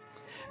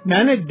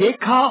 मैंने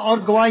देखा और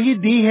गवाही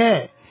दी है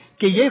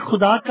कि ये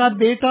खुदा का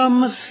बेटा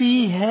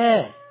मसीह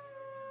है।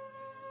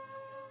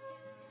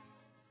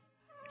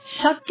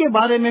 शक के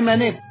बारे में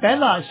मैंने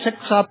पहला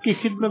शख्स आपकी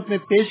खिदमत में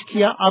पेश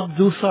किया, अब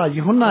दूसरा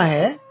यूहन्ना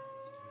है,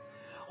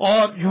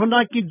 और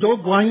यूहन्ना की 2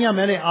 गवाहियां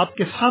मैंने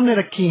आपके सामने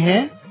रखी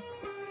हैं।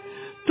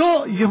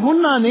 तो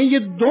यूहन्ना ने ये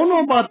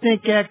दोनों बातें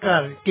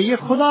कहकर कि ये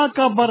खुदा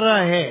का बर्रा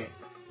है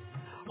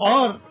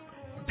और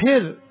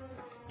फिर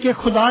कि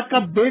खुदा का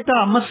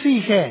बेटा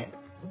मसीह है,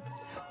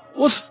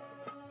 उस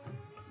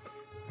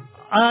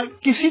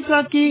किसी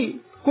तरह की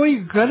कोई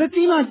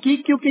गलती ना की,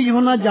 क्योंकि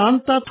यूहन्ना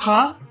जानता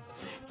था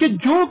कि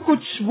जो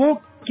कुछ वो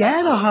कह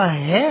रहा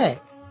है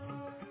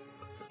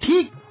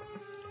ठीक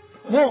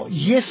वो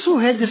यीशु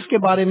है जिसके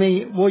बारे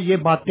में वो ये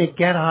बातें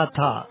कह रहा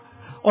था,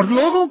 और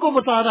लोगों को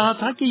बता रहा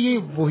था कि ये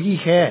वही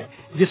है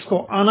जिसको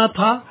आना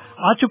था,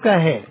 आ चुका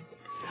है,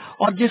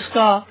 और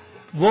जिसका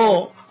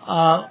वो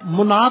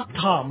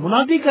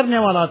मुनादी करने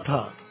वाला था।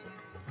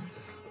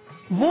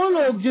 वो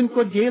लोग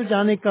जिनको जेल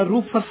जाने का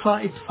रूफसा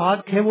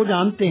इत्तेफाक है वो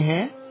जानते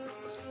हैं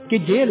कि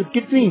जेल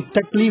कितनी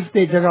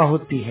तकलीफदेह जगह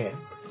होती है।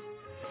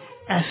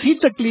 ऐसी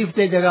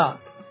तकलीफदेह जगह,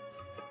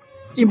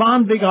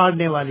 ईमान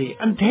बिगाड़ने वाली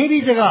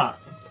अंधेरी जगह,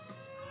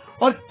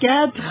 और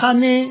कैद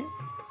खाने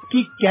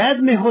की कैद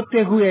में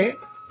होते हुए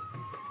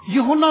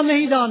यूहन्ना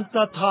नहीं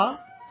जानता था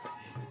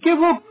कि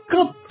वो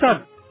कब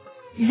तक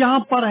यहाँ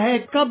पर है,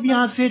 कब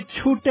यहाँ से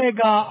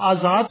छूटेगा,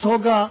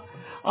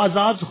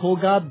 आजाद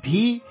होगा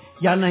भी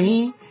या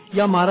नहीं,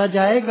 या मारा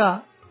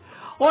जाएगा।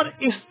 और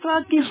इस तरह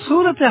की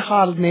सूरत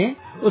हाल में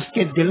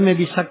उसके दिल में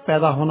भी शक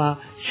पैदा होना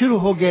शुरू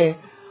हो गए,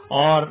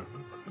 और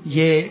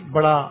ये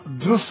बड़ा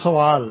दुरुस्त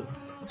सवाल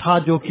था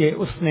जो कि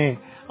उसने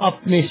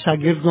अपने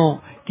शागिर्दों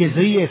के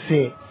जरिए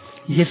से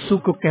यीशु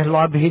को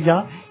कहलवा भेजा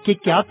कि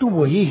क्या तू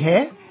वही है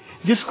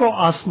जिसको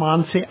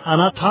आसमान से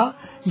आना था,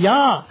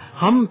 या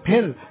हम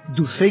फिर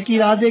दूसरे की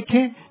राह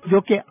देखें जो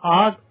कि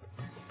आग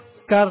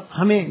कर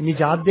हमें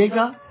निजात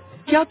देगा।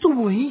 क्या तू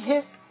वही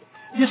है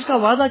जिसका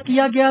वादा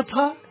किया गया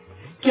था?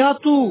 क्या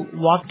तू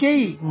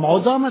वाकई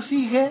मौदा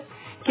मसीह है?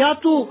 क्या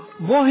तू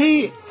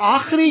वही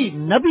आखिरी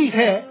नबी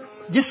है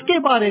जिसके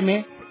बारे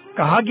में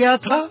कहा गया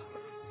था?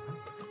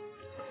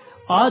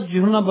 आज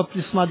यूहन्ना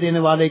बपतिस्मा देने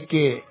वाले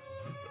के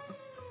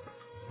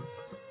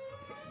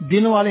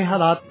दिन वाले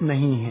हालात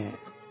नहीं हैं,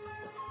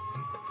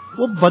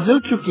 वो बदल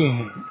चुके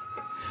हैं,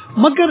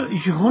 मगर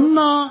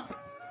यूहन्ना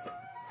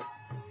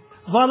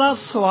वाला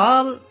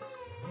सवाल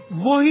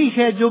वही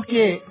है जो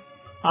कि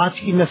आज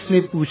की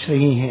नस्लें पूछ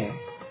रही हैं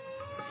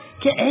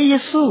कि ए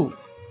यीशु,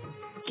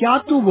 क्या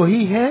तू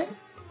वही है?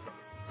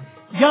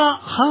 یا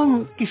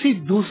ہم کسی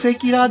دوسرے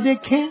کی راہ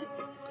دیکھیں؟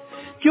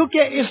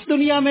 کیونکہ اس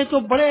دنیا میں تو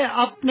بڑے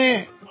اپنے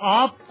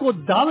آپ کو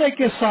دعوے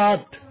کے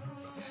ساتھ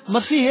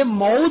مسیح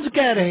موعود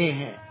کہہ رہے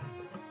ہیں.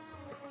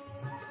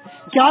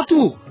 کیا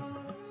تو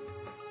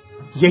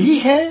یہی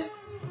ہے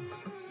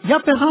یا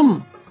پھر ہم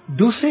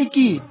دوسرے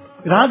کی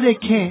راہ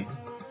دیکھیں؟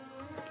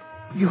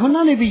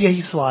 یوحنا نے بھی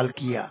یہی سوال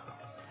کیا.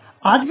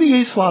 آج بھی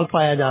یہی سوال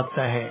پایا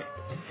جاتا ہے.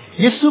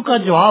 یسوع کا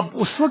جواب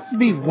اس وقت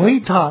بھی وہی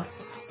تھا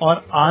اور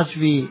آج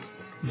بھی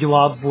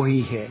جواب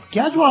وہی ہے.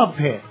 کیا جواب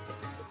ہے؟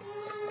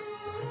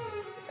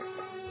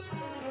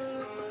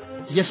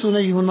 یسوع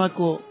نے یوحنا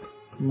کو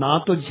نہ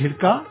تو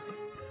جھڑکا،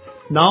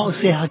 نہ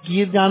اسے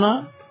حقیر جانا،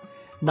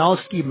 نہ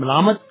اس کی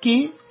ملامت کی،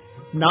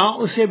 نہ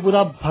اسے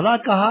برا بھلا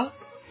کہا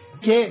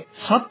کہ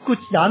سب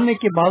کچھ جاننے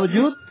کے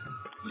باوجود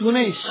تو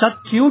نے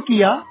شک کیوں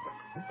کیا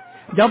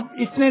جب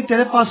اتنے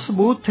تیرے پاس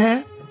ثبوت ہے؟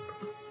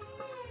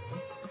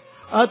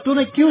 تو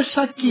نے کیوں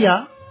شک کیا؟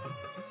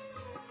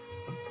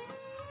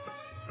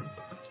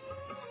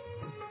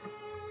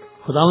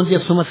 خداوند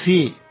یسوع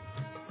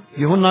مسیح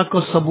یوحنا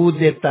کو ثبوت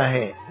دیتا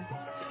ہے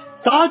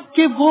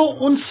تاکہ وہ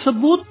ان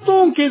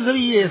ثبوتوں کے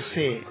ذریعے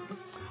سے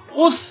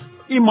اس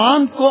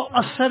ایمان کو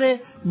اثر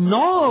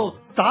نو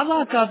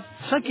تازہ کر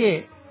سکے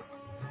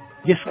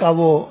جس کا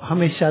وہ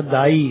ہمیشہ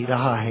دائی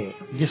رہا ہے،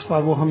 جس کا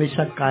وہ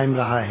ہمیشہ قائم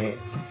رہا ہے.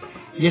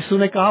 یسوع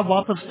نے کہا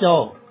واپس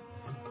جاؤ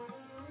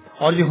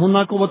اور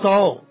یوحنا کو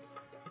بتاؤ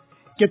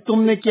کہ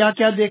تم نے کیا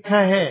کیا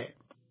دیکھا ہے.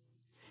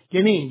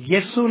 یعنی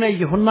یسوع نے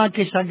یوحنا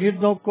کے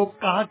شاگردوں کو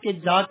کہا کہ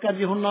جا کر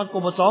یوحنا کو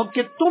بتاؤ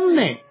کہ تم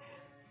نے،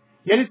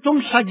 یعنی تم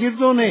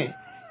شاگردوں نے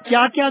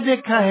کیا کیا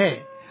دیکھا ہے.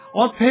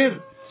 اور پھر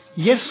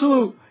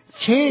یسوع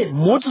 6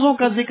 معجزوں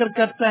کا ذکر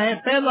کرتا ہے.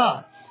 پہلا،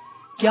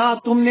 کیا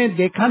تم نے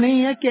دیکھا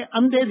نہیں ہے کہ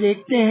اندھے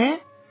دیکھتے ہیں؟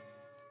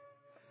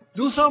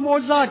 دوسرا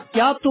معجزہ،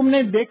 کیا تم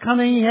نے دیکھا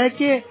نہیں ہے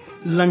کہ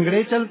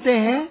لنگڑے چلتے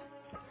ہیں؟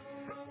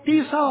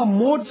 تیسرا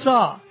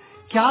معجزہ،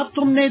 کیا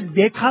تم نے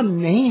دیکھا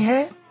نہیں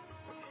ہے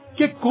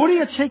کہ کوڑی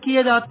اچھے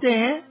کیے جاتے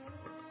ہیں؟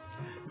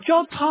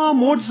 چوتھا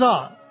معجزہ،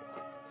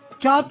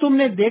 کیا تم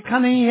نے دیکھا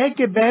نہیں ہے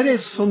کہ بہرے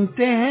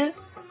سنتے ہیں؟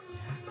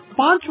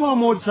 پانچواں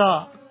معجزہ،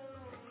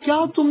 کیا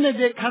تم نے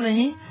دیکھا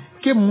نہیں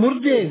کہ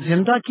مردے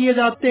زندہ کیے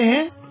جاتے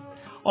ہیں؟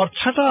 اور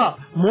چھٹا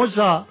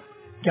معجزہ،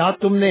 کیا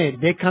تم نے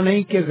دیکھا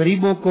نہیں کہ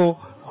غریبوں کو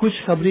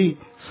خوشخبری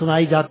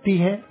سنائی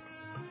جاتی ہے؟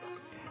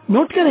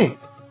 نوٹ کریں،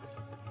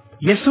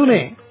 یسوع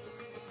نے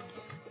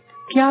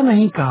کیا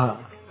نہیں کہا.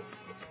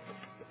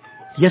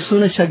 یسوع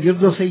نے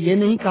شاگردوں سے یہ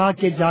نہیں کہا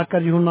کہ جا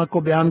کر یوحنا کو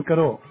بیان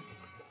کرو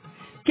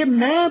کہ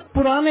میں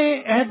پرانے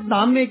عہد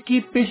نامے کی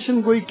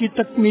پیشن گوئی کی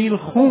تکمیل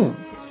ہوں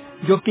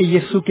جو کہ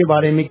یسوع کے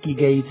بارے میں کی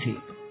گئی تھی.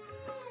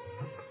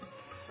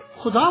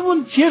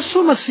 خداوند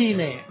یسوع مسیح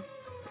نے،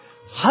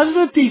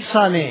 حضرت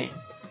عیسیٰ نے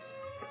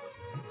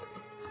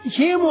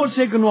یہ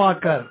معجزے گنوا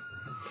کر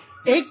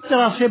ایک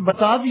طرح سے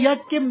بتا دیا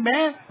کہ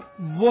میں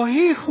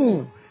وہی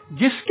ہوں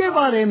جس کے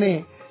بارے میں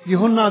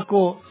یوحنا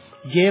کو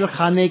جیل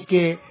خانے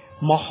کے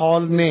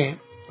ماحول میں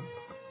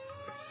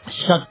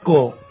شک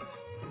کو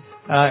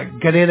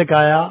گلے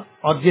لگایا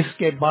اور جس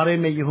کے بارے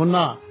میں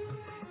یوحنا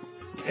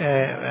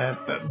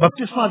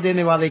بپتسمہ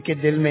دینے والے کے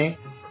دل میں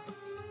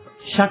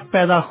شک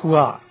پیدا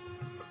ہوا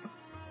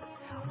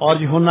اور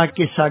یوحنا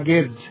کے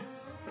شاگرد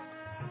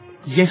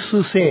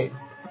یسوع سے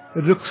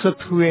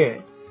رخصت ہوئے.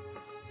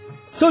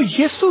 تو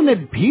یسوع نے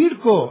بھیڑ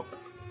کو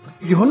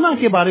یوحنا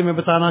کے بارے میں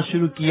بتانا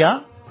شروع کیا.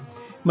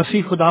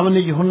 مسیح خداوند نے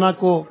یوحنا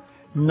کو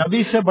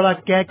نبی سے بڑا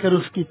کہہ کر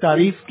اس کی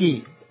تعریف کی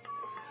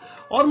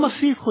اور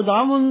مسیح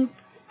خداوند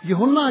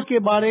یوحنا کے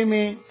بارے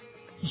میں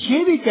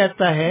یہ بھی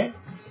کہتا ہے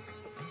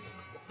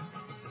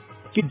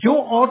کہ جو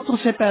عورتوں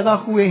سے پیدا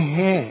ہوئے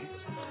ہیں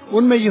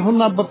ان میں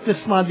یوحنا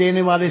بپتسمہ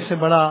دینے والے سے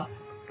بڑا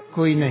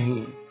کوئی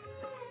نہیں.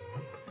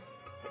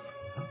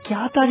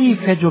 کیا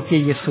تعریف ہے جو کہ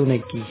یسوع نے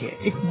کی ہے،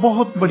 ایک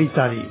بہت بڑی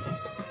تعریف.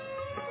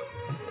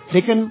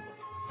 لیکن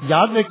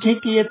یاد رکھیں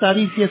کہ یہ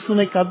تعریف یسوع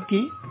نے کب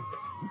کی؟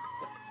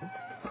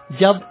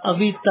 جب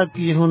ابھی تک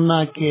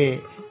یوحنا کے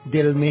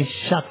دل میں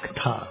شک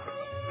تھا.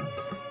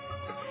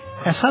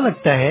 ایسا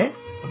لگتا ہے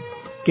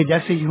کہ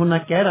جیسے یوحنا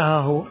کہہ رہا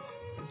ہو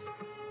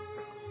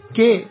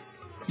کہ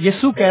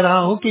یسوع کہہ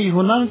رہا ہو کہ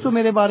یوحنا نے تو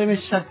میرے بارے میں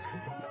شک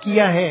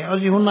کیا ہے اور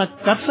یوحنا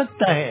کر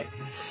سکتا ہے،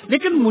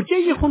 لیکن مجھے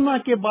یوحنا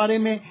کے بارے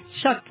میں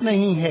شک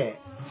نہیں ہے.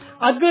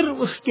 اگر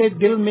اس کے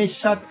دل میں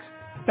شک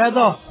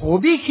پیدا ہو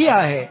بھی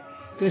کیا ہے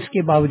تو اس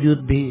کے باوجود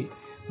بھی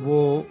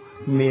وہ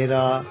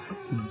میرا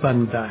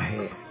بندہ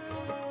ہے.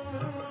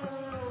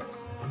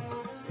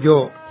 جو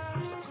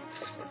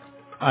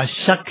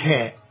شک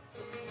ہے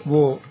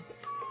وہ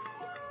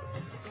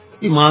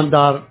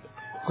ایماندار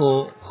کو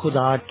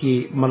خدا کی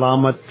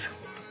ملامت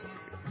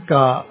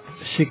کا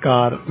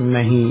شکار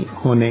نہیں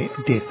ہونے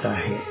دیتا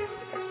ہے.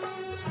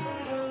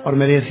 اور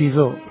میرے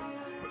عزیزو،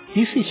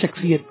 اسی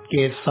شخصیت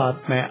کے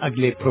ساتھ میں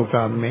اگلے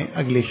پروگرام میں،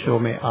 اگلے شو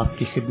میں آپ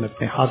کی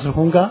خدمت میں حاضر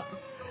ہوں گا.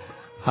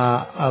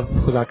 اب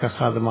خدا کا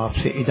خادم آپ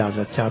سے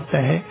اجازت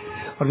چاہتا ہے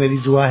اور میری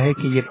دعا ہے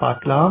کہ یہ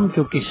پاک کلام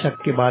جو کہ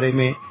شک کے بارے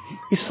میں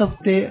اس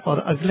ہفتے اور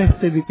اگلے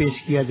ہفتے بھی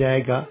پیش کیا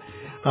جائے گا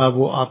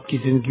وہ آپ کی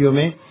زندگیوں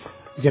میں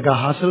جگہ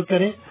حاصل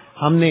کرے.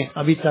 ہم نے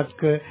ابھی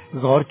تک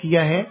غور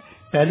کیا ہے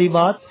پہلی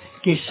بات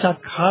کہ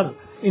شک ہر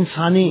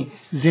انسانی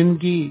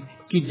زندگی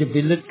کی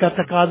جبلت کا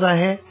تقاضا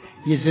ہے.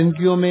 یہ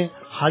زندگیوں میں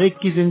ہر ایک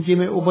کی زندگی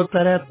میں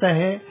ابھرتا رہتا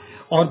ہے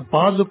اور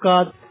بعض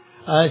اوقات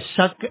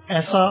شک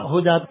ایسا ہو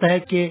جاتا ہے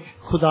کہ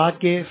خدا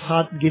کے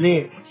ساتھ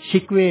گلے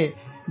شکوے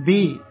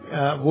بھی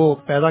وہ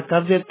پیدا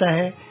کر دیتا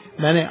ہے.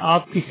 میں نے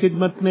آپ کی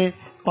خدمت میں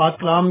پاک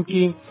کلام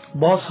کی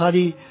بہت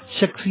ساری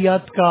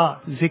شخصیات کا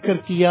ذکر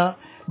کیا،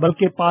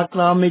 بلکہ پاک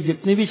کلام میں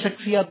جتنی بھی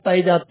شخصیات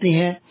پائی جاتی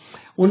ہیں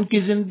ان کی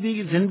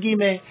زندگی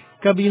میں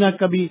کبھی نہ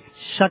کبھی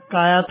شک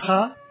آیا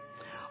تھا.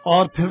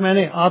 اور پھر میں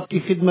نے آپ کی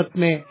خدمت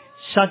میں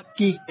شک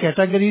کی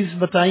کیٹیگریز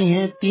بتائی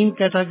ہیں، 3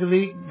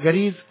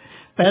 کیٹیگریز.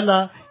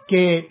 پہلا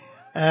کہ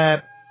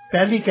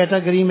پہلی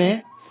کیٹیگری میں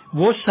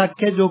وہ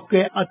شک ہے جو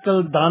کہ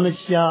عقل،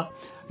 دانش یا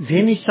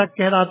ذہنی شک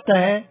کہلاتا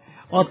ہے،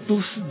 اور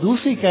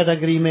دوسری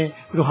کیٹیگری میں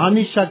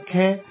روحانی شک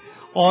ہے،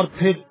 اور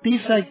پھر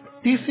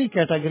تیسری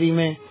کیٹیگری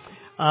میں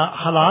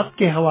حالات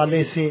کے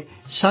حوالے سے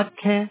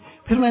شک ہے.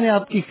 پھر میں نے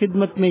آپ کی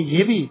خدمت میں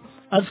یہ بھی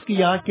عرض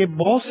کیا کہ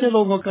بہت سے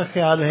لوگوں کا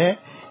خیال ہے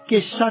کہ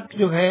شک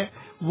جو ہے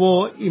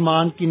وہ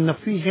ایمان کی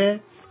نفی ہے،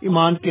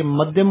 ایمان کے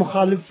مد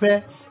مخالف ہے.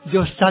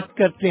 جو شک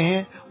کرتے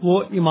ہیں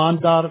وہ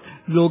ایماندار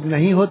لوگ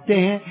نہیں ہوتے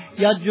ہیں،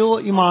 یا جو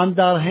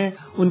ایماندار ہیں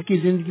ان کی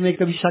زندگی میں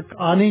کبھی شک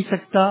آ نہیں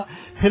سکتا.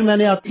 پھر میں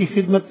نے آپ کی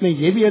خدمت میں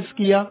یہ بھی عرض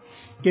کیا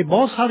کہ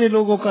بہت سارے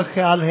لوگوں کا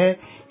خیال ہے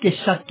کہ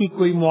شک کی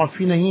کوئی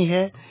معافی نہیں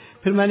ہے.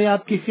 پھر میں نے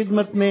آپ کی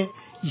خدمت میں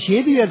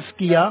یہ بھی عرض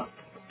کیا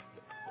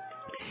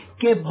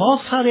کہ بہت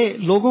سارے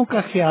لوگوں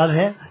کا خیال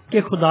ہے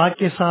کہ خدا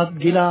کے ساتھ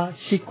گلا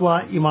شکوہ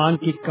ایمان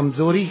کی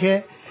کمزوری ہے.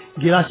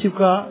 گلا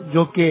شکوہ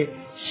جو کہ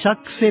شک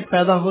سے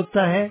پیدا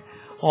ہوتا ہے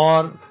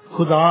اور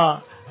خدا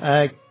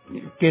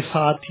کے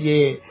ساتھ یہ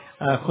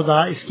خدا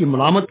اس کی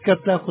ملامت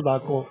کرتا ہے، خدا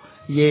کو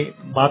یہ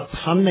بات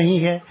پسند نہیں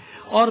ہے.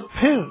 اور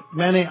پھر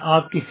میں نے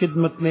آپ کی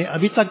خدمت میں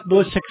ابھی تک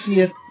 2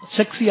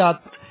 شخصیات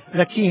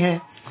رکھی ہیں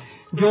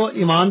جو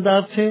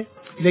ایماندار تھے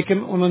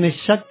لیکن انہوں نے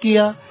شک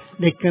کیا،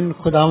 لیکن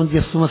خداوند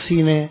یسوع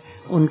مسیح نے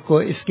ان کو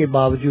اس کے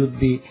باوجود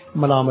بھی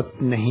ملامت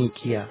نہیں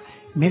کیا.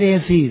 میرے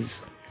عزیز،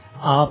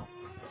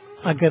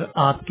 اگر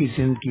آپ کی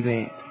زندگی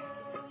میں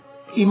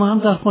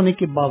ایماندار ہونے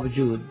کے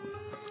باوجود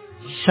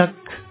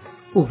شک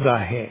ابھرا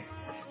ہے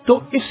تو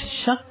اس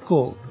شک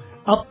کو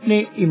اپنے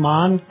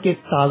ایمان کے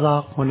تازہ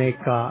ہونے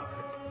کا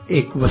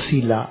ایک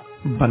وسیلہ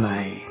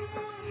بنائیں،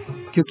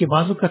 کیونکہ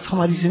بعض اوقات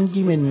ہماری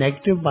زندگی میں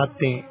نیگیٹو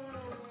باتیں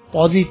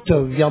پازیٹو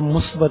یا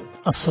مثبت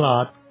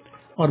اثرات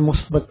اور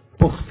مثبت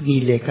پختگی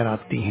لے کر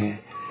آتی ہیں.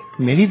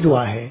 میری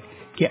دعا ہے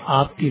کہ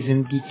آپ کی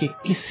زندگی کے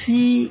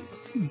کسی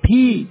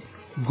بھی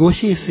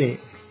گوشے سے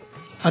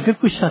اگر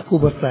کچھ شک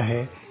ابھرتا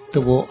ہے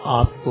تو وہ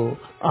آپ کو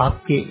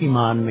آپ کے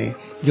ایمان میں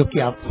جو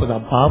کہ آپ خدا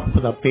باپ،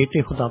 خدا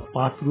بیٹے، خدا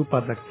پاک روح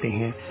پر رکھتے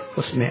ہیں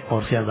اس میں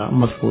اور زیادہ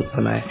مضبوط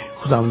بنائے.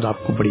 خداوند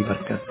آپ کو بڑی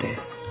برکت دے.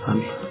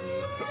 آمین.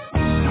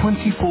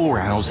 24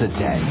 hours a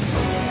day.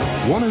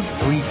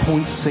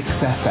 103.6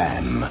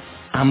 FM.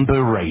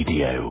 Amber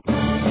Radio.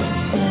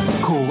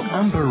 Call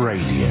Amber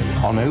Radio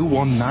on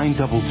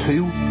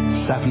 01922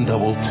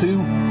 722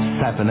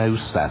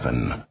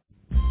 707.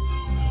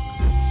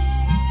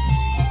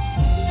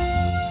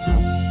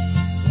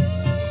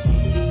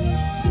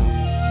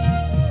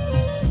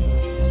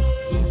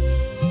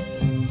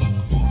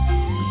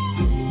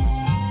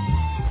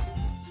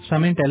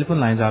 سامعین، ٹیلی فون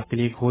لائنز آپ کے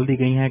لیے کھول دی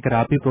گئی ہیں. اگر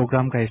آپ بھی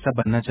پروگرام کا حصہ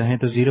بننا چاہیں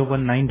تو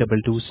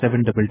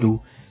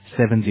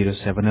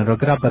 01922722707. اور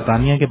اگر آپ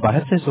برطانیہ کے باہر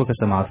سے اس وقت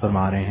سماعت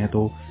فرما رہے ہیں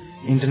تو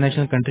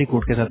انٹرنیشنل کنٹری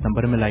کوڈ کے ساتھ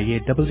نمبر میں لائیے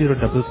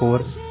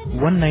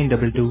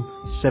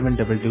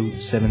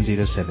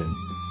 00441922722707.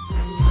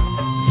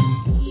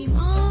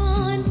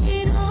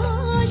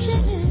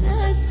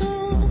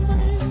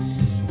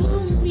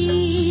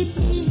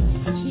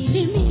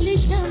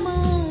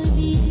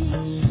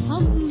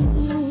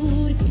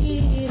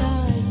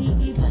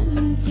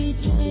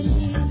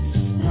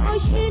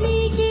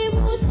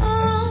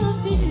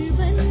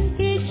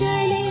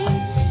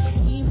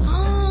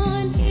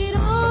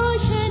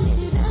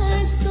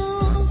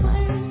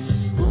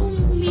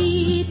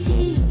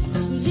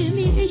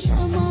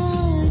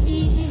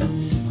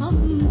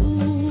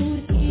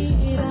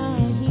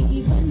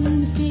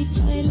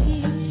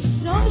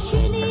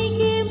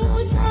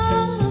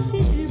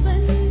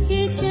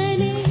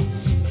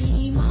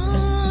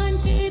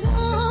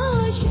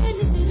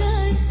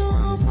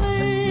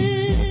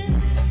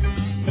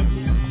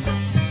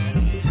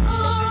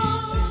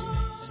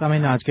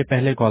 سامعین، آج کے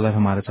پہلے کالر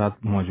ہمارے ساتھ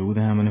موجود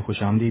ہیں. ہم انہیں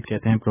خوش آمدید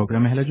کہتے ہیں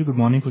پروگرام میں. ہیلو جی، گڈ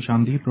مارننگ، خوش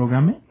آمدید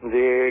پروگرام میں.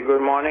 جی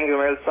گڈ مارننگ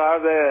جمیل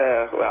صاحب،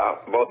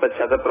 بہت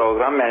اچھا تھا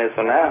پروگرام، میں نے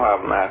سنا ہے.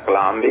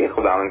 کلام بھی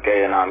خداوند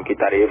کے نام کی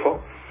تعریف ہو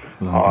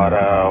اور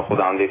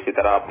خداوند اسی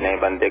طرح اپنے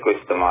بندے کو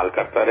استعمال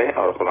کرتا رہے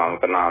اور خداوند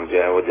کا نام جو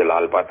ہے وہ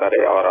جلال پاتا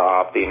رہے. اور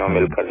آپ تینوں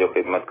مل کر جو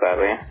خدمت کر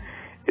رہے ہیں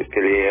اس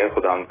کے لیے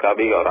خداوند کا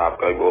بھی اور آپ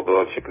کا بھی بہت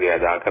بہت شکریہ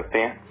ادا کرتے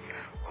ہیں.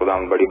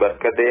 خداوند بڑی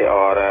برکت دے.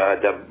 اور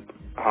جب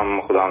ہم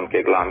خداوند کے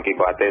کلام کی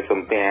باتیں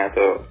سنتے ہیں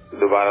تو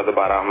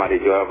دوبارہ ہماری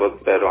جو ہے وہ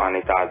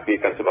روحانی تازگی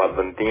کا سبب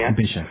بنتی ہیں،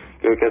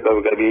 کیونکہ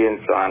کبھی کبھی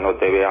انسان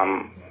ہوتے ہوئے ہم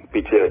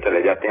पीछे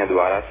चले जाते हैं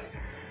दोबारा से।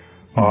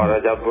 और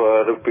जब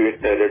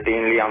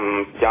रूटीनली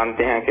हम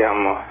जानते हैं कि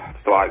हम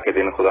इतवार के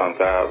दिन खुदा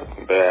उनका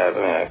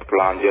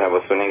प्लान जो है वो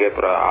सुनेंगे,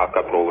 पूरा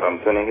आपका प्रोग्राम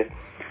सुनेंगे,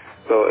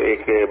 तो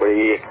एक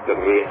बड़ी एक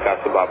तकलीफ का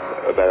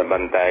सबब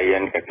बनता है ये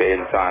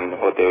इंसान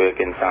होते हुए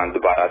कि इंसान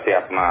दोबारा से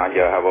अपना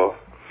जो है वो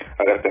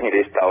अगर कहीं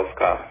रिश्ता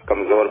उसका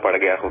कमजोर पड़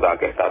गया खुदा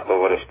के साथ, तो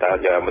वो रिश्ता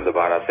जो है वो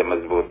दोबारा से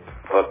मजबूत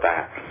होता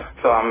है।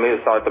 तो हम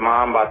इस और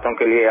तमाम बातों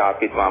के लिए,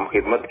 आपकी तमाम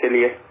खिदमत के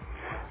लिए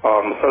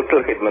और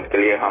मुसलसल खिदमत के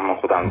लिए हम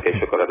खुदा के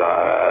शुक्र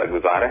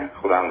गुजार हैं।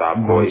 खुदा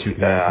आपको इस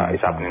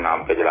अपने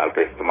नाम के जलाल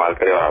का इस्तेमाल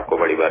करे और आपको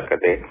बड़ी बरकत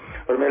दे।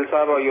 और मेल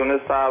साहब और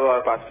यूनुस साहब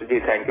और पास्टर जी,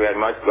 thank you very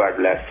much. God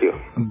bless you.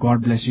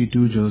 God bless you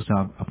too जो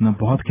साहब, अपना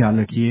बहुत ख्याल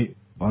रखिए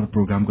और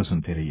प्रोग्राम को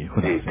सुनते रहिए।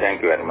 खुदा जी,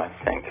 thank you very much.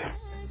 Thank you.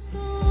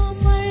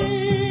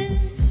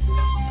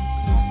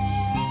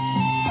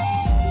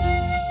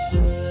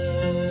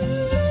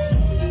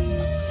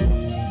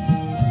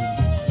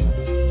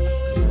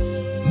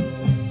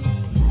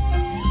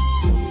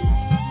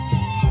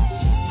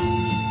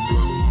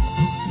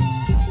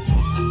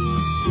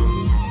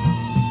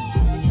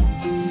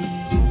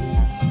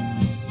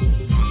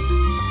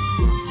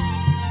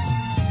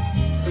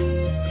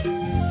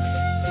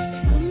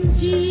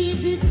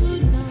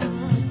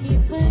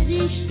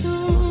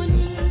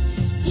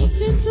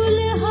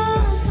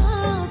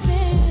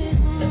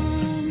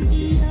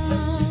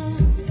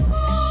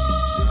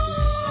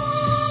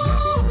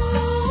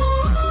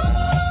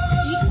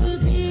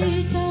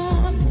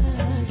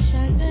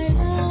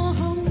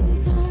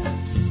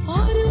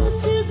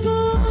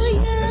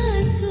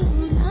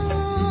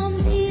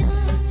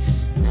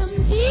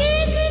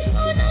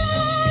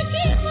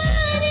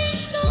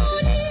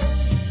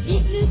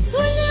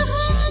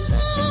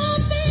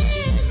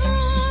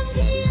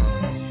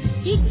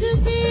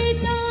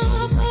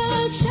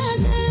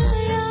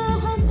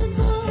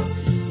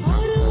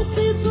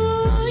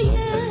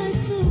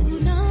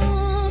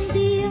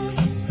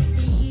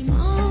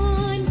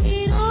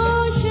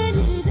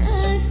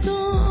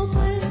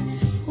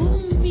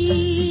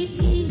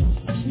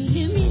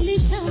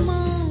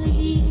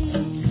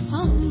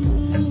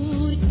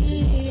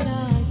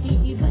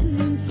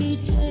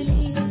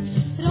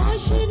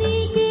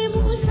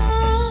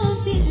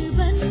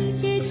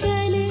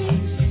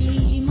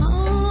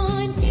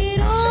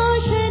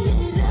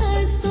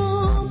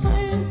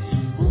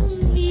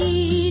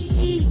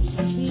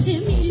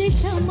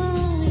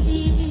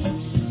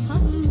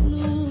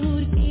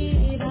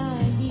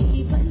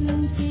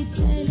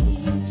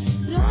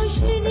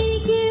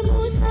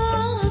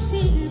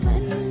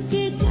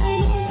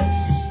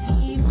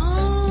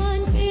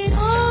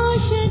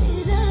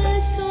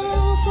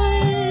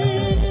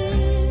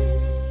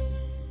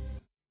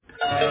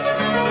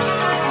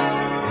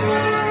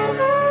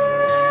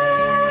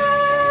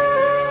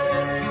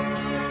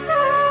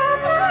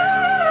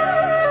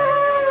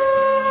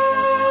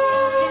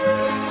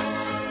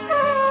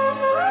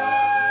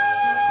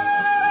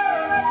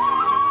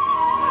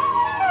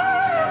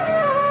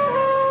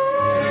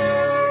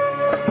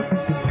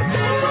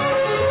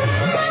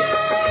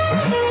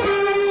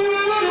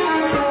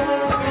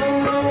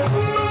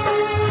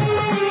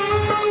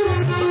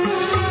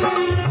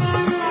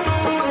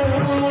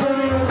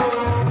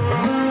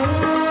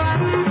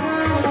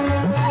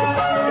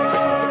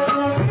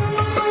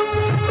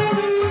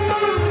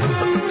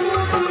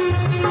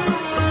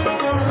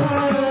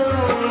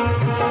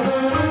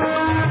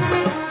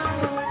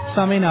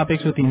 सामीन, आप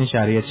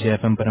 103.6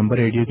 FM पर अंबर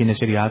रेडियो की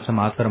नशरियात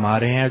समाअत फरमा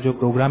रहे हैं। जो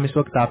प्रोग्राम इस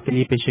वक्त आपके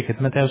लिए पेश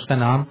खिदमत है उसका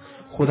नाम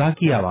खुदा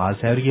की आवाज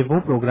है और ये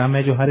वो प्रोग्राम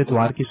है जो हर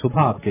इतवार की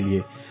सुबह आपके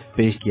लिए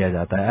पेश किया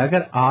जाता है।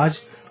 अगर आज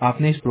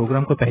आपने इस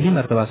प्रोग्राम को पहली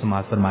मरतबा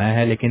समाअत फरमाया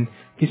है लेकिन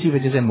किसी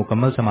वजह से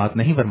मुकम्मल समाअत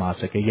नहीं फरमा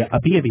सके या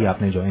अभी अभी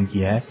आपने ज्वाइन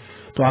किया है,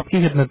 तो आपकी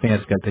खिदमत में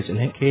अर्ज करते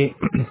चलें कि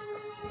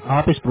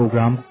आप इस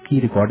प्रोग्राम की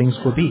रिकॉर्डिंग्स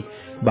को भी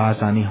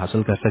बआसानी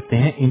हासिल कर सकते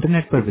हैं।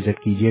 इंटरनेट पर विजिट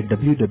कीजिए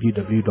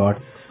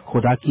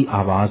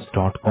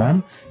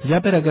www.khudakiawaz.com या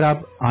फिर अगर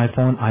आप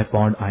आईफोन,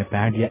 आईपॉड,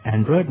 आईपैड या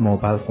एंड्रॉयड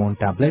मोबाइल फोन,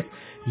 टैबलेट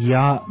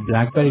या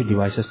ब्लैकबेरी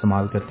डिवाइस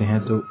इस्तेमाल करते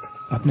हैं तो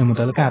अपने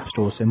मुतल्लिका ऐप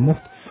स्टोर से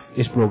मुफ्त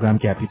इस प्रोग्राम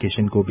की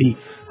एप्लीकेशन को भी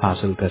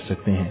हासिल कर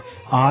सकते हैं।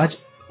 आज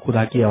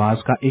खुदा की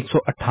आवाज का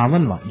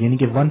 158वां यानी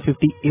कि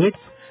 158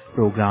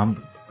 प्रोग्राम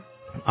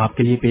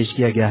आपके लिए पेश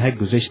किया गया है।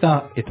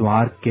 गुज़िश्ता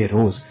इतवार के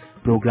रोज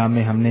प्रोग्राम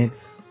में हमने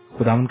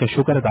खुदावंद का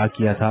शुक्र अदा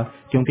किया था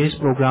क्योंकि इस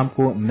प्रोग्राम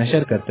को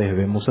नशर करते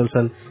हुए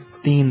मुसलसल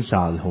 3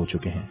 साल हो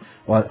चुके हैं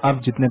और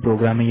अब जितने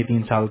प्रोग्राम हैं ये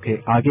 3 साल के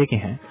आगे के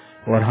हैं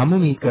और हम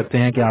उम्मीद करते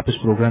हैं कि आप इस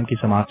प्रोग्राम की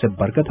समाज से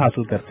बरकत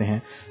हासिल करते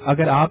हैं।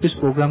 अगर आप इस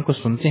प्रोग्राम को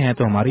सुनते हैं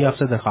तो हमारी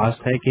आपसे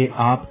दरखास्त है कि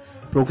आप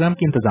प्रोग्राम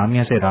की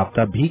इंतजामिया से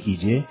राब्ता भी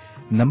कीजिए।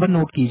 नंबर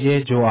नोट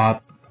कीजिए जो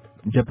आप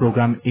जब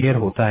प्रोग्राम एयर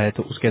होता है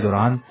तो उसके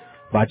दौरान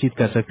बातचीत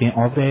कर सकते हैं,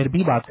 ऑफ द एयर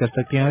भी बात कर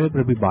सकते हैं और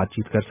पर भी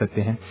बातचीत कर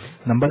सकते हैं।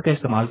 नंबर का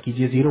इस्तेमाल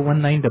कीजिए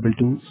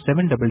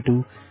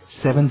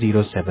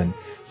 01922722707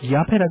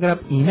 या फिर अगर आप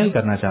ईमेल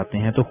करना चाहते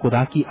हैं तो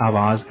खुदा की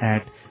आवाज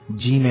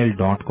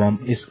 @gmail.com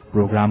इस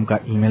प्रोग्राम का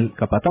ईमेल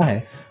का पता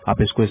है,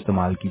 आप इसको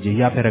इस्तेमाल कीजिए।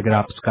 या फिर अगर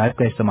आप स्काइप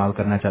का इस्तेमाल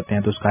करना चाहते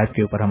हैं तो स्काइप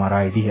के ऊपर हमारा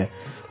आईडी है,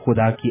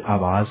 خدا کی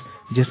آواز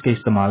جس کے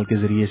استعمال کے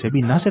ذریعے سے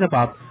بھی نہ صرف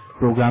آپ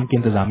پروگرام کی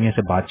انتظامیہ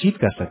سے بات چیت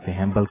کر سکتے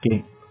ہیں بلکہ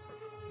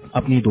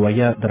اپنی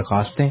دعائیہ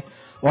درخواستیں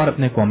اور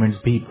اپنے کامنٹس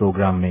بھی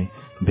پروگرام میں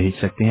بھیج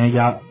سکتے ہیں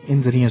یا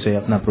ان ذریعے سے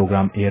اپنا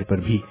پروگرام ایئر پر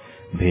بھی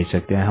بھیج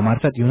سکتے ہیں. ہمارے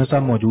ساتھ یونس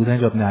صاحب موجود ہیں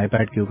جو اپنے آئی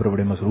پیڈ کے اوپر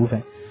بڑے مصروف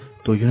ہیں.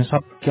 تو یونس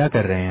صاحب کیا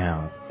کر رہے ہیں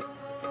آپ؟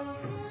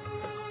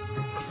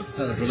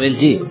 Rumel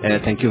ji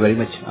thank you very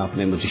much, آپ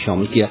نے مجھے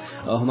شامل کیا.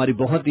 ہماری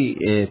بہت ہی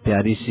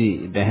پیاری سی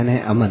بہن ہے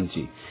امن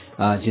جی,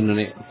 جنہوں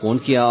نے فون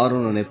کیا اور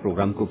انہوں نے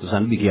پروگرام کو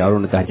پسند بھی کیا اور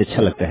انہوں نے کہا کہ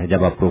اچھا لگتا ہے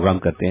جب آپ پروگرام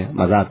کرتے ہیں,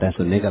 مزہ آتا ہے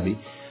سننے کا بھی.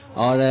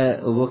 اور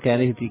وہ کہہ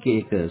رہی تھی کہ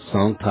ایک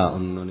سانگ تھا,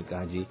 انہوں نے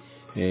کہا جی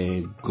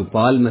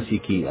گوپال مسیح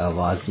کی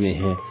آواز میں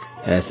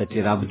ہے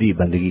سچے رب دی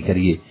بندگی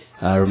کریے.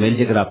 رومیل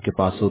جی اگر آپ کے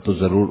پاس ہو تو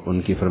ضرور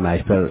ان کی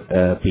فرمائش پر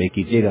پلے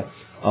کیجیے گا.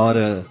 اور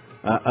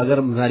اگر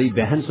ہماری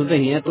بہن سن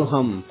رہی ہیں تو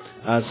ہم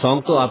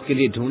سانگ تو آپ کے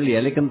لیے ڈھونڈ لیا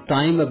لیکن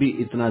ٹائم ابھی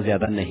اتنا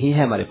زیادہ نہیں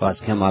ہے ہمارے پاس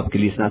کہ ہم آپ کے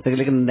لیے سنا سکیں,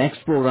 لیکن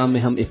نیکسٹ پروگرام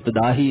میں ہم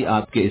ابتدا ہی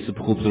آپ کے اس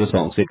خوبصورت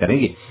سانگ سے کریں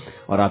گے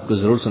اور آپ کو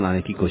ضرور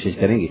سنانے کی کوشش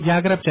کریں گے. یا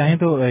اگر آپ چاہیں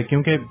تو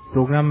کیونکہ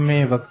پروگرام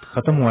میں وقت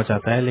ختم ہوا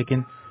چاہتا ہے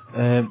لیکن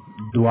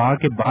دعا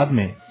کے بعد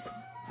میں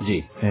جی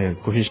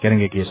کوشش کریں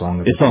گے کہ یہ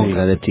سانگ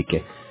ٹھیک ہے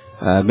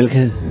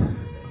بالکل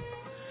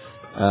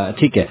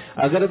ٹھیک ہے.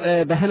 اگر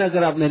بہن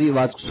اگر آپ میری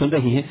آواز سن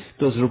رہی ہیں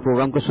تو ضرور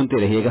پروگرام کو سنتے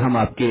رہیے گا. ہم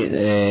آپ کے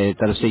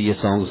طرف سے یہ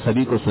سانگ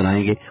سبھی کو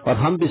سنائیں گے اور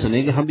ہم بھی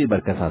سنیں گے, ہم بھی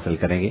برکت حاصل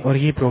کریں گے. اور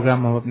یہ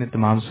پروگرام ہم اپنے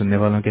تمام سننے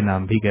والوں کے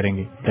نام بھی کریں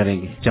گے.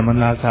 چمن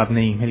لال صاحب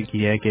نے ای میل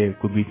کیا ہے کہ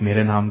کبیت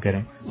میرے نام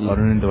کریں اور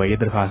انہوں نے دعائیہ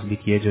درخواست بھی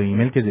کی ہے جو ای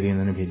میل کے ذریعے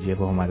انہوں نے بھیجی ہے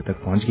وہ ہمارے تک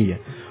پہنچ گئی ہے.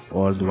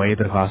 اور دعائیہ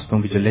درخواستوں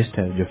کی جو لسٹ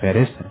ہے, جو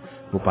فہرست ہے,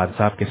 وہ پادری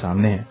صاحب کے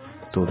سامنے ہے.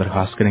 تو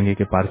درخواست کریں گے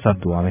کہ پادری صاحب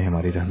دعا میں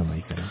ہماری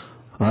رہنمائی کریں.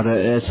 اور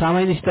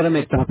سامعین اس طرح میں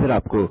ایک طرح پھر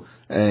آپ کو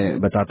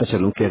بتاتا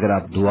چلوں کہ اگر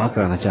آپ دعا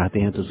کرانا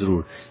چاہتے ہیں تو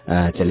ضرور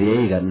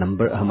چلیے گا.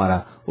 نمبر ہمارا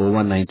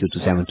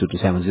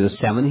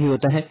 01922722707 ہی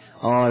ہوتا ہے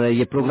اور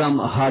یہ پروگرام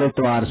ہر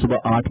اتوار صبح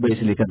 8 بجے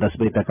سے لے کر 10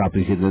 بجے تک آپ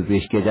کی خدمت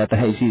پیش کیا جاتا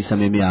ہے. اسی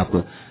سمے میں آپ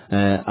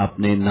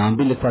اپنے نام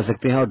بھی لکھوا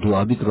سکتے ہیں اور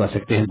دعا بھی کروا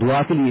سکتے ہیں.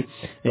 دعا کے لیے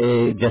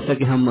جیسا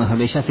کہ ہم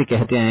ہمیشہ سے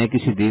کہتے ہیں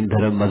کسی دین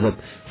دھرم مذہب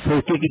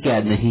فرقے کی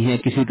قید نہیں ہے,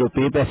 کسی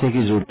روپے پیسے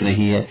کی ضرورت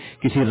نہیں ہے,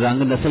 کسی رنگ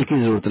نسل کی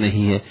ضرورت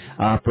نہیں ہے.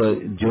 آپ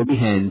جو بھی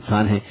ہیں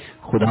انسان ہیں,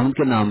 خداوند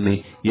کے نام میں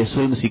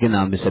یسوع مسیح کے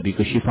نام میں سبھی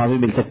کو شفا بھی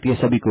مل سکتی ہے,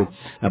 سبھی کو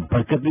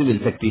برکت بھی مل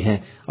سکتی ہے.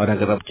 اور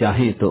اگر آپ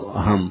چاہیں تو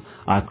ہم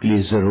آپ کے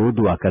لیے ضرور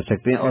دعا کر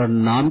سکتے ہیں. اور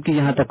نام کی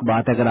یہاں تک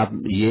بات, اگر آپ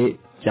یہ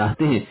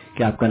چاہتے ہیں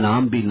کہ آپ کا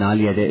نام بھی نہ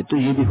لیا جائے تو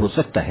یہ بھی ہو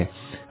سکتا ہے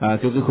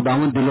کیونکہ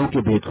خداوند دلوں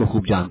کے بھید کو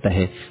خوب جانتا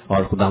ہے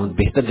اور خداوند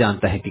بہتر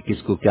جانتا ہے کہ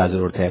کس کو کیا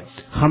ضرورت ہے.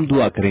 ہم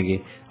دعا کریں گے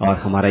اور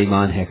ہمارا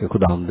ایمان ہے کہ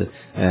خداوند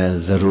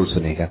ضرور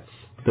سنے گا.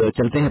 تو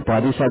چلتے ہیں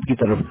پادری صاحب کی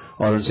طرف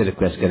اور ان سے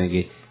ریکویسٹ کریں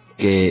گے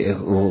کہ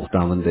وہ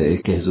خداوند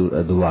کے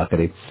حضور دعا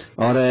کرے.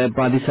 اور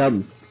پادری صاحب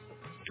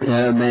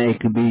میں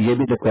ایک بھی یہ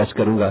بھی ریکویسٹ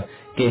کروں گا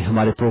کہ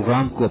ہمارے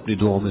پروگرام کو اپنی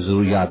دعاؤں میں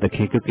ضرور یاد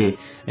رکھیں کیونکہ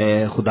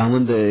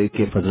خداوند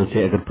کے فضل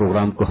سے اگر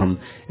پروگرام کو ہم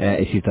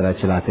اسی طرح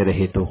چلاتے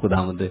رہے تو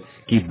خداوند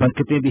کی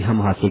برکتیں بھی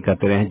ہم حاصل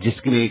کرتے رہیں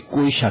جس کے لیے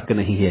کوئی شک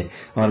نہیں ہے.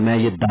 اور میں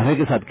یہ دعوے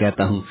کے ساتھ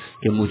کہتا ہوں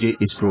کہ مجھے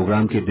اس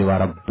پروگرام کے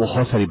دوارا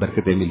بہت ساری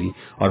برکتیں ملی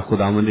اور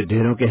خداوند نے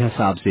ڈھیروں کے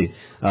حساب سے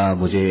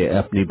مجھے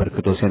اپنی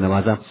برکتوں سے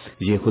نوازا.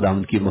 یہ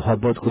خداوند کی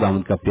محبت,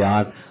 خداوند کا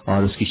پیار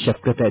اور اس کی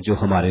شفقت ہے جو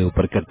ہمارے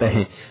اوپر کرتا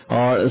ہے.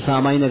 اور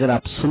سامعین اگر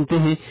آپ سنتے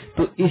ہیں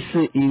تو اس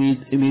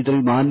امید و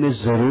ایمان میں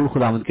ضرور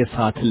خداوند کے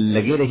ساتھ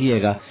لگے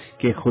رہیے گا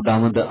کہ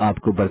خداوند آپ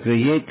کو برکت.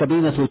 یہ کبھی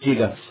نہ سوچیے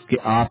گا کہ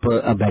آپ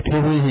بیٹھے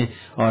ہوئے ہیں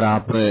اور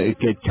آپ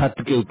کے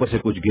چھت کے اوپر سے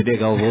کچھ گرے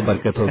گا وہ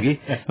برکت ہوگی.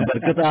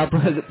 برکت آپ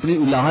اپنی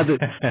اولاد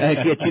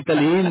کی اچھی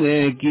تعلیم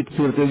کی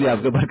صورت میں بھی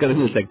آپ کو برکت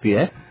مل سکتی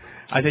ہے.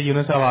 اچھا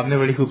یونس صاحب, آپ نے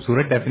بڑی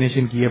خوبصورت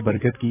ڈیفینیشن کی ہے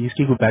برکت کی, اس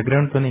کی کوئی بیک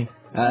گراؤنڈ تو نہیں؟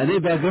 نہیں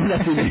بیک گراؤنڈ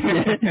ایسی نہیں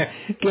ہے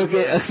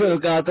کیونکہ اکثر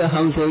اوقات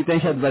ہم سوچتے ہیں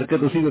شاید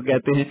برکت اسی کو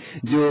کہتے ہیں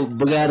جو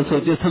بغیر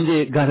سوچے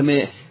سمجھے گھر میں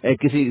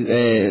کسی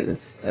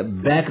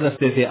بیک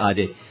رستے سے آ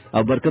جائے.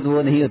 اور برکت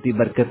وہ نہیں ہوتی,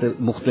 برکت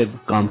مختلف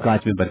کام کاج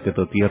میں برکت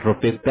ہوتی ہے,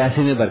 روپے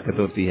پیسے میں برکت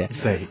ہوتی ہے.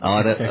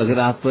 اور اگر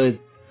آپ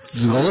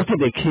غور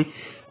سے دیکھیں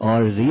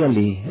اور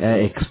ریئلی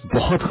ایک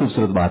بہت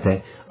خوبصورت بات ہے,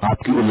 آپ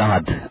کی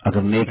اولاد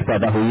اگر نیک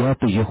پیدا ہوئی ہے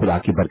تو یہ خدا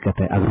کی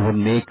برکت ہے, اگر وہ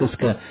نیک اس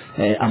کا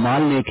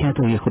اعمال نیک ہے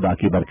تو یہ خدا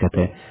کی برکت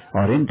ہے.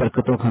 اور ان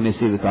برکتوں کو ہمیں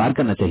سویکار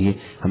کرنا چاہیے,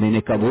 ہمیں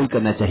انہیں قبول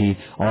کرنا چاہیے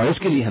اور اس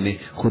کے لیے ہمیں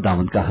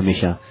خداوند کا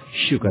ہمیشہ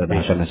شکر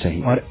ادا کرنا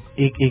چاہیے. اور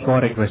ایک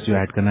اور ریکویسٹ جو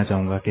ایڈ کرنا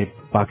چاہوں گا کہ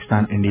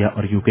پاکستان, انڈیا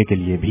اور یو کے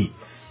لیے بھی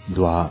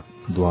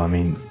دعا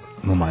میں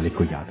ممالک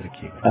کو یاد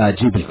رکھیے گا.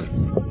 جی بالکل,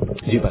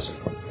 جی بس.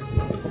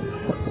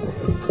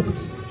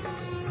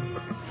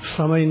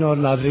 سامعین اور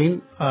ناظرین,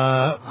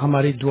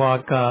 ہماری دعا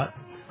کا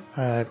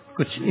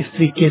کچھ اس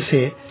طریقے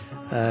سے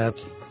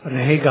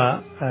رہے گا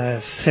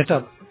سیٹ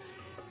اپ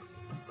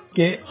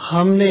کہ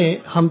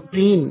ہم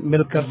تین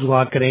مل کر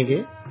دعا کریں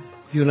گے,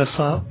 یونس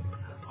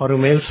صاحب اور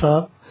امیل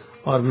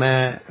صاحب اور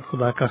میں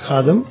خدا کا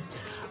خادم.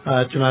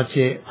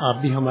 چنانچہ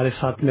آپ بھی ہمارے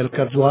ساتھ مل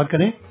کر دعا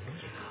کریں.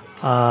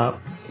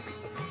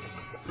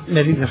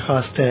 میری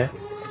درخواست ہے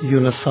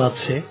یونس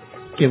صاحب سے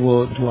کہ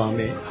وہ دعا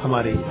میں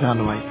ہماری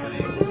رہنمائی کریں.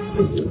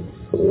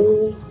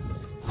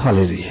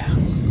 Hallelujah,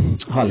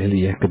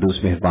 hallelujah.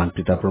 कदूस मेहरबान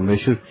पिता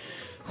परमेश्वर,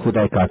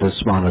 खुदा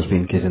कादस्मान और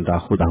के जिंदा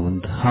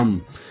खुदावंद, हम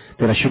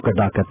तेरा शुक्र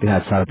अदा करते हैं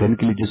आज सारा दिन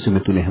के लिए जिसमें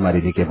तूने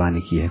हमारी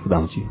निगहबानी की है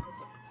खुदावंद जी।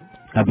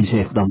 अभी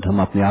से खुदावंद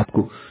हम अपने आप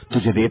को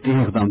तुझे देते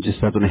हैं खुदावंद,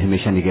 जिस तरह तूने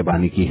हमेशा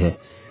निगहबानी की है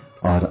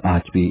और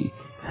आज भी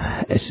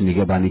ऐसी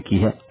निगहबानी की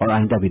है और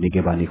आइंदा भी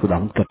निगहबानी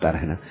खुदावंद करता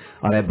रहना।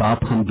 और ए बाप,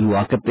 हम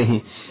दुआ करते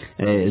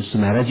हैं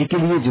सुमेरा जी के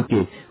लिए जो कि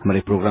हमारे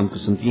प्रोग्राम को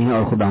सुनती हैं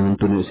और खुदावंद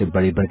तूने उसे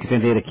बड़ी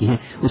बरकतें दे रखी हैं,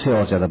 उसे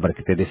और ज्यादा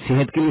बरकतें दे।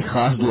 सेहत के लिए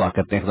खास दुआ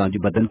करते हैं खुदावंद जी,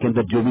 बदन के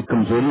अंदर जो भी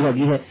कमजोरी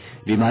लगी है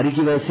बीमारी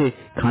की वजह से,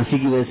 खांसी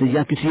की वजह से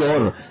या किसी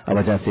और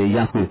वजह से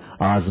या कोई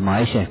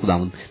आजमाइश है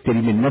खुदावंद,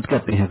 तेरी मिन्नत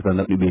करते हैं खुदावंद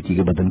अपनी बेटी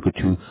के बदन को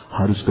छू,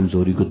 हर उस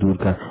कमजोरी को दूर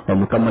कर और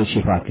मुकम्मल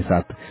शिफा के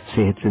साथ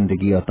सेहत,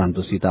 जिंदगी और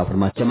तंदुरुस्ती अता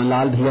फरमा।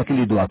 चमनलाल भैया के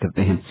लिए दुआ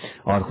करते हैं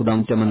और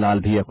खुदावंद चमनलाल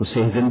भैया को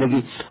सेहत,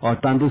 जिंदगी और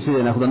तंदुरुस्ती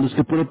देना खुदावंद,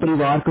 उसके पूरे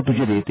परिवार को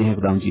तुझे देते हैं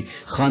खुदावंद जी।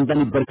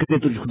 खानदानी बरकतें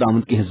तुझे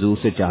खुदावंद की हुजूर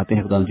से चाहते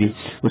हैं खुदावंद जी।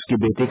 उसके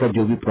बेटे का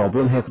जो भी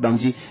प्रॉब्लम है खुदावंद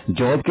जी,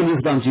 जॉब के लिए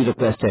खुदावंद जी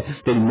रिक्वेस्ट है,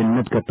 तेरी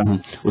मिन्नत करता हूँ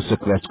उस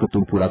रिक्वेस्ट को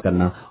तुम पूरा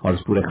करना और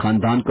उस पूरे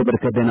खानदान को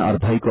बरकत देना और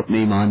भाई को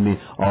अपने ईमान में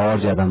और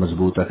ज्यादा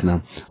मजबूत रखना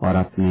और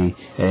अपनी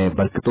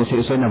बरकतों से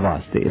उसे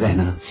नवाजते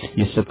रहना।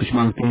 ये सब कुछ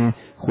मांगते हैं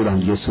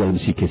खुदावंद यीशु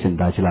मसीह के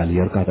जिंदा जलाली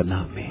और कादर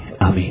नाम में,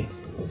 आमीन।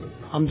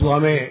 हम दुआ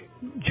में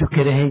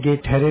झुके रहेंगे,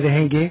 ठहरे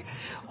रहेंगे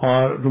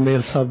और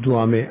रुमेल साहब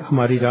दुआ में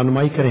हमारी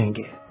रहनुमाई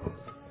करेंगे।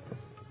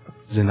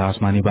 जिंदा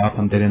आसमानी बाप,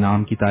 हम तेरे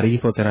नाम की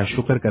तारीफ और तेरा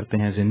शुक्र करते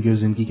हैं जिंदगी और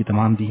जिंदगी की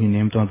तमाम दी हुई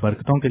नेमतों और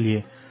बरकतों के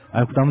लिए।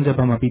 खुदावंद, जब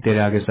हम अभी तेरे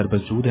आगे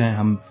सरबसूद हैं,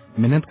 हम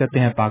मिन्नत करते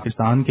हैं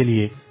पाकिस्तान के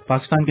लिए।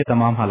 पाकिस्तान के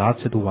तमाम हालात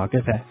से तू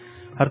वाकिफ है,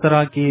 हर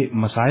तरह के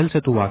मसाइल से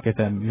तू वाकिफ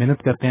है।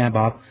 मिन्नत करते हैं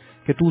बाप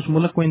कि तू उस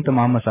मुल्क को इन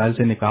तमाम मसाइल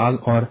से निकाल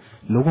और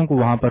लोगों को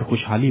वहां पर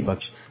खुशहाली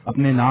बख्श।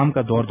 अपने नाम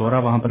का दौर दौरा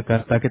वहां पर कर,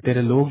 ताकि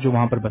तेरे लोग जो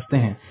वहां पर बसते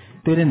हैं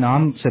तेरे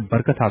नाम से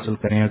बरकत हासिल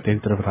करें और तेरी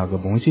तरफ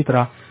राग़िब हों। इसी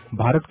तरह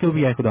भारत को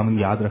भी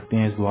खुदावंद याद रखते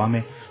हैं इस दुआ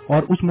में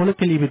और उस मुल्क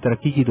के लिए भी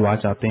तरक्की की दुआ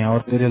चाहते हैं और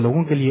तेरे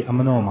लोगों के लिए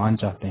अमन व अमान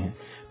चाहते हैं।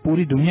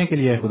 पूरी दुनिया के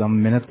लिए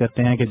खुदावंद मिन्नत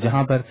करते हैं कि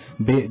जहां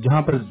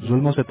पर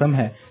जुल्म सितम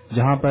है,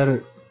 जहां पर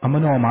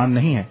अमन व अमान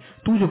नहीं है,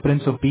 तू जो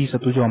प्रिंस ऑफ पीस है,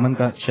 तू जो अमन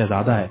का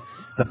शहजादा है,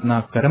 अपना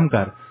करम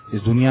कर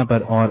इस दुनिया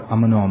पर और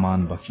अमन व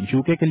अमान बख्श।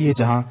 यूके के लिए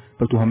जहां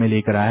पर तू हमें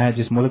लेकर आया है,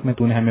 जिस मुल्क में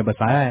तूने हमें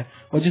बसाया है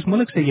और जिस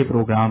मुल्क से ये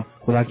प्रोग्राम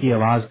खुदा की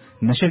आवाज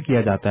नशर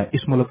किया जाता है,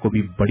 इस मुल्क को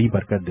भी बड़ी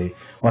बरकत दे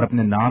और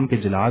अपने नाम के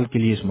जलाल के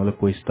लिए इस मुल्क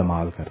को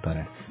इस्तेमाल करता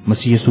रहे।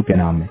 मसीह यीशु के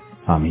नाम में,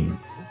 आमीन।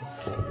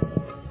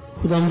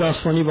 खुदावंद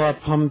आसमानी बाप,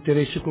 हम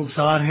तेरे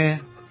शुक्रगुजार हैं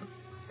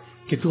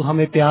कि तू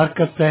हमें प्यार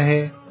करता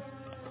है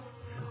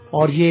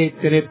और ये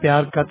तेरे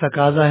प्यार का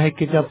तकाजा है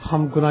कि जब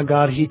हम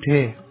गुनाहगार ही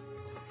थे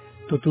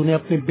तो तूने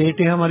अपने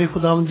बेटे हमारे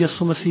खुदावंद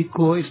यीशु मसीह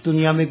को इस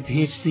दुनिया में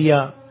भेज दिया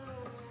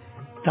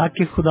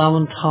ताकि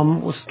खुदावंद हम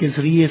उसके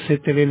जरिए से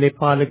तेरे लिए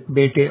पालक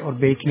बेटे और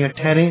बेटियां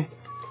ठहरें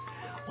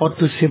और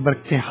तुझसे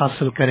बरकतें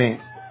हासिल करें।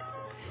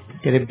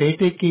 तेरे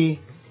बेटे की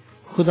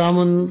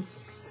खुदावंद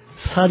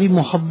सारी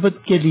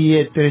मोहब्बत के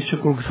लिए तेरे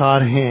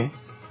शुक्रगुजार हैं,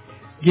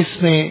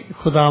 जिसमें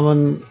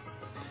खुदावंद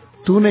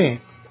तूने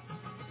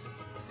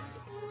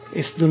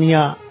इस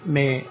दुनिया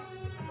में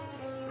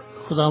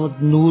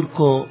खुदावंद नूर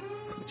को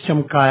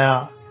चमकाया,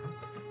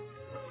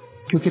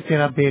 क्योंकि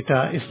तेरा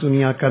बेटा इस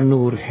दुनिया का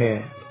नूर है।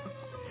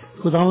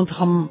 खुदावंद,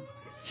 हम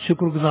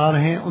शुक्रगुजार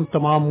हैं उन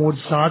तमाम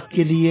मोजज़ात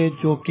के लिए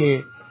जो कि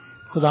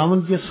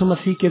खुदावंद यीशु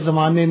मसीह के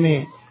ज़माने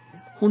में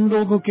उन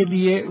लोगों के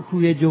लिए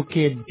हुए जो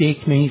कि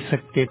देख नहीं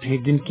सकते थे,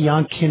 जिनकी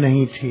आंखें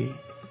नहीं थी।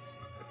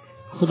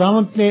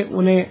 खुदावंद ने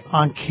उन्हें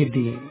आंखें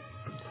दी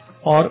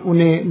और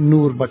उन्हें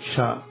नूर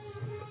बख्शा,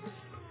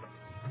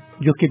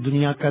 जो कि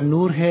दुनिया का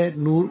नूर है,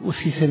 नूर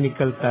उसी से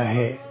निकलता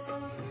है।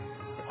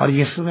 और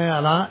यीशु ने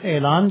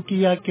ऐलान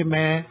किया कि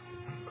मैं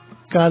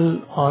कल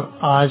और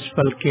आज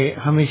बल्कि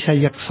हमेशा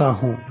यकसा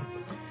हूँ।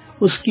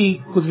 उसकी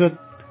कुदरत,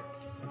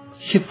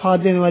 शिफा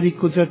देने वाली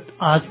कुदरत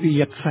आज भी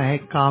यकसा है,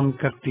 काम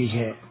करती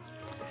है।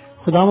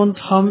 खुदावंद,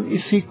 हम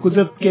इसी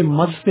कुदरत के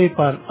मज़दे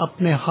पर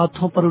अपने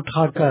हाथों पर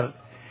उठाकर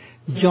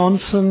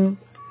जॉनसन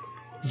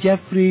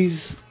जेफरीज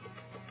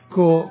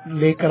को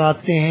लेकर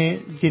आते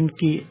हैं,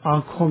 जिनकी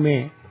आंखों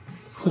में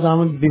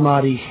खुदावंद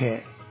बीमारी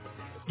है,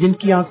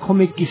 जिनकी आंखों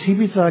में किसी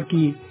भी तरह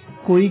की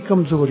कोई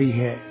कमजोरी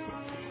है।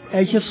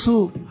 ऐ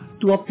यीशु,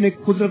 तू अपने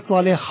कुदरत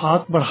वाले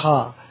हाथ बढ़ा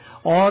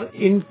और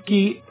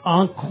इनकी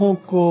आंखों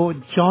को,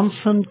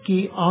 जॉनसन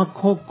की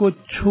आंखों को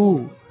छू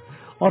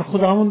और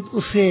खुदावंद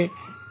उसे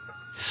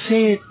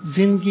सेहत,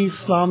 जिंदगी,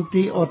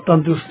 सलामती और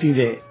तंदुरुस्ती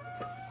दे।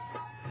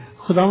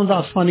 खुदावंद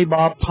आसमानी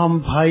बाप, हम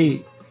भाई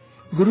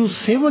गुरु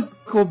सेवक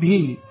को भी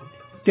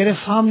तेरे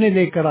सामने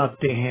लेकर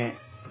आते हैं।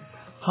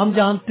 हम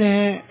जानते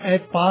हैं ऐ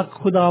पाक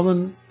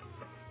खुदावंद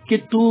कि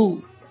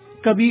तू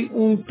कभी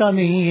ऊँगता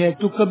नहीं है,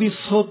 तू कभी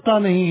सोता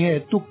नहीं है,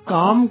 तू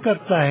काम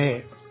करता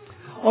है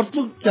और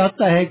तू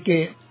चाहता है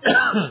कि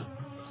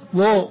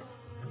वो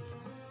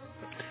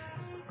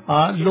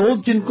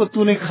लोग जिनको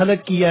तूने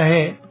खलक किया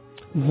है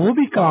वो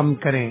भी काम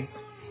करें।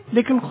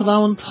 लेकिन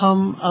खुदावंद,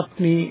 हम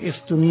अपनी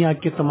इस दुनिया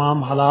के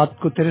तमाम हालात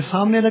को तेरे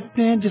सामने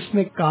रखते हैं,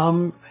 जिसमें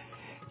काम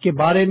के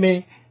बारे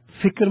में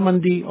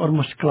फिक्रमंदी और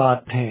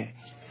मुश्किलात हैं।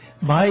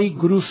 भाई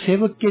गुरु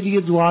सेवक के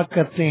लिए दुआ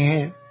करते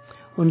हैं,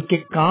 उनके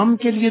काम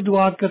के लिए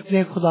दुआ करते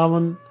हैं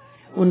खुदावन,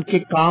 उनके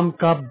काम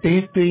का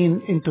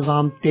बेहतरीन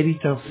इंतजाम तेरी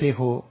तरफ से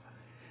हो।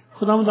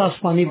 खुदावंद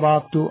आसमानी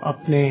बाप, तू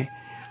अपने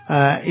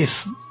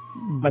इस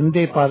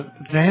बंदे पर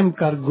रहम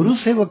कर, गुरु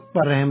सेवक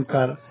पर रहम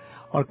कर,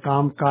 और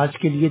काम काज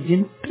के लिए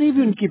जितनी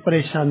भी उनकी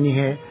परेशानी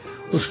है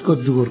उसको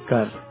दूर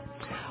कर।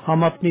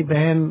 हम अपनी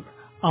बहन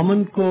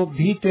अमन को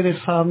भी तेरे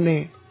सामने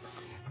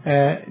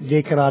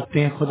लेकर आते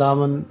हैं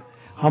खुदावन।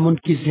 हम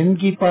उनकी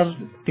जिंदगी पर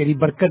तेरी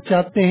बरकत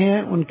चाहते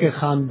हैं, उनके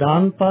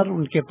खानदान पर,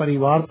 उनके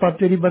परिवार पर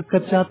तेरी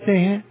बरकत चाहते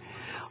हैं।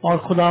 और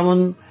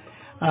खुदावन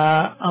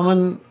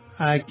अमन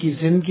की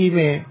जिंदगी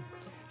में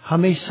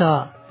हमेशा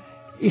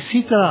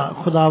इसी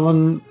तरह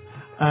खुदावन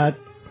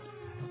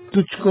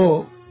तुझको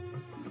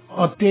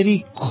और तेरी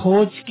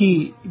खोज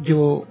की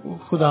जो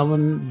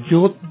खुदावन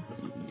जोत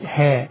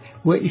है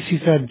वो इसी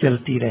तरह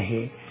जलती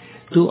रहे।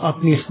 तू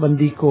अपनी इस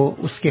बंदी को,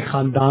 उसके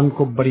खानदान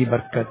को बड़ी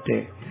बरकत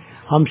दे।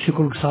 हम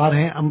शुक्रगुजार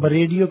हैं अंबर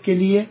रेडियो के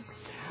लिए,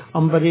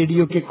 अंबर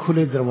रेडियो के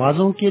खुले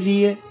दरवाजों के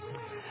लिए,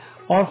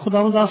 और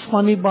खुदावंद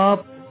आसमानी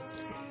बाप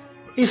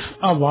इस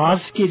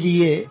आवाज के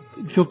लिए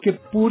जो कि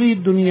पूरी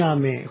दुनिया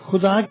में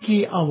खुदा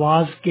की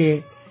आवाज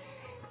के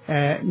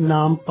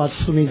नाम पर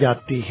सुनी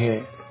जाती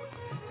है।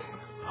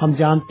 हम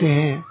जानते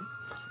हैं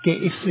कि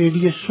इस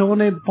रेडियो शो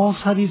ने बहुत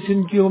सारी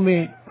जिंदगियों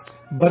में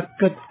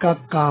बरकत का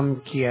काम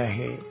किया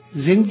है,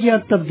 जिंदगियां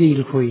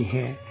तब्दील हुई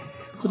हैं।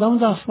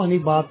 खुदावंद आसमानी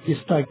बाप,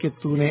 जिस तरह के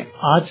तूने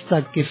आज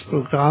तक इस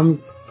प्रोग्राम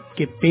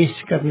के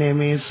पेश करने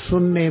में,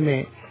 सुनने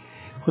में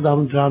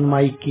खुदावंद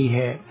रहनुमाई की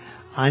है,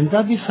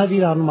 आइंदा भी सारी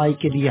रहनुमाई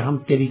के लिए हम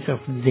तेरी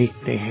तरफ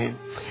देखते हैं।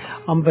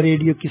 अंबर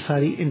रेडियो की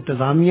सारी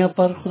इंतजामिया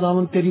पर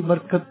खुदावंद तेरी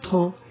बरकत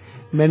हो।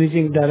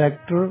 मैनेजिंग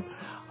डायरेक्टर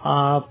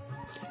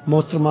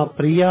मोहतरमा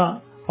प्रिया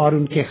और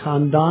उनके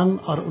खानदान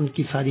और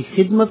उनकी सारी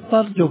खिदमत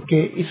पर जो कि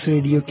इस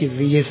रेडियो के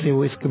जरिए से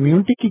वो इस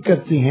कम्युनिटी की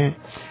करती हैं,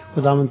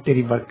 खुदावंद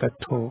तेरी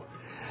बरकत हो।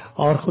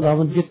 और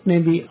खुदावंद जितने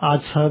भी आज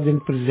सारा दिन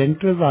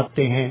प्रेजेंटर्स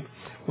आते हैं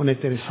उन्हें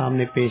तेरे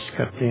सामने पेश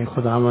करते हैं।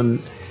 खुदावंद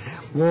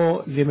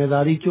वो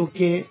जिम्मेदारी जो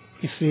कि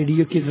इस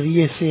रेडियो के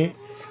जरिए से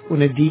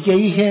उन्हें दी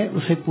गई है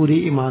उसे पूरी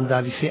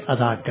ईमानदारी से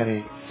अदा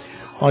करें,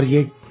 और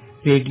ये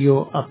रेडियो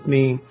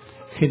अपनी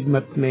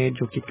खिदमत में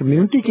जो कि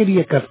कम्युनिटी के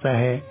लिए करता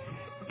है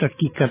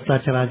तरक्की करता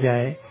चला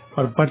जाए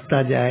और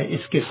बढ़ता जाए।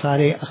 इसके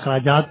सारे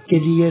अखराजात के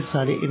लिए,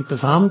 सारे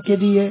इंतजाम के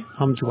लिए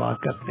हम दुआ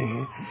करते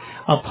हैं।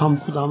 अब हम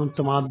खुदावंद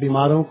तमाम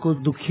बीमारों को,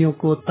 दुखियों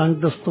को, तंग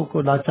दस्तों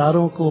को,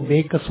 लाचारों को,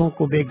 बेकसों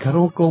को,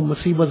 बेघरों को,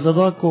 मुसीबत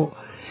ज़दा को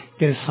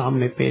तेरे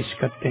सामने पेश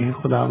करते हैं।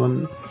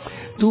 खुदावंद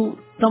तू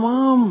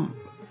तमाम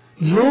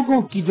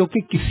लोगों की जो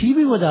कि किसी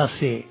भी वजह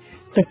से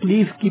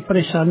तकलीफ की,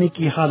 परेशानी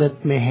की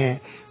हालत में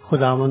है,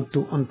 खुदावंद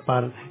तू उन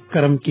पर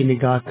करम की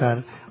निगाह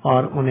कर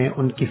और उन्हें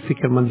उनकी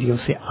फिक्रमंदियों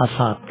से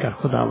आसाद कर।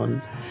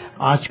 खुदावंद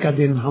आज का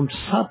दिन हम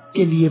सब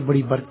के लिए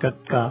बड़ी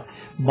बरकत का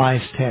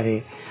बायस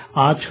ठहरे।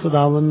 आज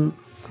खुदावंद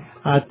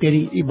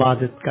तेरी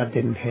इबादत का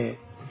दिन है।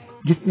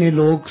 जितने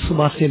लोग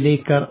सुबह से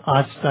लेकर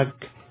आज तक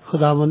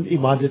खुदावंद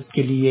इबादत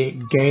के लिए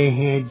गए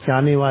हैं,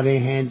 जाने वाले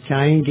हैं,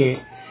 जाएंगे,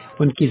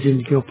 उनकी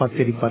जिंदगियों पर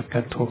तेरी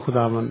बरकत हो।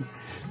 खुदावंद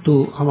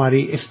तू हमारी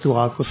इस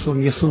दुआ को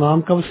सुन, ये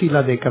सुनाम का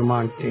वसीला देकर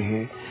मांगते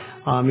हैं,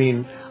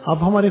 आमीन। अब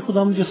हमारे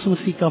खुदावंद यीशु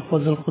मसीह का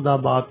फजल, खुदा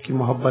बाप की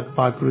मोहब्बत,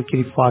 पाक रूह की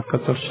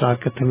रिफाकत और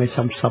शराकत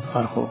हमेशा हम सब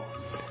पर हो,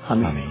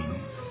 आमीन।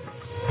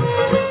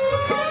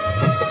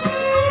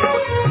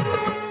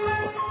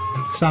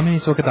 सामने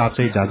इस वक्त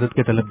आपसे इजाजत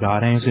के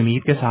तलबगार हैं, इस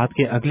उम्मीद के साथ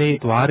कि अगले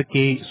इतवार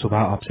की सुबह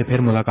आपसे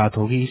फिर मुलाकात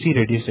होगी इसी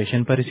रेडियो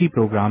स्टेशन पर, इसी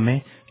प्रोग्राम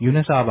में।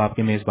 यूनुस साहब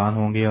आपके मेजबान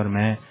होंगे और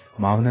मैं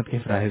मावनत के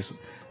फराइज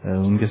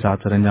उनके साथ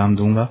सरंजाम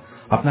दूंगा।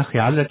 अपना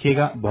ख्याल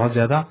रखिएगा बहुत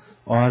ज्यादा,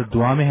 और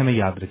दुआ में हमें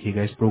याद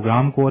रखिएगा। इस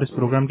प्रोग्राम को और इस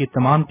प्रोग्राम की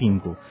तमाम टीम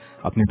को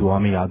अपनी दुआ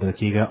में याद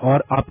रखिएगा।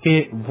 और आपके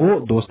वो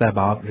दोस्त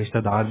अहबाब,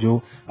 रिश्तेदार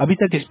जो अभी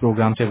तक इस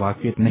प्रोग्राम से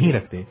वाकिफियत नहीं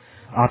रखते,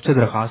 आपसे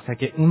दरख्वास्त है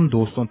कि उन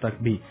दोस्तों तक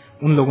भी,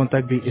 उन लोगों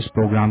तक भी इस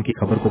प्रोग्राम की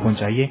खबर को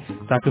पहुंचाइए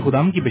ताकि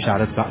खुदाम की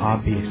बिशारत का आप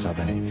भी हिस्सा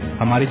बने।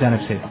 हमारी जानिब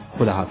से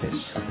खुदा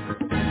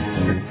हाफिज।